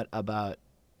came out about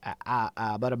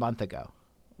a month ago?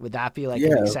 Would that be like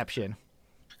an Yeah. exception?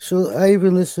 So I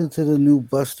even listened to the new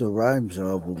Busta Rhymes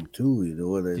album too. You know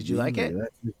what I Did you mean? like it?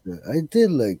 I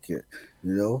did like it.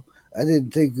 You know, I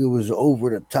didn't think it was over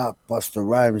the top Busta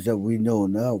Rhymes that we know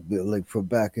now, but like from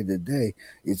back in the day,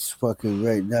 it's fucking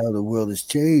right now. The world has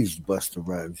changed, Busta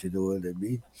Rhymes. You know what I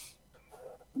mean?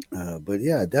 But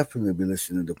yeah, I definitely be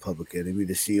listening to Public Enemy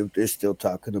to see if they're still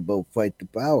talking about fight the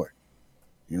power.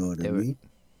 You know what I They were mean?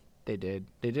 They did.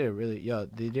 They did a really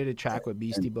They did a track with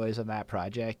Beastie And Boys on that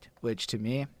project, which to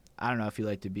me, I don't know if you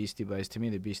like the Beastie Boys. To me,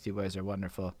 the Beastie Boys are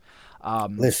wonderful.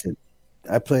 Um, listen,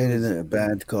 I it played in was a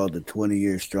band called the 20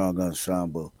 Year Strong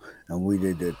Ensemble, and we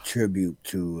did a tribute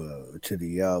to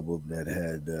the album that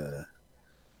had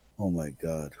oh my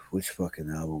god, which fucking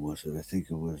album was it? I think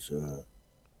it was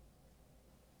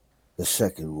the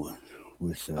second one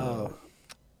with oh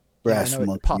yeah, I Brass know it.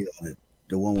 Monkey on it.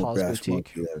 The one with Paul's Brass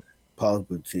Boutique. Monkey on it. Paul's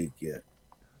Boutique, yeah,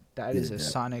 That we is did a that.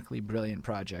 sonically brilliant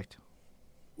project.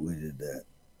 We did that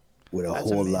with a That's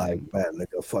whole amazing. live band, like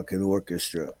a fucking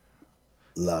orchestra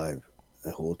live. A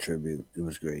whole tribute. It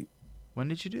was great. When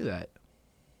did you do that?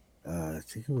 I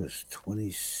think it was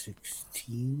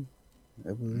 2016,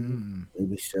 I believe, Mm.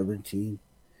 maybe 17.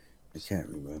 I can't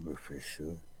remember for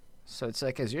sure. So it's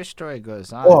like as your story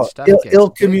goes on, Oh, stuff gets Ill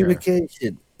bigger.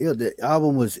 Communication. The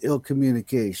album was Ill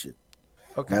Communication.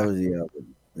 That Okay. was the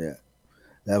album. Yeah,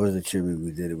 that was the tribute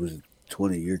we did. It was a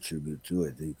 20-year tribute too,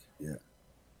 I think. Yeah,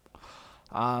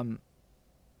 Um.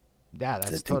 Yeah, I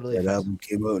that's think totally that album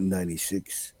came out in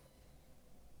 '96.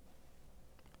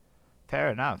 fair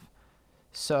enough.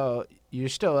 So you're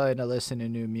still willing to listen to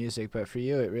new music, but for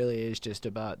you, it really is just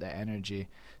about the energy.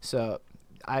 So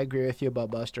I agree with you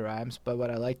about Buster Rhymes, but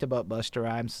what I liked about Buster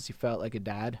Rhymes is he felt like a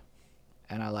dad,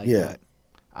 and I like Yeah, that.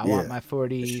 I want yeah, my for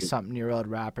 40 sure. something year old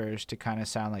rappers to kind of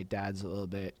sound like dads a little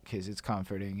bit because it's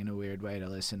comforting in a weird way to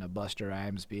listen to Buster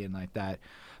Rhymes being like that.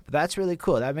 But that's really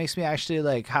cool. That makes me actually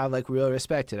like have like real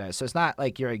respect to that. So it's not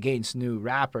like you're against new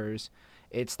rappers,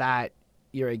 it's that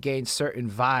you're against certain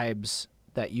vibes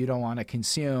that you don't want to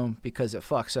consume because it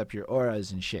fucks up your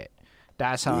auras and shit.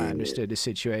 That's how I Yeah, understood the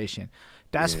situation.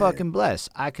 That's yeah. fucking blessed.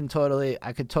 I could totally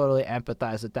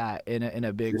empathize with that in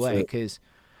a big There's way a because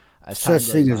as time such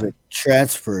goes thing as a on.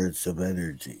 transference of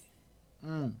energy.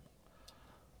 Mm.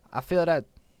 I feel that.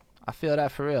 I feel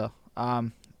that for real.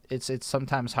 It's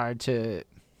sometimes hard to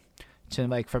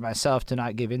like for myself to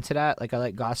not give into that. Like I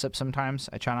like gossip sometimes.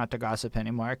 I try not to gossip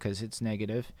anymore because it's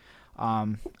negative.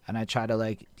 And I try to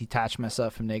like detach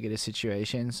myself from negative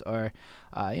situations, or,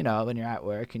 when you're at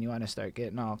work and you want to start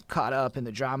getting all caught up in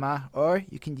the drama, or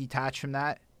you can detach from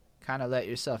that, kind of let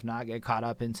yourself not get caught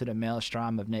up into the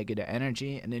maelstrom of negative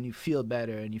energy, and then you feel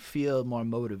better and you feel more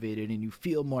motivated and you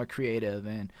feel more creative.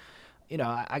 And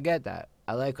I get that.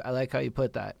 I like how you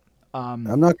put that.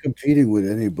 Um, I'm not competing with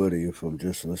anybody if I'm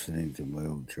just listening to my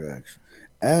own tracks.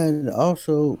 And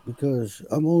also because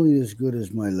I'm only as good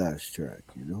as my last track,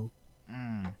 you know?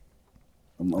 mm,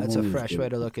 I'm that's a only as fresh good way as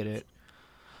to my look at it.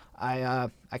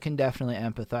 I can definitely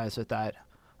empathize with that.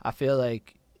 I feel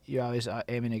like you're always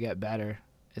aiming to get better.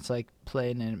 It's like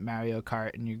playing in Mario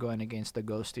Kart and you're going against the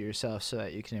ghost of yourself so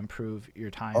that you can improve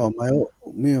your time.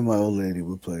 me and my old lady,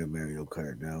 we're playing Mario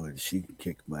Kart now, and she can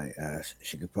kick my ass.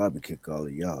 She could probably kick all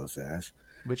of y'all's ass.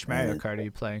 Which Mario And Kart are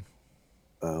you playing?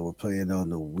 we're playing on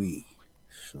the Wii,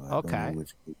 so I don't know Okay.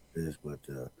 which it is, but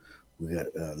we got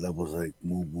levels like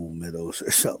Moo Moo Meadows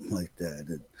or something like that,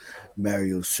 and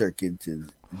Mario Circuit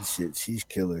and shit. She's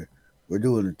killer. We're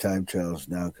doing the time trials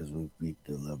now because we beat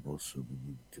the levels, so we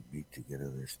need to beat to get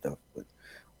other stuff, but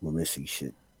we're missing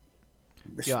shit.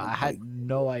 We're Yo, missing I a had bike.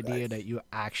 no idea that you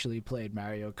actually played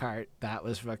Mario Kart. That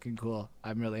was fucking cool.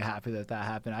 I'm really happy that that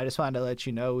happened. I just wanted to let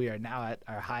you know we are now at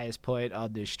our highest point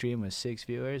on this stream with 6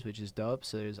 viewers, which is dope.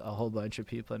 So there's a whole bunch of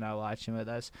people now watching with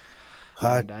us.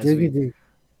 Hot And diggity.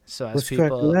 as What's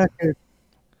cracking people, lacquer?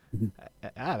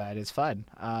 yeah, man, it's fun.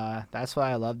 That's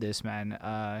why I love this, man.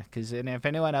 Because if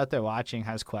anyone out there watching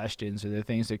has questions or the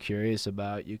things they're curious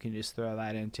about, you can just throw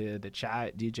that into the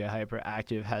chat. DJ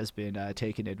Hyperactive has been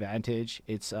taking advantage.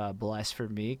 It's blessed for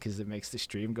me because it makes the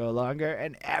stream go longer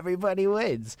and everybody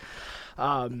wins.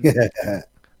 Um,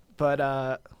 but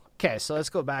okay, so let's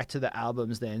go back to the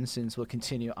albums then, since we'll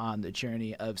continue on the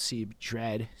journey of Seed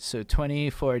Dread. So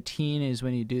 2014 is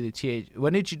when you do the TH.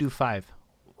 When did you do five?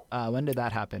 When did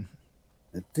that happen?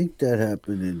 I think that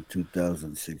happened in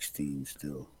 2016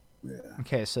 still. Yeah.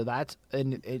 Okay, so that's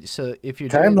so if you're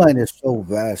doing, Timeline is so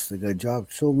vast. Like I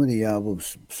dropped so many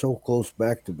albums so close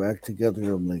back to back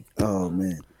together. I'm like, oh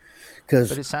man,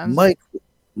 but because it sounds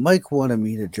Mike wanted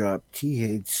me to drop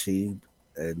THC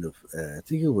and I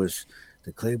think it was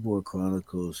the Claymore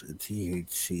Chronicles and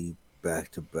THC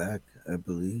back to back. I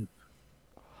believe.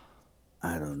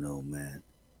 I don't know, man.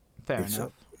 fair It's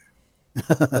up.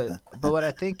 enough. But what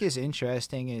I think is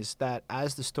interesting is that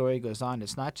as the story goes on,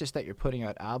 it's not just that you're putting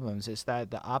out albums; it's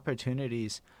that the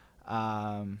opportunities,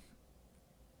 um,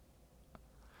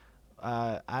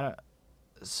 I don't.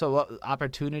 So what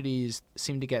opportunities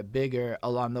seem to get bigger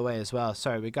along the way as well.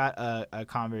 Sorry, we got a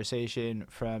conversation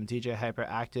from DJ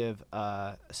Hyperactive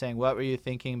saying, "What were you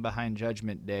thinking behind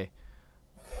Judgment Day?"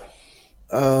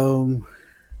 Um,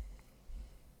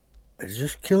 it's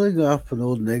just killing off an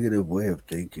old negative way of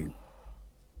thinking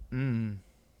Mm,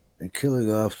 and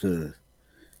killing off the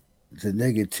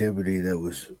negativity that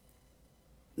was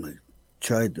like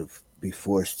tried to be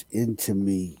forced into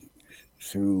me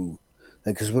through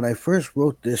like because when I first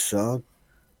wrote this song,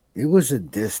 it was a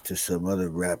diss to some other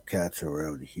rap cats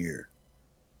around here,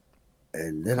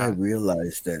 and then I okay.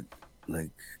 realized that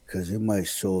like because in my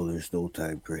soul there's no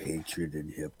time for hatred in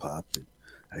hip hop, and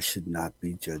I should not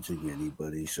be judging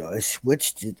anybody, so I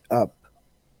switched it up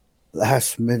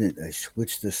last minute. I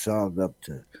switched the song up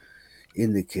to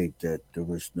indicate that there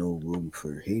was no room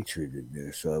for hatred in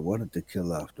there. So I wanted to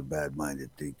kill off the bad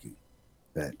minded thinking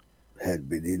that had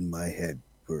been in my head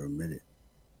for a minute.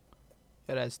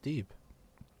 Yeah, that's deep.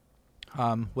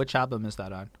 Which album is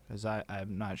that on? Because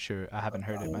I'm not sure. I haven't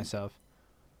heard it Um, myself.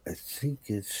 I think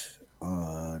it's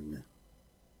on.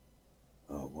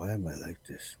 Oh, why am I like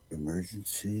this?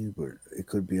 Emergency, but it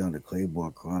could be on the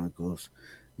Claymore Chronicles.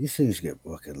 These things get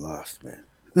fucking lost, man.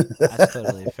 That's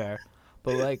totally fair.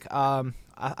 But like,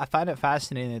 I find it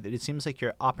fascinating that it seems like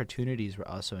your opportunities were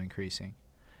also increasing.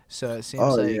 So it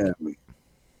seems Oh yeah, like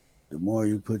the more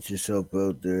you put yourself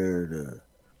out there, the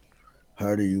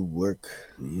harder you work,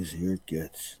 the easier it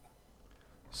gets.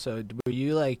 were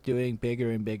you like doing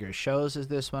bigger and bigger shows as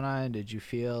this went on? Did you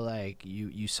feel like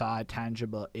you saw a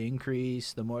tangible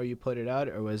increase the more you put it out,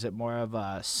 or was it more of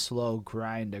a slow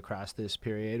grind across this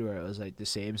period where it was like the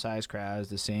same size crowds,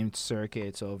 the same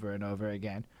circuits over and over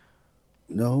again?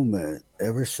 No, man.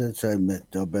 Ever since I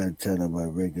met Dub Antenna, my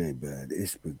reggae band,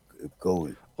 it's been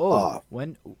going Oh, off.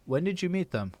 when did you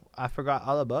meet them? I forgot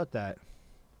all about that.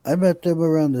 I met them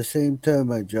around the same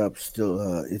time I dropped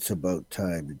Still It's About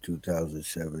Time in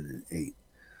 2007 and 8.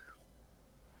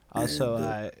 Also,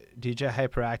 And DJ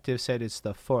Hyperactive said it's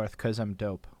the fourth because I'm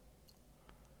dope.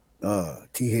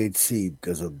 THC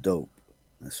because I'm dope.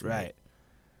 That's right.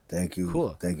 Right.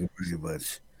 Cool. Thank you very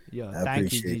much. Yo, I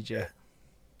thank you, appreciate DJ.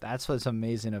 That's what's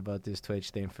amazing about this Twitch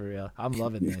thing for real. I'm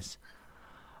loving that. this.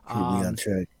 Keep me on Um,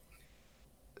 track.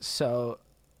 so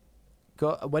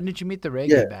go. When did you meet the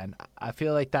Yeah, reggae band? I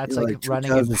feel like you that's know, like like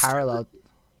running in 2007, parallel.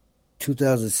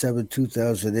 2007,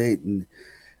 2008, and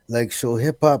like so,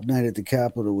 hip hop night at the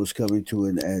Capitol was coming to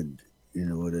an end. You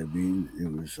know what I mean?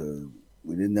 It was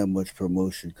we didn't have much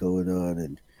promotion going on,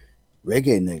 and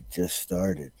reggae night just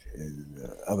started, and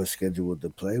I was scheduled to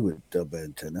play with Dub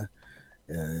Antenna,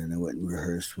 and I went and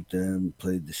rehearsed with them,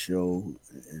 played the show,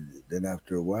 and then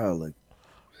after a while, like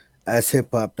as hip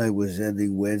hop night was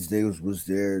ending, was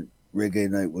there. Reggae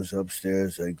night was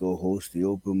upstairs. I go host the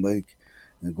open mic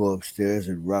and go upstairs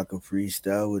and rock a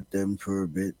freestyle with them for a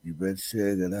bit.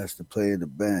 Eventually, I got asked to play in the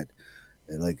band.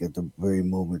 And like at the very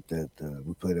moment that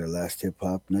we played our last hip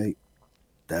hop night,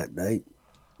 that night,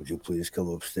 would you please come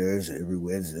upstairs every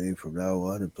Wednesday from now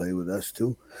on and play with us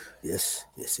too? Yes,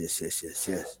 yes, yes, yes, yes,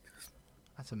 yes.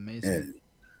 That's amazing. And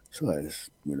so I just,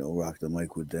 rocked the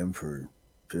mic with them for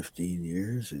 15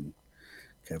 years and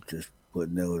kept just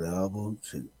putting out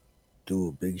albums and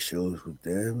doing big shows with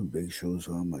them and big shows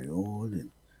on my own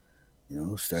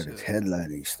and started So,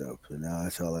 headlining stuff. And now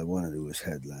that's all I want to do is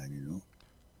headline.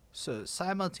 so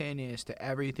simultaneous to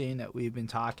everything that we've been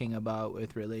talking about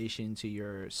with relation to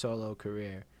your solo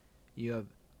career, you have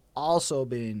also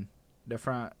been the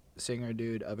front singer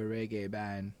dude of a reggae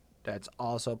band that's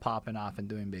also popping off and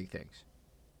doing big things.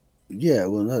 Yeah,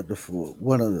 well, not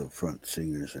one of the front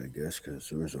singers, I guess, because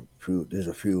there's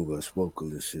a few of us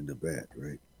vocalists in the band,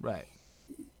 right? Right.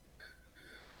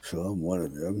 So I'm one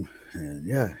of them, and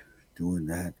yeah, doing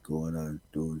that, going on,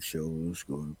 doing shows,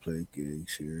 going to play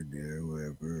gigs here and there,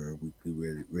 wherever, our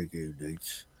weekly reggae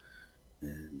nights,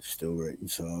 and still writing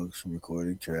songs,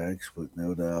 recording tracks, putting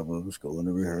out albums, going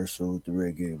to rehearsal with the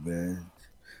reggae band,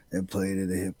 and playing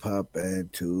in a hip hop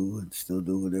band too, and still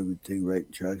doing everything,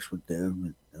 writing tracks with them,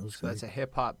 and that was So great. that's a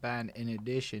hip hop band in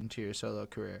addition to your solo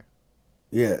career.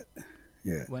 Yeah,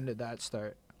 yeah. When did that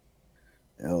start?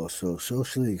 Also,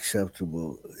 socially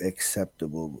acceptable,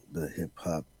 the hip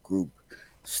hop group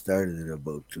started in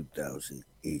about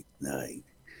 2008 9.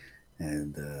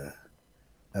 And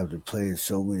after playing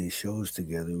so many shows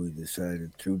together, we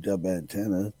decided through Dub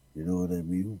Antenna, you know what I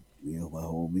mean? My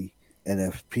homie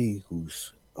NFP,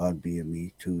 who's on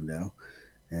BME too now.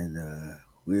 And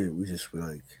we just were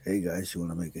like, hey guys, you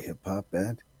want to make a hip hop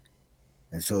band?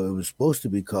 And so it was supposed to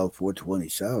be called 420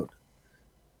 Sound.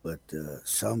 But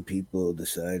some people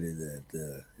decided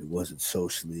that it wasn't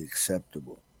socially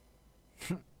acceptable.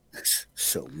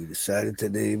 So we decided to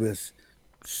name us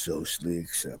Socially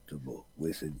Acceptable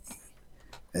with an E.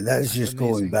 And that is That's just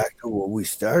going amazing. back to what we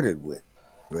started with,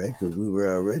 right? Because we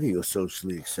were already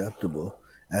socially acceptable.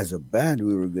 As a band,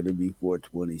 we were going to be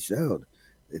 420 Sound.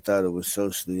 They thought it was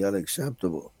socially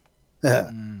unacceptable.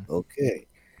 Mm. Okay.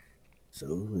 So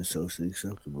it was socially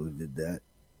acceptable. We did that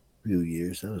a few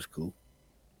years. That was cool.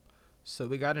 So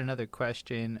we got another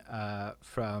question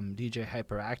from DJ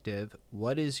Hyperactive.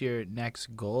 What is your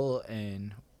next goal?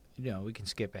 And we can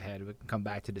skip ahead. We can come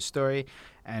back to the story.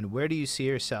 And where do you see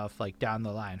yourself like down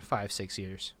the line, 5, 6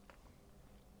 years?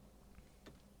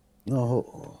 No,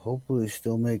 hopefully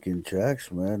still making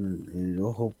tracks, man. And,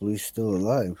 hopefully still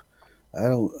alive. I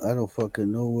don't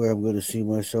fucking know where I'm gonna see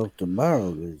myself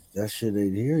tomorrow. 'Cause that shit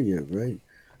ain't here yet, right?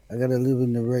 I gotta live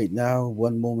in the right now,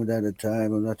 one moment at a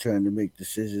time. I'm not trying to make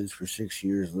decisions for 6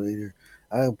 years later.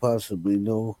 I don't possibly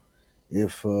know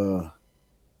if I'm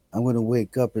gonna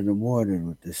wake up in the morning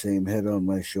with the same head on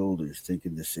my shoulders,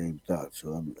 thinking the same thoughts.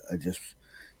 So I just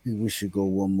think we should go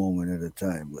one moment at a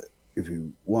time. But if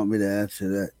you want me to answer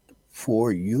that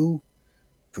for you,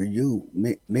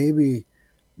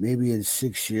 maybe in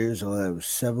 6 years I'll have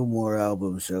 7 more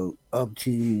albums out,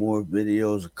 umpteen more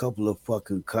videos, a couple of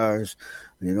fucking cars,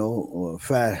 or a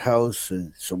fat house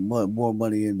and some more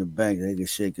money in the bank that I can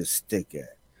shake a stick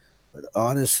at. But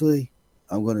honestly,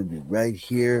 I'm gonna be right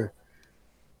here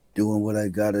doing what I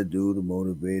gotta do to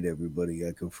motivate everybody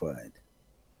I can find.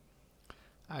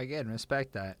 Again,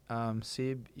 respect that.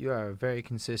 Seb, you are a very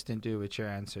consistent dude with your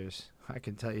answers. I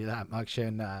can tell you that much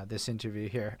in this interview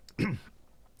here.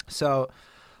 So,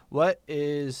 what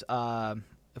is,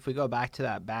 if we go back to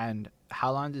that band,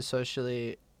 how long did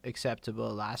Socially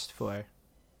Acceptable last for?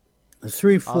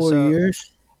 Three, four Also,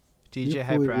 years. Three, DJ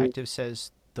 4 years. Hyperactive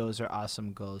says those are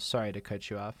awesome goals. Sorry to cut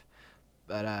you off,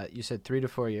 but you said 3 to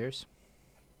 4 years.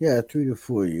 Yeah, 3 to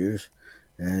 4 years.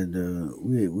 And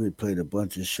we had played a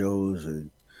bunch of shows and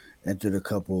entered a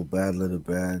couple of Bad Little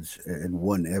Bands, and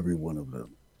won every one of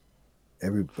them.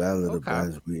 Every Bad Little Okay.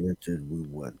 Bands we entered, we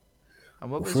won.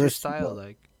 And what Well, was your first of style all,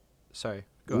 like? Sorry,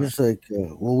 it go on. was like,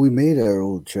 well, we made our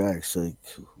own tracks. Like,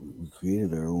 we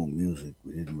created our own music.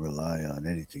 We didn't rely on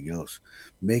anything else.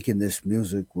 Making this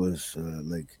music was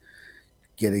like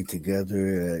getting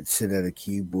together, sit at a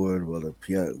keyboard while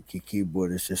the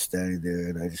keyboard is just standing there,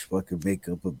 and I just fucking make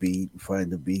up a beat,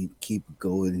 find the beat, keep it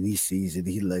going, and he sees it,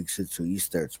 he likes it, so he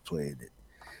starts playing it.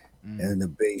 Mm. And the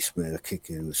bass man will kick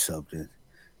in with something,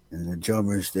 and the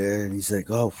drummer's there, and he's like,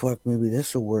 "Oh fuck, maybe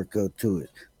this will work out to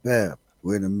it." Bam,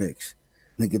 we're in a mix.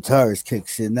 The guitarist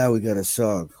kicks in. Now we got a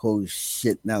song. Holy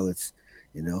shit! Now it's,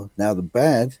 now the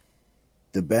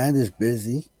band is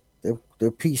busy.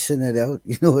 They're piecing it out.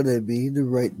 You know what I mean? They're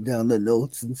writing down the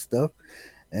notes and stuff.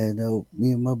 And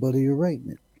me and my buddy are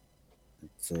writing it.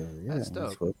 It's yeah, That's it's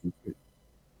dope. fucking good.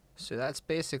 So that's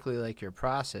basically like your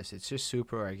process. It's just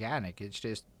super organic. It's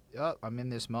just, oh, I'm in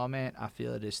this moment. I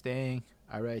feel this thing.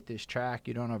 I write this track.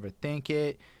 You don't overthink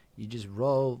it. You just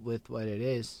roll with what it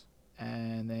is,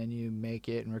 and then you make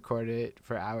it and record it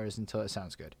for hours until it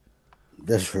sounds good.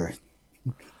 That's right.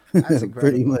 That's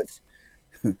Pretty incredible. much.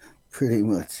 Pretty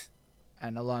much.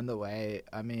 And along the way,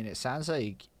 I mean, it sounds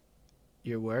like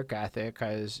your work ethic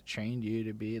has trained you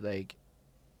to be like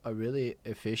a really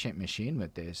efficient machine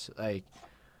with this. Like,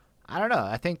 I don't know.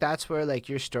 I think that's where like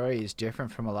your story is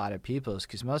different from a lot of people's,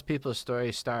 because most people's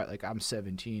stories start like I'm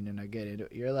 17 and I get into.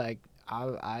 You're like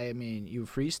I mean you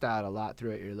freestyled a lot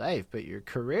throughout your life, but your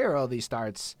career only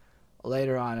starts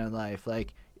later on in life.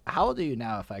 Like, how old are you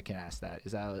now, if I can ask that?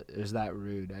 Is that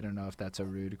rude? I don't know if that's a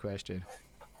rude question.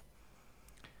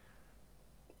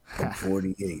 I'm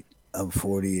 48. I'm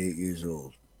 48 years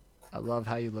old. I love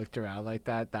how you looked around like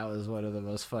that. That was one of the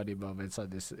most funny moments on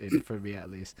this, for me at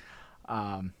least.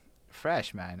 Um,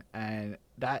 Fresh, man, and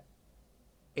that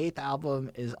eighth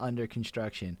album is under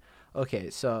construction. Okay,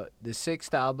 so the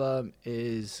sixth album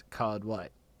is called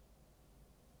what?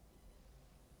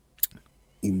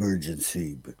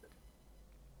 Emergency, but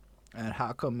And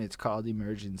how come it's called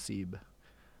Emergency?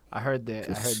 I heard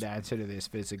the answer to this,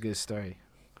 but it's a good story.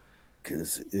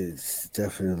 because it's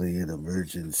definitely an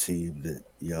emergency that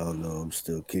y'all know I'm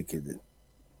still kicking it.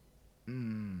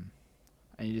 Mm.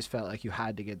 And you just felt like you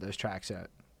had to get those tracks out.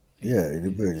 Yeah, an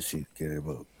emergency to get it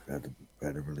out.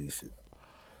 Had to release it.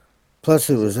 Plus,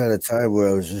 it Is it? was at a time where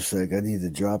I was just like, I need to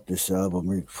drop this album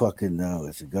right fucking now.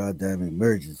 It's a goddamn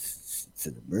emergency. It's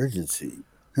an emergency.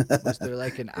 Was there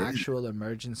like an actual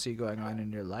emergency going on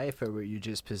in your life, or were you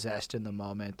just possessed in the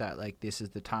moment that like this is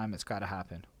the time it's got to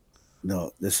happen?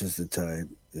 No, this is the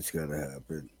time. It's gotta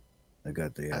happen. I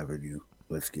got the I, avenue.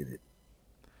 Let's get it.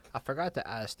 I forgot to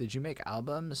ask. Did you make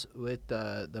albums with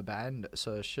the band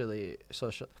socially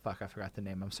social? Fuck, I forgot the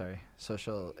name. I'm sorry.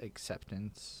 Social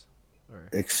acceptance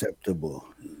or Acceptable.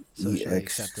 socially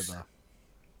EX. acceptable.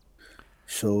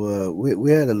 So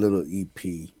we had a little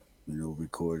EP,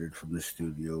 recorded from the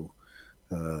studio.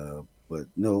 But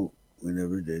no, we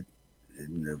never did. It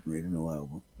never made no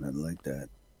album. Nothing like that.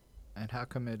 And how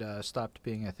come it stopped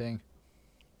being a thing?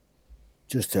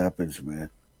 Just happens, man.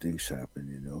 Things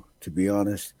happen. To be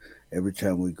honest, every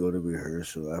time we go to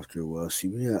rehearsal, after a while, see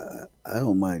me, I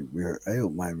don't mind. I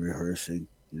don't mind rehearsing.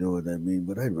 You know what I mean?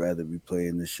 But I'd rather be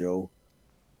playing the show.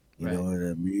 You know Right. what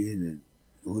I mean? And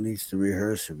who needs to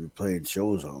rehearse if we're playing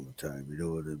shows all the time? You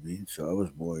know what I mean? So I was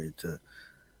more into,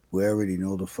 we already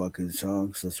know the fucking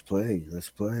songs. Let's play. Let's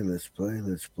play. Let's play.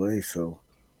 Let's play. So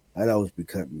I'd always be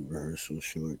cutting rehearsals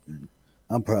short, and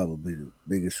I'm probably the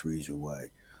biggest reason why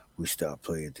we stopped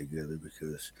playing together,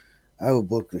 because I would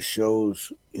book the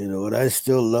shows, and I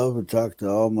still love and talk to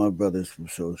all my brothers from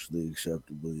Socially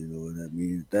Acceptable. You know what I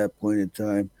mean? At that point in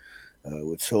time,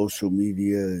 with social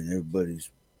media and everybody's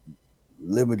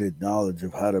limited knowledge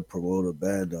of how to promote a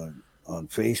band on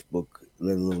Facebook,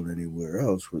 let alone anywhere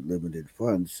else with limited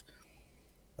funds.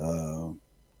 Uh,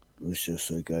 it was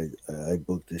just like I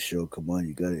booked this show. Come on,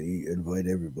 you gotta invite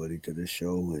everybody to the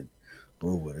show and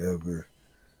or whatever,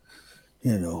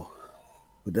 you know.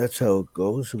 But that's how it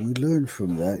goes, and we learn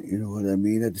from that. You know what I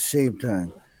mean? At the same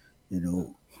time,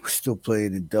 we're still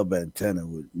playing in dub antenna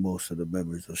with most of the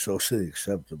members of Socially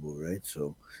Acceptable, right?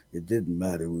 So it didn't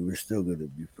matter. We were still going to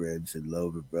be friends and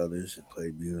love and brothers and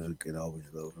play music and always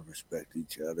love and respect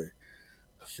each other.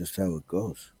 It's just how it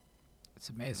goes. It's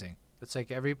amazing. It's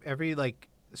like every like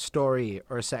story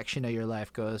or section of your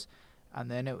life goes, and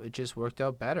then it just worked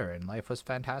out better, and life was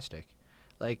fantastic.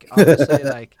 Like honestly,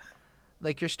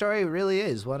 like your story really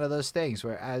is one of those things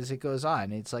where as it goes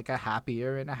on, it's like a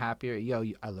happier and a happier.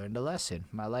 I learned a lesson.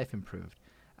 My life improved,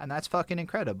 and that's fucking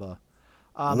incredible.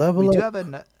 We Level do up. have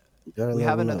You gotta we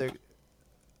have level up. another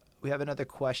We have another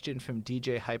question from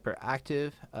DJ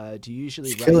Hyperactive. Do you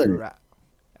usually He's write your killing it. rap?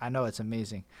 I know it's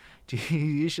amazing. Do you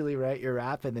usually write your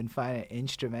rap and then find an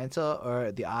instrumental,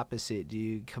 or the opposite? Do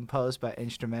you compose by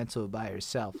instrumental by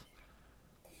yourself?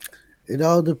 It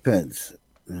all depends.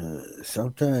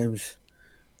 Sometimes,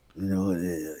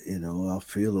 I'll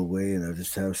feel a way and I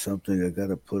just have something I got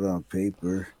to put on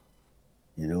paper,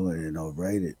 and I'll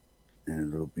write it,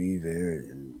 and it'll be there.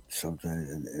 And sometimes,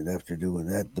 and after doing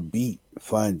that, the beat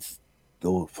finds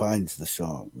the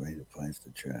song, right? It finds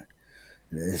the track.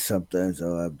 And then sometimes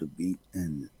I'll have the beat,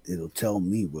 and it'll tell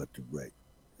me what to write.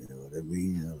 You know what I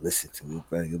mean? I'll listen to it,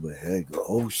 bang in my head, go,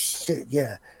 oh shit,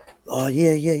 yeah, oh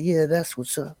yeah, yeah, yeah, that's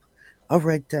what's up. I'll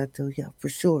write that though, yeah, for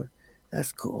sure.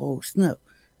 That's cool. Oh snap!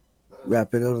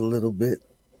 Wrap it out a little bit,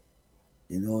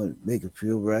 and make it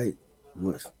feel right.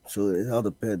 So it all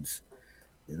depends.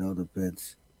 It all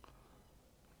depends.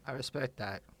 I respect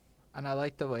that. And I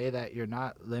like the way that you're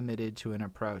not limited to an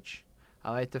approach.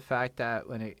 I like the fact that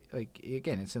when it, like,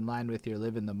 again, it's in line with your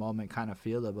live in the moment kind of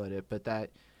feel about it, but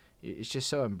that it's just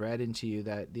so inbred into you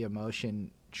that the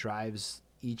emotion drives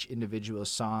each individual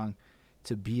song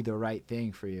to be the right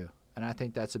thing for you. And I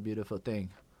think that's a beautiful thing.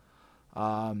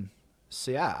 Um,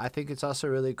 so yeah, I think it's also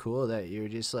really cool that you're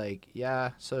just like,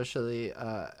 yeah, socially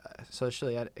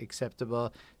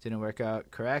acceptable, didn't work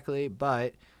out correctly,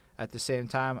 but at the same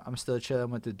time, I'm still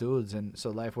chilling with the dudes, and so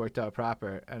life worked out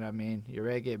proper. And I mean, your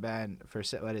reggae band for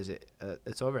what is it?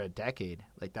 It's over a decade.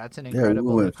 Like that's an Yeah, we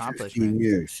incredible went accomplishment. 15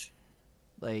 years.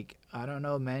 Like I don't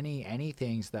know many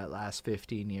anythings that last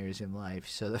 15 years in life.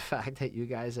 So the fact that you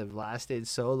guys have lasted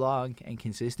so long and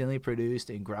consistently produced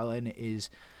and growing is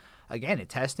again a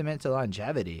testament to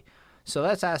longevity. So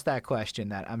let's ask that question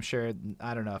that I'm sure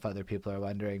I don't know if other people are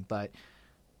wondering, but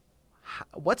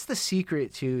what's the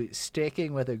secret to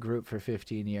sticking with a group for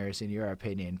 15 years in your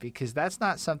opinion? Because that's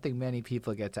not something many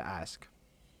people get to ask.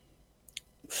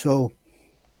 So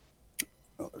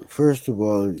first of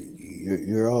all,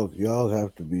 you all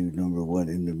have to be number one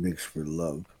in the mix for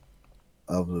love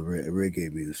of the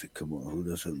reggae music. Come on, who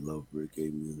doesn't love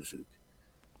reggae music?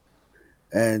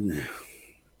 And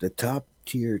the top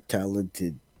tier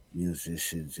talented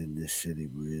musicians in this city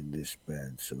were in this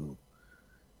band, so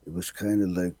it was kind of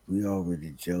like we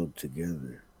already gelled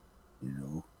together. You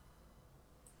know,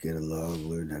 get along,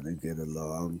 learn how to get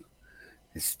along.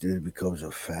 It becomes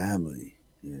a family.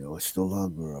 It's no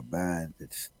longer a band;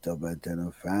 it's Dub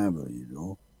Antenna family.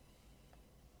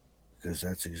 Because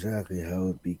that's exactly how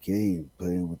it became.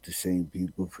 Playing with the same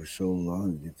people for so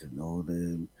long, you get to know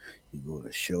them. You go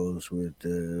to shows with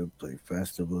them, play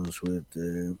festivals with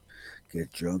them,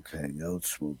 get drunk, hang out,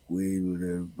 smoke weed with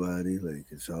everybody. Like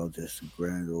it's all just a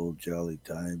grand old jolly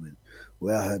time, and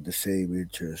we all had the same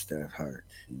interest at heart.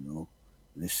 And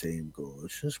the same goal.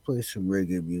 Let's just play some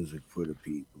reggae music for the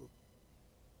people.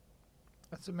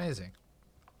 That's amazing.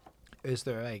 Is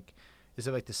there like, is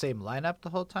it like the same lineup the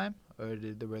whole time, or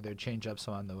were there change ups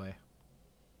along the way?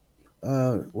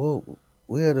 Well,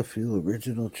 we had a few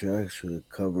original tracks with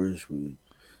covers. We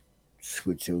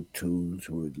switch out tunes.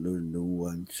 We'd learn new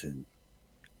ones, and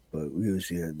but we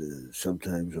usually had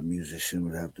sometimes a musician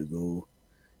would have to go,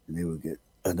 and they would get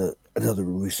another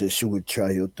musician would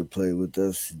try out to play with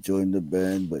us, join the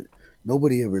band, but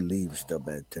nobody ever leaves Dub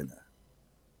Antenna.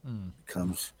 Mm. It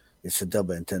comes, it's a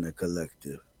Dub Antenna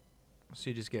collective. So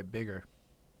you just get bigger.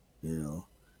 You know,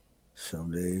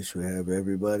 some days we have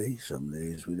everybody, some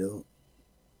days we don't.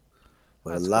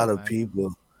 But a That's lot cool, of man.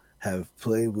 people have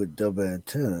played with Dub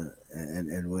Antenna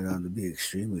and went on to be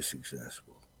extremely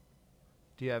successful.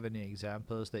 Do you have any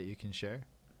examples that you can share?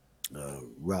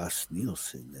 Ross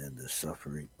Nielsen and the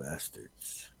Suffering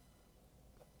Bastards.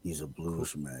 He's a Cool.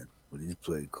 blues man, but he's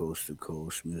played coast to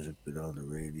coast music, been on the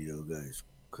radio. Guys,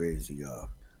 crazy off.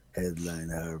 Headline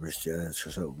Harvest Jazz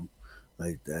or something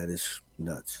like that. It's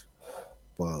nuts.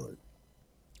 Ballin'.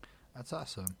 That's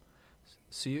awesome.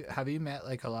 So you have you met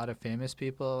like a lot of famous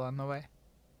people on the way?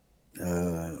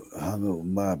 Hung out with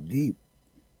Mob Deep.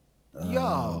 Uh,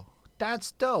 Yo,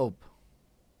 that's dope.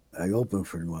 I opened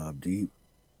for Mob Deep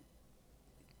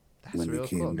That's when they real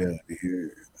cool, came man. down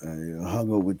here. I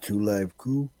hung out with Two Live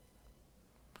Crew.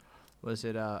 Was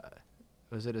it uh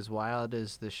was it as wild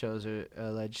as the shows are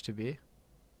alleged to be?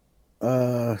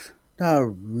 Uh, Not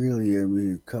really. I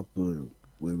mean, a couple of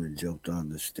women jumped on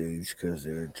the stage because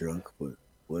they were drunk, but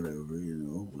whatever,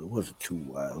 It wasn't too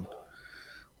wild,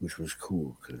 which was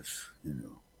cool because,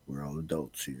 we're all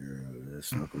adults here.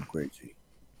 Let's not go crazy,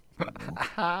 you know.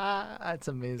 That's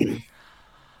amazing.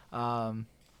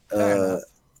 Fair Uh, enough.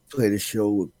 Played a show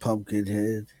with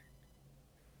Pumpkinhead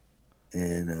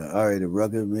and Ari the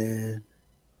Rugged Man.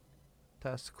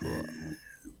 That's cool. And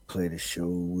played a show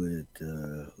with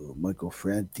Michael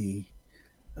Franti.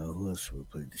 Who else we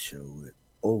played the show with?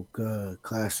 Oka,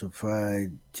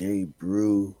 Classified, Jay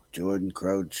Brew, Jordan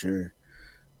Croucher,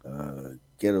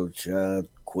 Ghetto Child,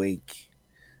 Quake.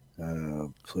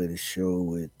 Played a show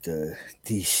with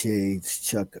D Shades,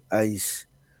 Chuck Ice.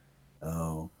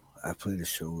 Uh, I played a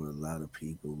show with a lot of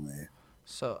people, man.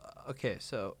 So, okay,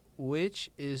 so which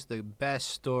is the best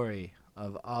story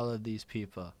of all of these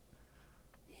people?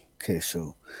 Okay,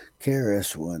 so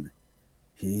KRS One,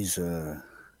 he's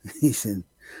he's in,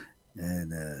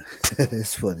 and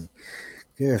it's funny.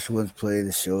 KRS One's playing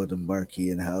a show at the Marquee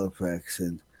in Halifax,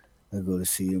 and I go to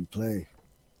see him play.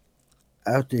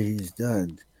 After he's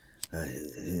done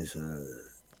his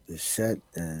his set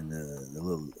and the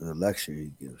little lecture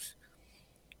he gives,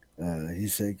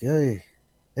 he's like, "Hey,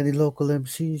 any local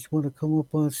MCs want to come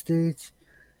up on stage?"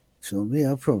 So me,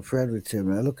 I'm from Fredericton,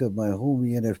 man. I look at my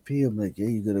homie NFP. I'm like,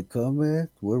 "Hey, you gonna come, man?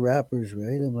 We're rappers,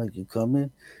 right?" I'm like, "You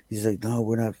coming?" He's like, "No,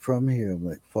 we're not from here." I'm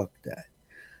like, "Fuck that."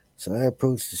 So I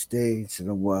approach the stage and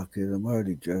I'm walking. I'm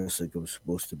already dressed like I'm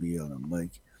supposed to be on a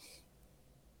mic,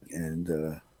 and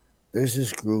there's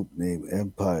this group named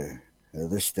Empire.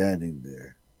 They're standing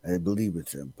there. I believe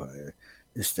it's Empire.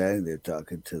 They're standing there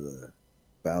talking to the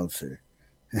bouncer,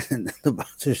 and the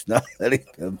bouncer's not letting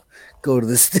them go to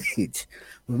the stage.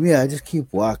 But me, I just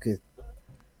keep walking.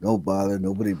 No bother.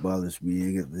 Nobody bothers me.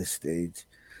 I get to this stage,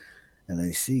 and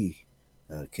I see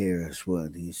KRS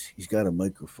One. He's got a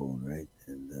microphone, right?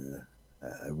 And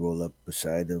I roll up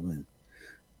beside him and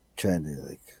trying to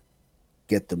like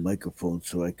get the microphone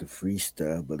so I could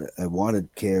freestyle. But I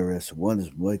wanted KRS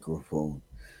One's microphone,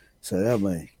 so I got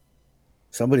my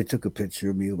somebody took a picture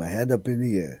of me with my hand up in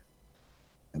the air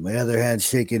and my other hand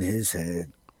shaking his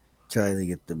hand, trying to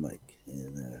get the mic.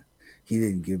 And he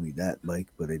didn't give me that mic,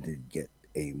 but I did get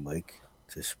a mic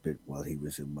to spit while he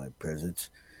was in my presence,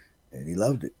 and he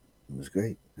loved it. It was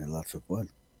great and lots of fun.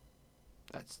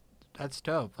 That's that's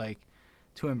dope. Like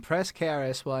to impress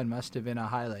KRS-One must have been a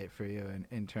highlight for you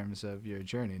in terms of your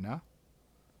journey, no?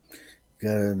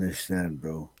 Gotta understand,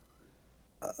 bro.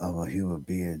 I'm a human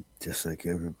being just like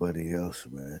everybody else,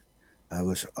 man. I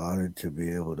was honored to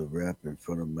be able to rap in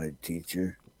front of my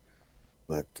teacher,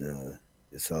 but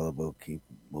it's all about keep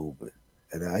moving.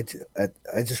 And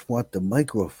I just want the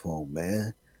microphone,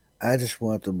 man. I just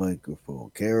want the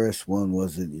microphone. KRS One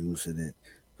wasn't using it,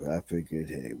 but I figured,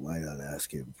 hey, why not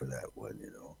ask him for that one?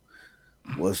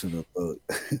 Wasn't about.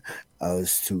 I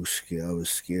was too scared. I was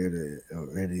scared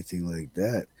or anything like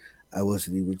that. I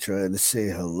wasn't even trying to say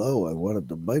hello. I wanted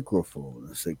the microphone.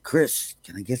 I said, Chris,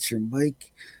 can I get your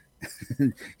mic?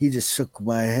 He just shook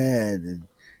my hand and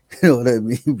you know what I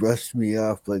mean, brushed me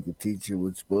off like a teacher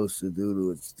was supposed to do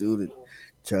to a student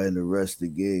trying to rush the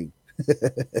game.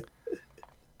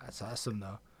 That's awesome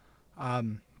though.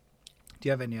 Um, do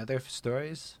you have any other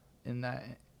stories in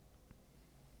that?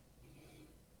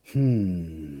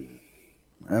 Hmm.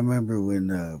 I remember when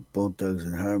Bone Thugs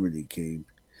and Harmony came.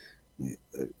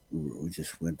 We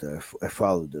just went there. I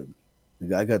followed them.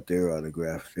 I got their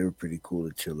autograph. They were pretty cool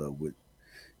to chill out with.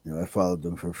 I followed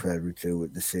them from Fredericton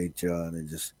with the St. John and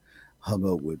just hung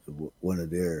out with one of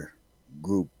their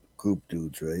group group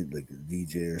dudes, right? Like a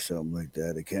DJ or something like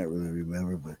that. I can't really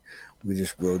remember, but we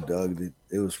just road dogged it.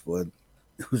 It was fun.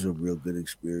 It was a real good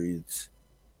experience.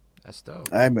 That's dope.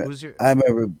 I me- Who's your I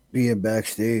remember being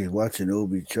backstage watching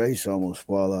Obi Trace almost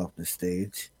fall off the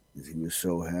stage because he was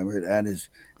so hammered, and his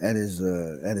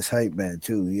hype man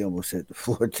too. He almost hit the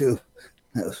floor too.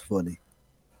 That was funny.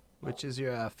 which is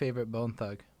your favorite Bone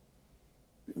Thug?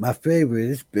 My favorite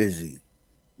is Busy.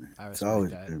 I It's respect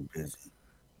always that. been Busy.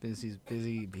 Busy's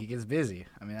busy. He gets busy.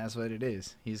 I mean, that's what it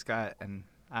is. He's got and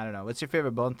I don't know. What's your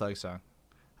favorite Bone Thug song?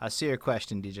 I see your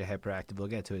question, DJ Hyperactive. We'll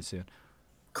get to it soon.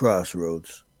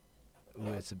 Crossroads.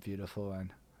 Ooh, it's a beautiful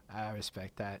one. I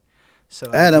respect that.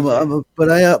 So, And DJ,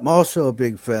 I'm also a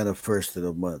big fan of First of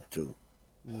the Month too.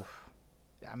 oof.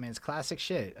 I mean, it's classic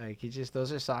shit. Like, he just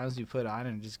those are songs you put on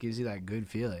and it just gives you that good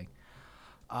feeling.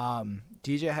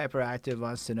 DJ Hyperactive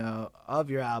wants to know of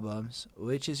your albums,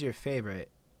 which is your favorite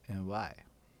and why?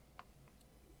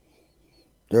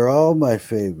 They're all my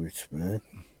favorites, man,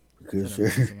 It's an because they're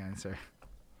amazing answer.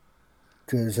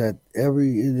 because at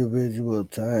every individual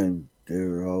time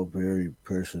they're all very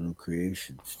personal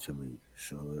creations to me.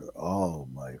 So they're all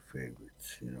my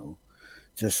favorites.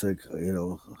 Just like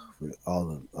for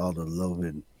all the love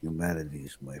and humanity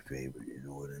is my favorite. You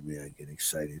know what I mean? I get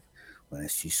excited when I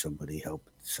see somebody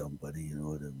helping somebody. You know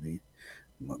what I mean?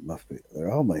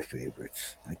 They're all my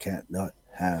favorites. I can't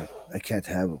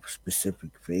have a specific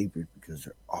favorite because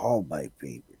they're all my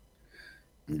favorite.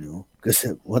 Because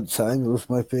at one time it was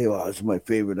my favorite. Oh, it's my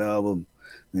favorite album.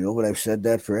 But I've said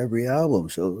that for every album,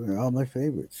 so they're all my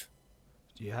favorites.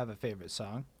 Do you have a favorite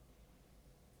song?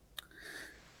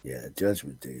 Yeah,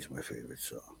 Judgment Day is my favorite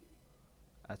song.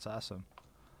 That's awesome.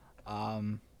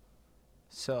 Um,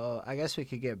 so I guess we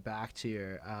could get back to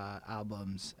your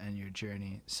albums and your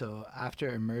journey. So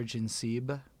after Emergency,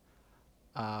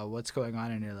 what's going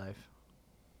on in your life?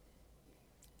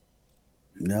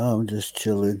 Now I'm just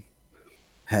chilling,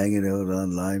 hanging out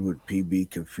online with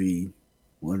PB Caffeine,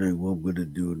 wondering what I'm gonna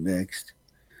do next.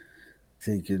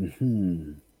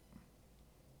 Thinking,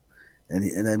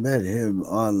 and I met him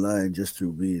online just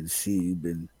through being Seeb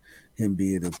and him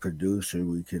being a producer.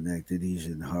 We connected. He's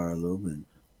in Harlem, and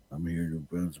I'm here in New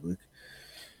Brunswick.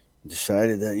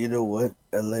 Decided that what,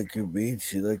 I like your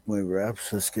beats, you like my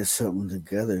raps. Let's get something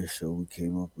together. So we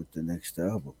came up with the next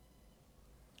album.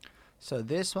 So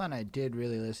this one I did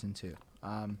really listen to,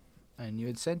 and you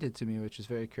had sent it to me, which was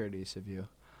very courteous of you.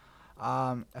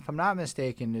 If I'm not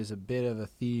mistaken, there's a bit of a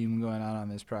theme going on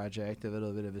this project, a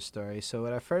little bit of a story. So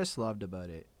what I first loved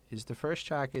about it is the first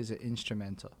track is an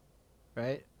instrumental,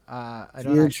 right? I The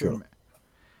don't actually intro. remember.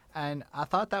 And I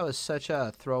thought that was such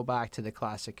a throwback to the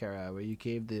classic era where you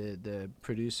gave the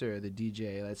producer or the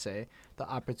DJ, let's say, the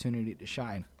opportunity to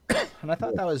shine. And I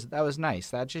thought that was nice.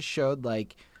 That just showed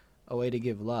like a way to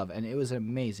give love, and it was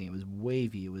amazing. It was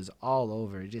wavy. It was all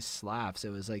over. It just slaps. It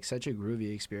was like such a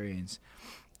groovy experience.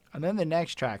 And then the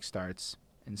next track starts,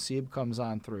 and Sieb comes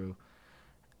on through,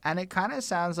 and it kind of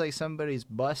sounds like somebody's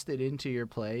busted into your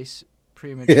place Yeah,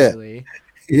 prematurely,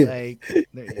 yeah, like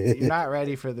you're not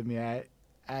ready for them yet,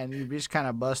 and you just kind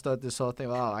of bust out this whole thing.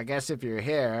 Well, I guess if you're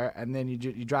here, and then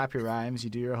you drop your rhymes, you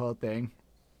do your whole thing.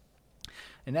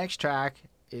 The next track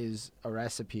is a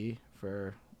recipe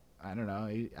for, I don't know,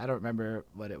 I don't remember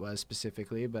what it was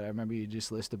specifically, but I remember you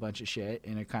just list a bunch of shit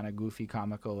in a kind of goofy,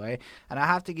 comical way. And I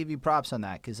have to give you props on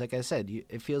that because, like I said,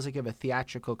 it feels like you have a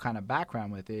theatrical kind of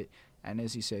background with it. And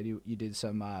as you said, you did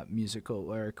some musical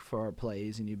work for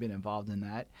plays and you've been involved in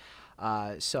that.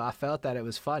 So I felt that it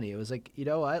was funny. It was like, you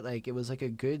know what? Like, it was like a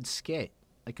good skit,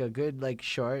 like a good, like,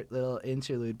 short little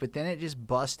interlude. But then it just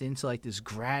bust into, like, this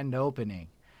grand opening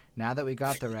now that we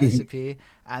got the recipe.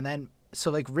 And then so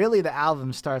like really the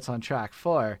album starts on track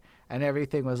 4 and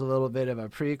everything was a little bit of a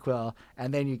prequel,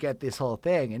 and then you get this whole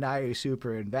thing and now you're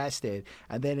super invested,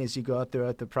 and then as you go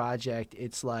throughout the project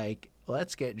it's like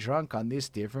let's get drunk on these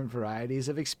different varieties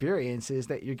of experiences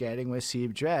that you're getting with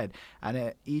Sieb Dread,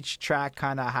 and each track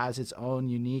kind of has its own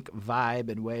unique vibe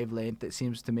and wavelength that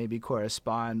seems to maybe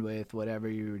correspond with whatever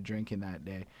you were drinking that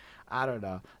day. I don't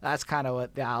know, that's kind of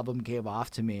what the album gave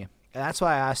off to me. And that's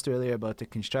why I asked earlier about the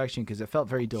construction because it felt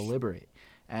very deliberate.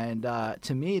 And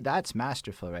to me, that's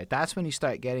masterful, right? That's when you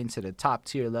start getting to the top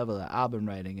tier level of album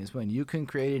writing, is when you can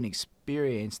create an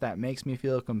experience that makes me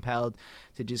feel compelled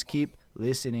to just keep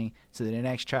listening to the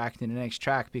next track, to the next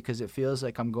track, because it feels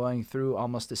like I'm going through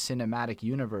almost a cinematic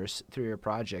universe through your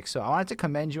project. So I wanted to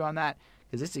commend you on that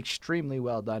because it's extremely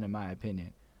well done, in my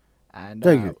opinion. And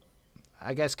thank you.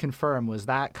 I guess confirm, was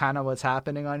that kind of what's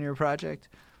happening on your project?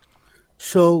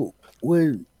 So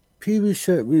when PB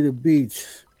sent me the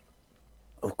beats,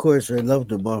 of course I loved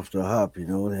them off the hop. It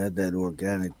had that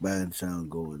organic band sound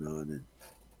going on, and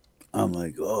I'm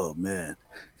like, oh man,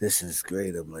 this is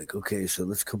great. I'm like, okay, so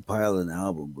let's compile an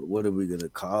album, but what are we gonna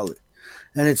call it?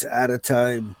 And it's at a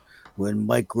time when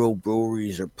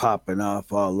microbreweries are popping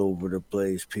off all over the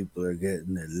place. People are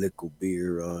getting their liquid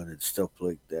beer on and stuff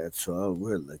like that. So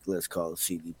we're like, let's call it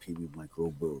CDPB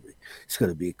Microbrewery. It's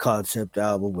going to be a concept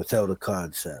album without a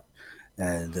concept.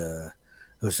 And I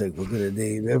was like, we're going to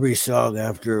name every song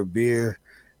after a beer,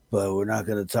 but we're not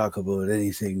going to talk about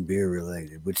anything beer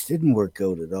related, which didn't work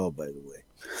out at all, by the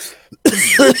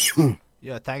way.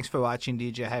 Yeah, thanks for watching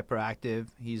DJ Hyperactive.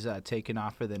 He's taking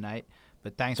off for the night.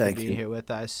 But thanks for Thank being you. here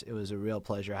with us. It was a real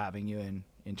pleasure having you and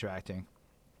interacting.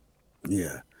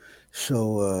 Yeah.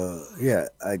 So yeah,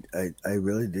 I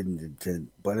really didn't intend.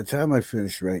 By the time I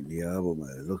finished writing the album,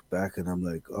 I looked back and I'm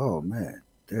like, oh man,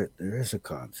 there is a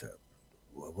concept.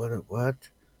 What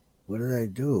did I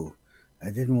do? I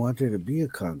didn't want there to be a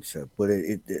concept, but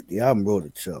the album wrote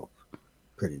itself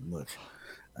pretty much.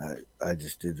 I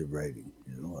just did the writing.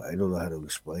 I don't know how to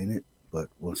explain it, but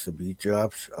once the beat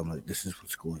drops, I'm like, this is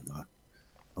what's going on.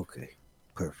 Okay,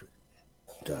 perfect,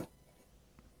 done.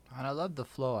 And I love the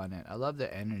flow on it. I love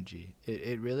the energy.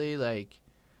 It really like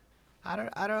I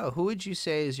don't know, who would you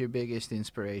say is your biggest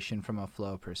inspiration from a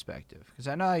flow perspective? Because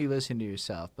I know how you listen to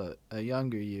yourself, but a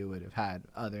younger you would have had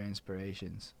other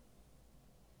inspirations.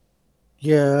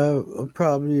 Yeah, I'm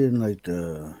probably in like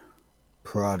the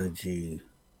Prodigy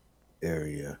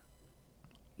area,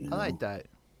 you I like know? that.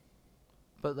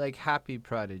 But like Happy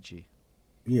Prodigy.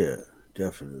 Yeah,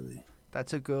 definitely.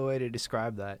 That's a good way to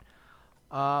describe that.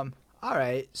 Um, all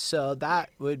right, so that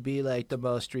would be like the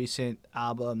most recent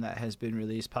album that has been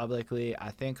released publicly. I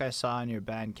think I saw on your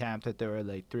Bandcamp that there were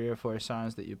like 3 or 4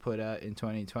 songs that you put out in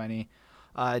 2020.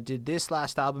 Did this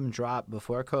last album drop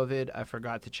before COVID? I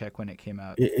forgot to check when it came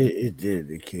out. It did.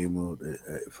 It came out,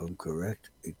 if I'm correct,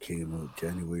 it came out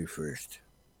January 1st.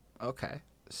 Okay.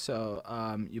 So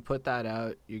you put that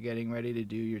out. You're getting ready to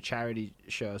do your charity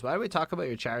shows. Why don't we talk about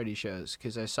your charity shows?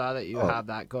 Because I saw that you Oh, have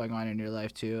that going on in your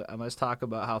life too. And let's talk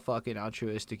about how fucking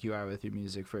altruistic you are with your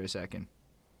music for a second.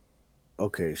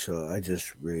 okay. So I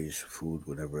just raise food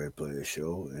whenever I play a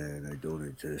show, and I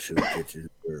donate to the soup kitchen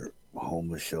or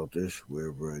homeless shelters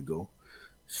wherever I go.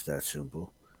 It's that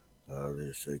simple.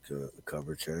 There's like a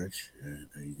cover charge, and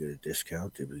you get a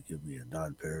discount if you give me a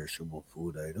non-perishable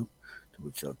food item, to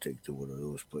which I'll take to one of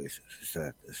those places. It's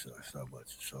not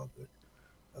much. It's all good.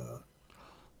 Uh,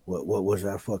 what was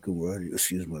that fucking word?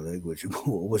 Excuse my language.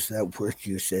 What was that word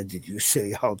you said? Did you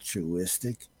say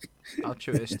altruistic?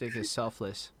 Altruistic is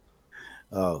selfless.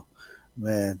 Oh,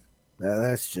 man.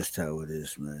 That's just how it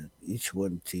is, man. Each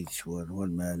one teach one.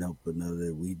 One man help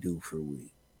another. We do for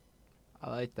we.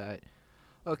 I like that.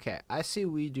 Okay, I see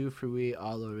we do for we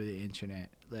all over the internet.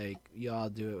 Like y'all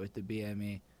do it with the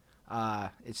BME.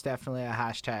 It's definitely a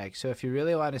hashtag. So if you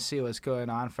really want to see what's going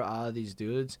on for all of these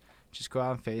dudes, just go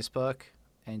on Facebook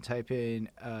and type in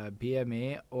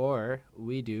BME or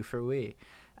we do for we.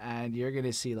 And you're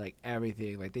gonna see like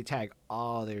everything. Like they tag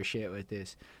all their shit with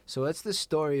this. So what's the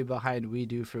story behind We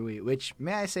Do for We? Which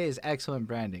may I say is excellent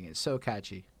branding. It's so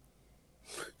catchy.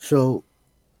 So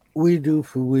we do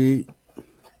for we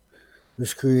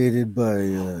was created by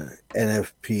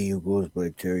NFP, who goes by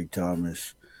Terry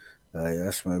Thomas. I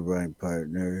asked my writing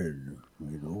partner,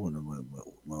 and one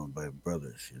of my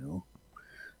brothers.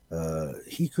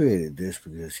 He created this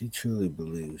because he truly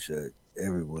believes that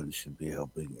everyone should be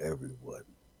helping everyone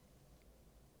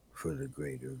for the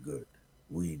greater good.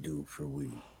 We do for we.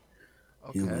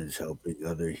 Okay. Humans helping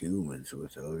other humans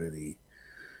without any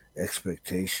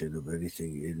expectation of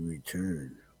anything in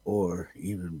return. Or,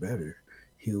 even better,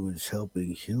 humans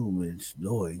helping humans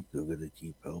knowing they're going to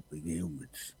keep helping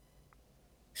humans.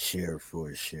 Share for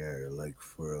a share, like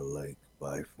for a like,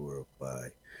 buy for a buy,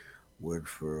 word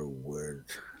for a word,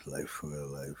 life for a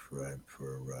life, rhyme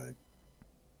for a rhyme.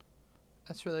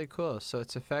 That's really cool. So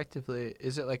it's effectively,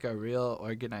 is it like a real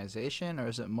organization or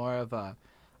is it more of a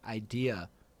idea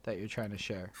that you're trying to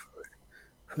share?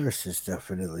 First, it's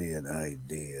definitely an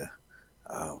idea.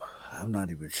 Uh, I'm not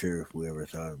even sure if we ever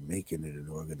thought of making it an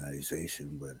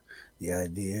organization, but the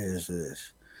idea is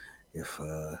this: if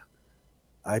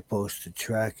I post a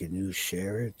track and you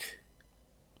share it,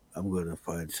 I'm going to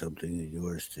find something of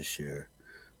yours to share.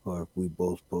 Or if we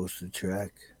both post a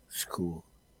track, it's cool.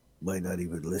 Might not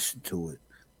even listen to it,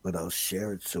 but I'll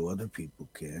share it so other people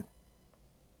can.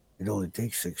 It only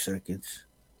takes 6 seconds.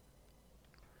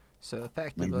 So I know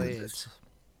effectively, this.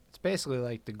 it's basically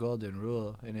like the golden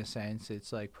rule in a sense.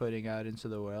 It's like putting out into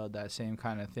the world that same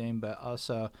kind of thing, but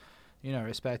also,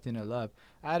 respecting and love.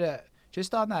 I had a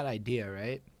just on that idea,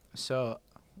 right? So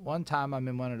one time I'm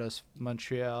in one of those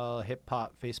Montreal hip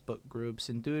hop Facebook groups,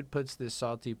 and dude puts this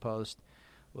salty post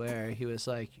where he was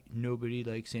like, "Nobody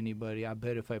likes anybody. I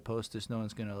bet if I post this, no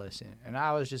one's gonna listen." And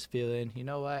I was just feeling, you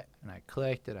know what? And I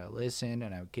clicked and I listened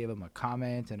and I gave him a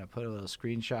comment and I put a little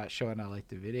screenshot showing I liked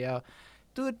the video.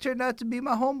 Dude turned out to be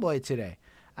my homeboy today.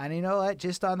 And you know what?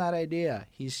 Just on that idea,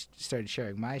 he started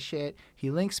sharing my shit. He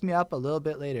links me up a little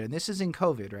bit later, and this is in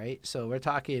COVID, right? So we're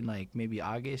talking like maybe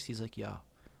August. He's like, "Yo,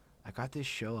 I got this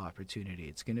show opportunity.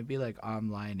 It's gonna be like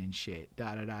online and shit.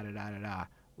 Da da da da da da da.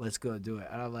 Let's go do it."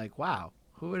 And I'm like, "Wow,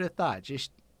 who would have thought?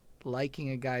 Just liking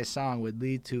a guy's song would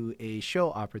lead to a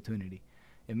show opportunity."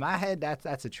 In my head,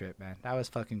 that's a trip, man. That was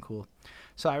fucking cool.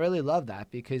 So I really love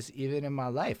that because even in my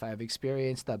life, I've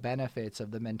experienced the benefits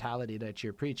of the mentality that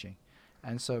you're preaching,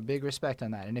 and so big respect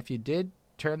on that. And if you did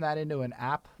turn that into an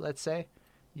app, let's say,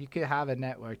 you could have a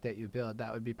network that you build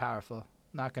that would be powerful.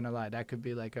 Not gonna lie, that could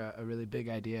be like a really big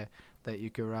idea that you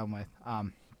could run with.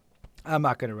 I'm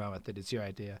not gonna run with it. It's your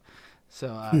idea,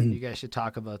 so you guys should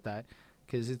talk about that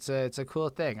because it's a cool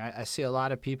thing. I see a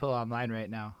lot of people online right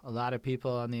now, a lot of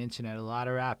people on the internet, a lot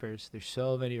of rappers. There's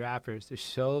so many rappers. There's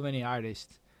so many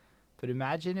artists. But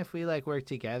imagine if we like worked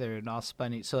together and all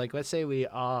spun so like let's say we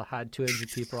all had 200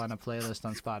 people on a playlist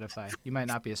on Spotify. You might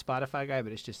not be a Spotify guy,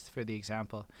 but it's just for the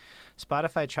example.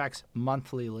 Spotify tracks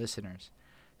monthly listeners.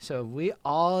 So if we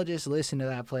all just listen to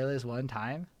that playlist one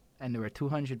time and there were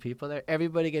 200 people there,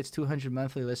 everybody gets 200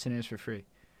 monthly listeners for free.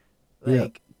 Yeah,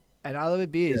 Like And all it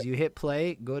would be Yeah, is you hit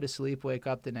play, go to sleep, wake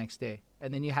up the next day,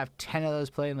 and then you have 10 of those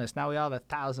playlists. Now we all have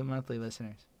 1,000 monthly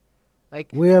listeners. Like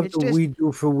we have it's the just We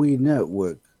Do for We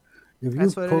network. If you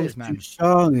that's what it is, post your man.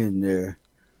 song in there,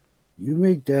 you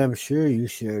make damn sure you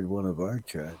shared one of our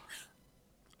tracks.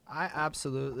 I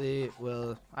absolutely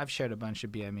will. I've shared a bunch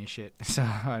of BME shit, so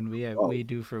and Oh, we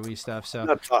do for we stuff. So I'm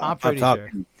I'm not pretty sure.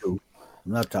 talking to you.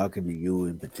 I'm not talking to you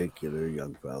in particular,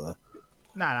 young fella.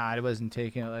 No, no, I wasn't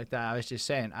taking it like that. I was just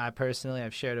saying, I personally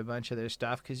have shared a bunch of their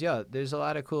stuff because, yo, there's a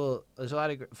lot of cool, there's a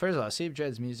lot of, first of all, Steve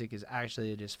Dread's music is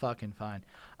actually just fucking fun.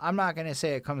 I'm not going to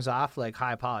say it comes off like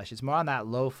high polish. It's more on that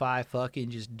lo fi fucking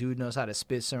just dude knows how to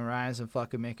spit some rhymes and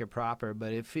fucking make it proper,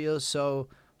 but it feels so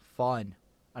fun.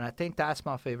 And I think that's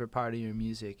my favorite part of your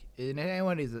music. And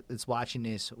anyone that's watching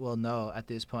this will know at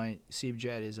this point, Steve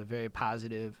Dread is a very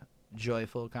positive,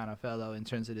 joyful kind of fellow in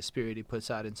terms of the spirit he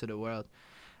puts out into the world.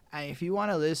 And if you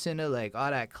want to listen to like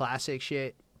all that classic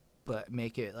shit, but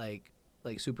make it like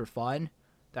super fun,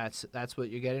 that's what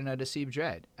you're getting out of Steve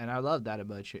Dread, and I love that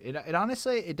about you. It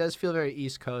honestly it does feel very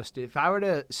East Coast. If I were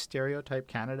to stereotype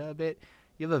Canada a bit,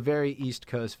 you have a very East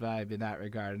Coast vibe in that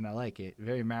regard, and I like it.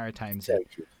 Very Maritimes-y.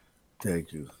 Thank you.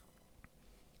 Thank you.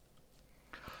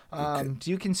 Okay.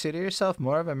 Do you consider yourself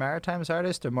more of a Maritimes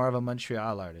artist or more of a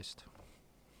Montreal artist?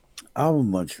 I'm a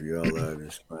Montreal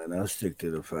artist, man. I'll stick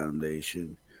to the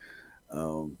foundation.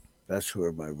 Um, that's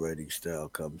where my writing style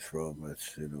comes from.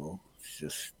 It's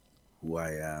just who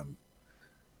I am,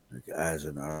 like, as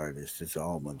an artist. It's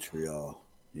all Montreal,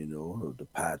 the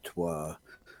patois,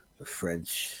 the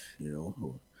French,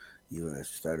 I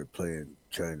started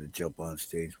trying to jump on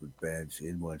stage with bands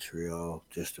in Montreal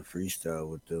just to freestyle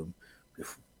with them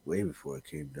way before I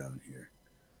came down here.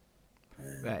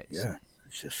 And Right. yeah,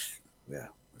 it's just, yeah,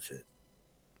 that's it.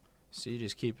 So you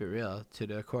just keep it real to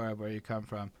the core of where you come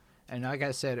from. And like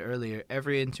I said earlier,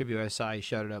 every interview I saw, you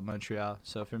shouted out Montreal.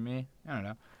 So for me, I don't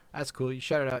know. That's cool. You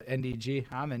shouted out NDG.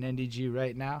 I'm in NDG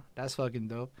right now. That's fucking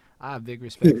dope. I have big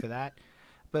respect for that.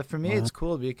 But for me, Well, it's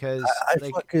cool because, I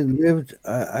like, fucking lived.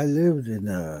 I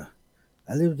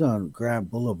lived on Grand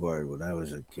Boulevard when I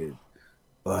was a kid.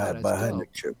 oh, that's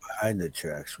dope. Behind the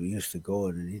tracks, we used to go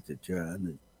underneath the track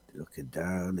and looking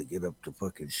down to get up to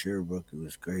fucking Sherbrooke. It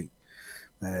was great.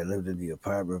 Man, I lived in the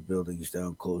apartment buildings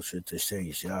down closer to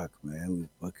Saint Jacques. Man,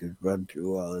 we fucking run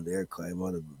through all of there, climb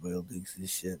out of the buildings and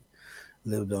shit.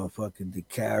 Lived on fucking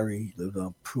DeCarry, lived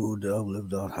on Prudhomme,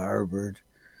 lived on Harvard.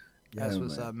 Yeah, That's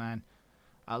what's man. up, man.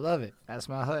 I love it. That's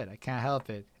my hood. I can't help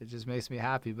it. It just makes me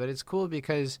happy. But it's cool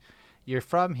because you're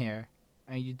from here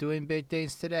and you're doing big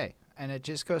things today. And it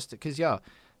just goes to, because, yo,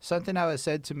 something that was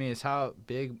said to me is how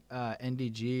big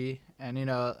NDG, and,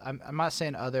 I'm not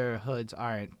saying other hoods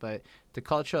aren't, but the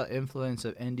cultural influence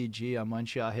of NDG on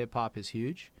Montreal hip hop is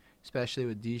huge, especially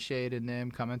with D Shade and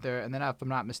them coming there. And then, if I'm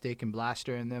not mistaken,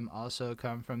 Blaster and them also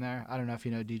come from there. I don't know if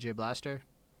you know DJ Blaster.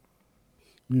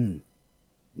 Hmm.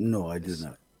 No, I do It's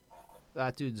not.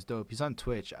 That dude's dope. He's on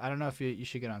Twitch. I don't know if you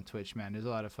should get on Twitch, man. There's a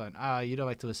lot of fun. You don't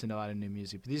like to listen to a lot of new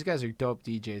music, but these guys are dope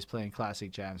DJs playing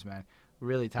classic jams, man.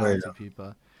 Really Right talented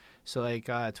people. So like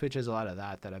Twitch has a lot of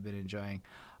that I've been enjoying.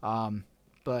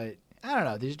 But I don't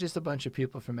know. There's just a bunch of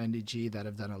people from NDG that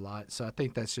have done a lot. So I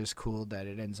think that's just cool that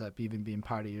it ends up even being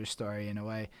part of your story in a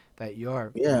way that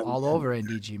you're Yeah, all man. over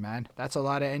NDG, man. That's a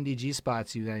lot of NDG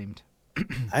spots you named.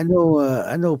 I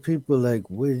know people like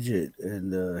Widget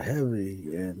and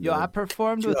Heavy and Yo, I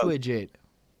performed with Jug, Widget.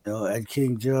 and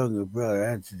King Jug and Brother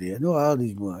Anthony. I know all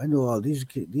these. I know all these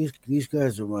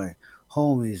guys are my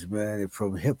homies, man. They're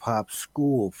from hip hop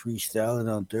school,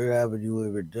 freestyling on Third Avenue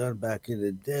ever done back in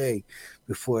the day,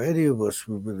 before any of us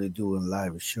were really doing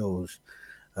live shows.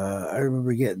 I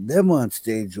remember getting them on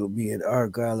stage with me at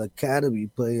Argyle Academy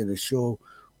playing a show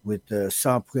with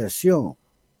Sans Pression.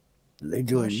 They No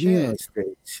joined me on shit.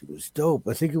 stage. It was dope.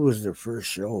 I think it was their first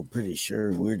show. I'm pretty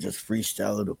sure. We were just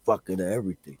freestyling the fuck out of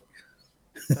everything.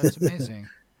 That's amazing.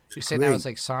 It's You say that was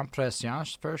great. like Sans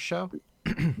Pression's first show?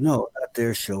 No, not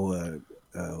their show.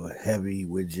 Heavy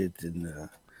Widget and Right, right,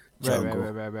 Jungle.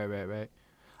 right, right, right, right, right.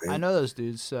 I Right? know those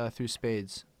dudes through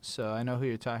Spades, so I know who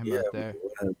you're talking Yeah, about man. there.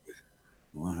 100.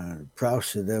 100.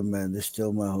 Props to them, man. They're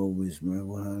still my homies, man.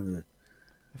 100.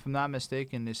 If I'm not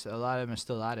mistaken, this a lot of them are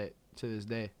still at it to this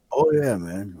day. Oh yeah,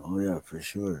 man. Oh yeah, for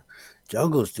sure.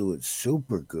 Jungle's doing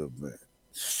super good, man.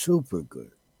 Super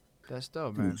good. That's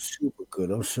dope, Doing man. super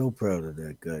good. I'm so proud of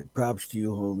that guy. Props to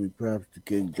you, homie. Props to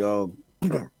King Jong.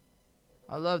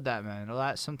 I love that, man. A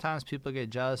lot. Sometimes people get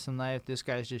jealous in life. This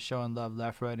guy's just showing love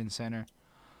left, right, and center.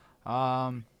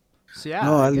 Um. So yeah,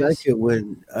 No, I guess.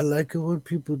 I like it when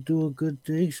people do good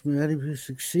things, man. If you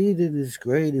succeed, it is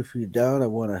great. If you're down, I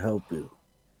want to help you.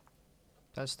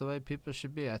 That's the way people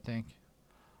should be, I think.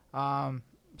 Um,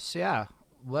 so yeah,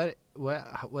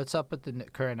 what's up with the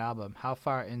current album? How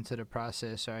far into the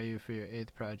process are you for your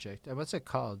eighth project? And what's it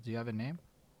called? Do you have a name?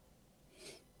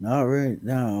 Not right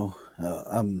now.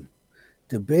 I'm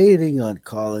debating on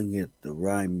calling it the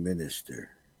Rhyme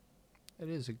Minister. It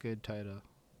is a good title.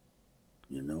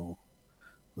 You know,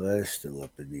 but it's still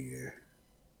up in the air.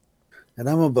 And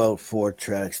I'm about 4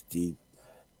 tracks deep.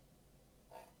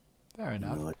 Fair You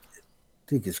enough. know, I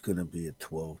think it's gonna be a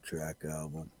 12-track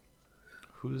album.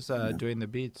 Who's You know, doing the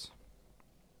beats?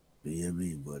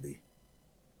 BME, buddy.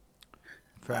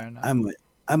 Fair enough. I might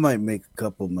I might make a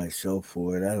couple myself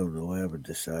for it. I don't know. I haven't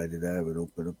decided. I haven't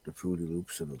opened up the Fruity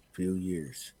Loops in a few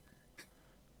years.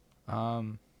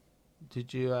 Um,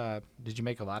 did you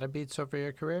make a lot of beats over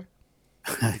your career?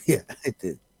 Yeah, I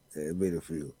did. I made a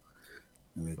few.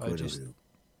 I made Why quite a just few.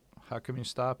 how come you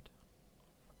stopped?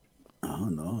 I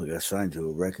don't know. I got signed to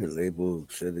a record label who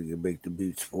said they could make the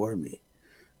beats for me.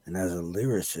 And as a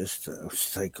lyricist, I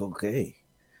was like, okay,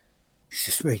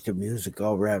 just make the music.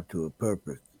 I'll rap to it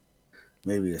perfect.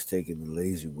 Maybe it's taking the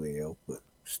lazy way out, but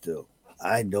still,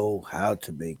 I know how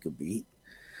to make a beat,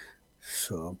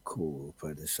 so I'm cool if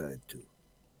I decide to.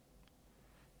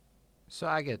 So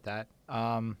I get that.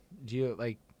 Do you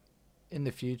like in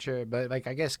the future? But like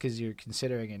I guess because you're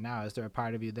considering it now, is there a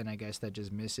part of you then I guess that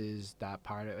just misses that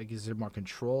part? Like, is there more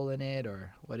control in it,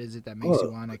 or what is it that makes you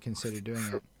Well, want to consider doing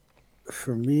for, it?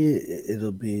 for me,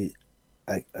 it'll be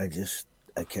I just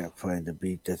I can't find a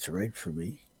beat that's right for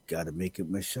me. Got to make it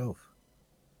myself.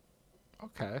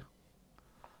 Okay.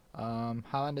 How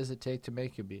long does it take to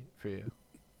make a beat for you?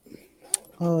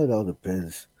 Oh, it all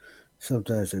depends.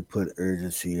 Sometimes I put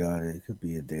urgency on it. It could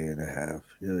be a day and a half.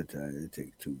 The other time it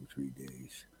take 2 or 3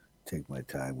 days. Take my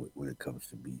time when it comes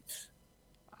to beats.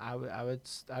 I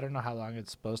don't know how long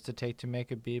it's supposed to take to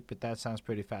make a beat, but that sounds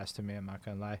pretty fast to me. I'm not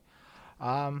gonna lie.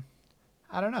 Um,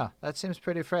 I don't know. That seems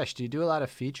pretty fresh. Do you do a lot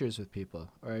of features with people,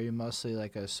 or are you mostly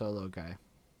like a solo guy?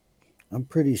 I'm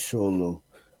pretty solo.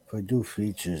 If I do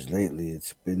features lately,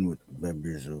 it's been with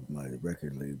members of my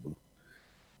record label.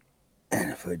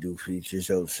 And if I do features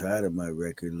outside of my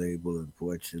record label,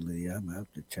 unfortunately, I'm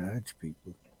have to charge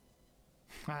people.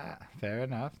 Fair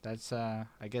enough. That's I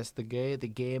guess the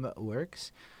game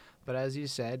works. But as you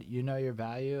said, you know your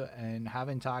value, and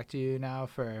having talked to you now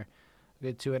for a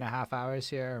good 2.5 hours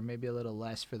here, or maybe a little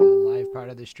less for the live part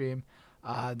of the stream,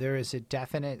 there is a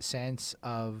definite sense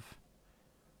of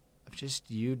just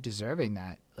you deserving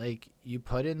that. Like you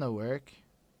put in the work,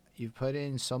 you've put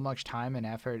in so much time and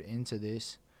effort into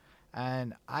this,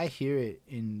 and I hear it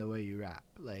in the way you rap.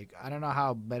 Like I don't know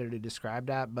how better to describe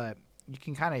that, but you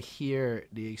can kind of hear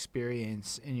the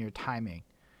experience in your timing.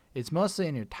 It's mostly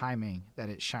in your timing that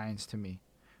it shines to me,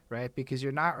 right? Because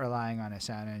you're not relying on a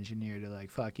sound engineer to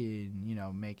like fucking,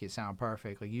 make it sound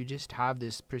perfect. Like you just have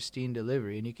this pristine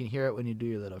delivery and you can hear it when you do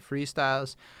your little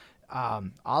freestyles.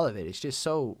 All of it. It's just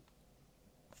so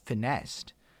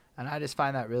finessed. And I just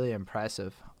find that really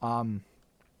impressive.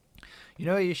 You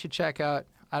know what you should check out?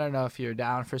 I don't know if you're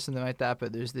down for something like that,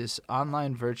 but there's this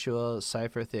online virtual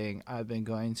cipher thing I've been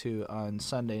going to on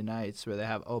Sunday nights where they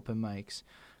have open mics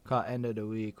called End of the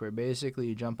Week, where basically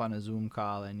you jump on a Zoom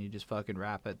call and you just fucking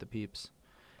rap at the peeps.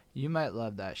 You might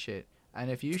love that shit.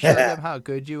 And if you show them how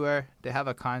good you are, they have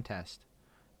a contest.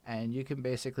 And you can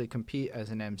basically compete as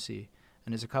an MC.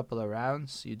 And there's a couple of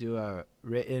rounds. You do a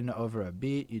written over a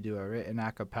beat, you do a written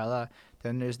a cappella.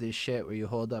 Then there's this shit where you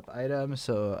hold up items.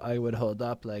 So I would hold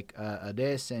up like a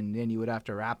this, and then you would have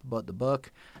to rap about the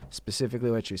book, specifically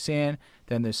what you're seeing.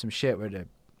 Then there's some shit where the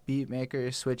beat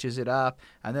maker switches it up.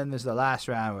 And then there's the last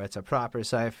round where it's a proper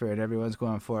cipher and everyone's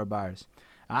going 4 bars.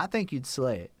 And I think you'd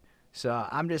slay it. So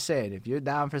I'm just saying, if you're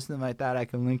down for something like that, I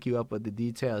can link you up with the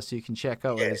details so you can check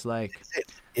out what Yeah, it's like.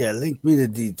 yeah. Link me the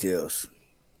details.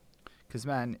 Cause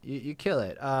man, you kill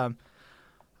it.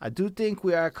 I do think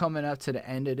we are coming up to the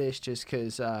end of this, just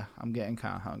cause I'm getting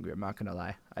kind of hungry. I'm not gonna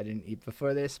lie. I didn't eat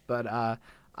before this, but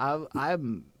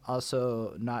I'm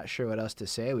also not sure what else to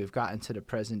say. We've gotten to the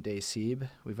present day Seeb.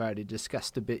 We've already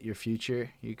discussed a bit your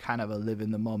future. You're kind of a live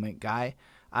in the moment guy.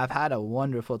 I've had a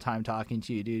wonderful time talking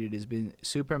to you, dude. It has been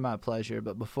super my pleasure.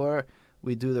 But before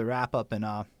we do the wrap up and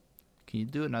can you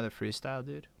do another freestyle,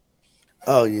 dude?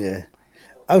 Oh yeah.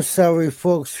 I'm sorry,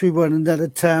 folks, we running out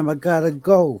of time. I gotta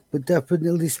go, but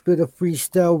definitely spit a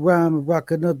freestyle rhyme and rock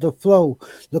another flow.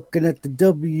 Looking at the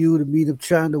W to mean I'm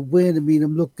trying to win. I mean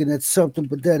I'm looking at something,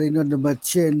 but that ain't under my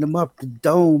chin. I'm up the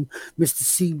dome, Mr.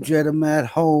 C Dread. I'm at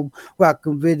home,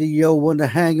 rocking video on the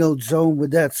hangout zone,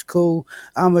 but that's cool.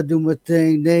 I'ma do my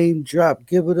thing, name drop,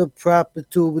 give it a prop or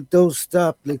two, but don't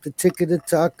stop. Like the tick of the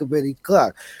talk of any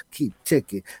clock, keep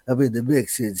ticking. I'm in the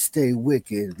mix and stay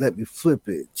wicked. Let me flip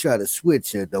it, try to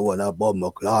switch it. The one up on the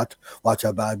clot. Watch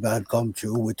a bad man come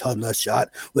true with thunder shot.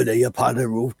 When they up on the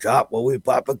rooftop, when we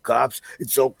popping cops,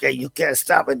 it's okay. You can't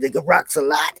stop it. Nigga rocks a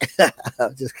lot.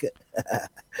 I'm just kidding.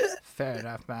 Fair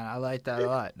enough, man. I like that a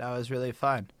lot. That was really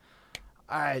fun.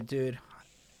 All right, dude.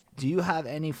 Do you have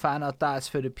any final thoughts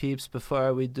for the peeps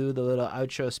before we do the little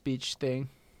outro speech thing?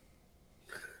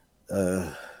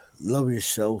 Love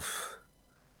yourself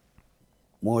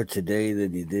more today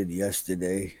than you did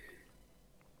yesterday.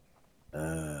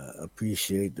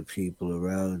 Appreciate the people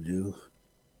around you,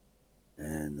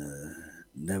 and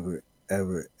never,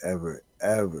 ever, ever,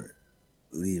 ever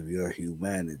leave your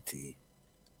humanity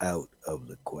out of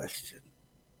the question.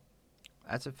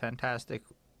 That's a fantastic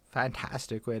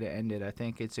way to end it. I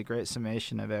think it's a great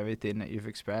summation of everything that you've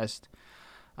expressed.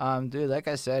 Dude, like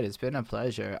I said, it's been a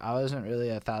pleasure. I wasn't really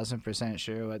 1,000%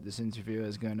 sure what this interview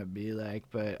was going to be like,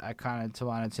 but I kind of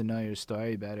wanted to know your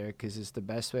story better because it's the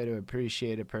best way to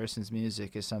appreciate a person's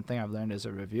music is something I've learned as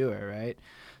a reviewer, right?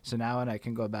 So now when I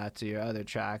can go back to your other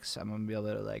tracks, I'm going to be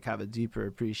able to like have a deeper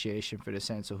appreciation for the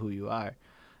sense of who you are.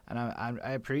 And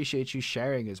I appreciate you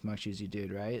sharing as much as you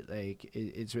did, right? Like,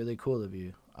 it's really cool of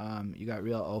you. You got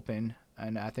real open,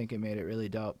 and I think it made it really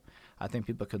dope. I think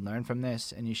people could learn from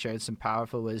this, and you shared some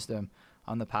powerful wisdom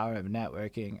on the power of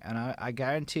networking. And I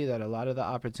guarantee that a lot of the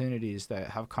opportunities that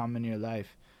have come in your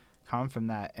life come from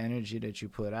that energy that you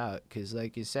put out. Because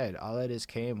like you said, all of this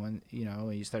came when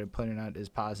you started putting out this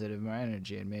positive more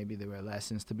energy, and maybe there were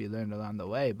lessons to be learned along the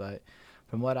way. But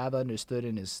from what I've understood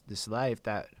in this life,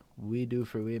 that we do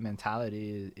for we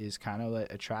mentality is kind of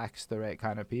what attracts the right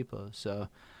kind of people. So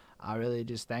I really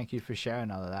just thank you for sharing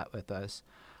all of that with us.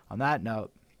 On that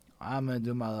note, I'm going to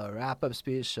do my little wrap-up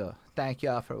speech, so thank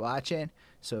y'all for watching.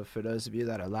 So for those of you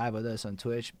that are live with us on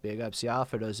Twitch, big ups y'all.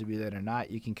 For those of you that are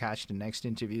not, you can catch the next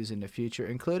interviews in the future,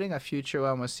 including a future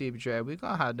one with Steve Dre. We're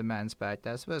going to have the man's back.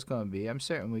 That's what it's going to be. I'm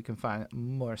certain we can find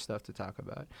more stuff to talk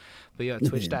about. But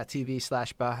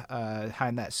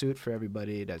twitch.tv/behind that suit for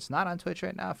everybody that's not on Twitch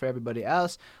right now. For everybody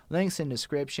else, links in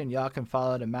description. Y'all can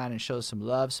follow the man and show some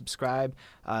love. Subscribe.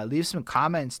 Leave some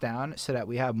comments down so that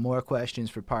we have more questions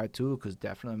for part 2, because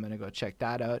definitely I'm going to go check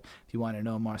that out if you want to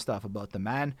know more stuff about the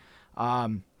man.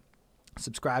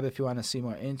 Subscribe if you want to see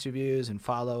more interviews, and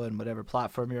follow in whatever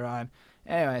platform you're on.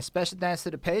 Anyway, special thanks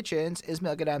to the patrons: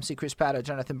 Ismail Gadamsi, Chris Prato,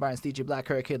 Jonathan Barnes, DJ Black,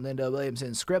 Hurricane, Linda Williams,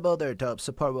 and Scribble. They're dope.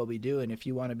 Support what we do, and if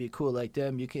you want to be cool like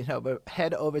them, you can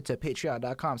head over to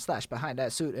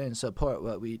patreon.com/behindthatsuit and support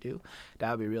what we do.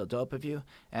 That would be real dope of you.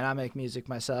 And I make music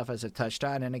myself, as I touched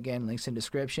on, and again, links in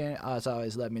description. As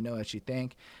always, let me know what you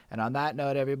think. And on that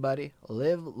note, everybody,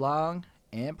 live long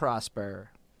and prosper.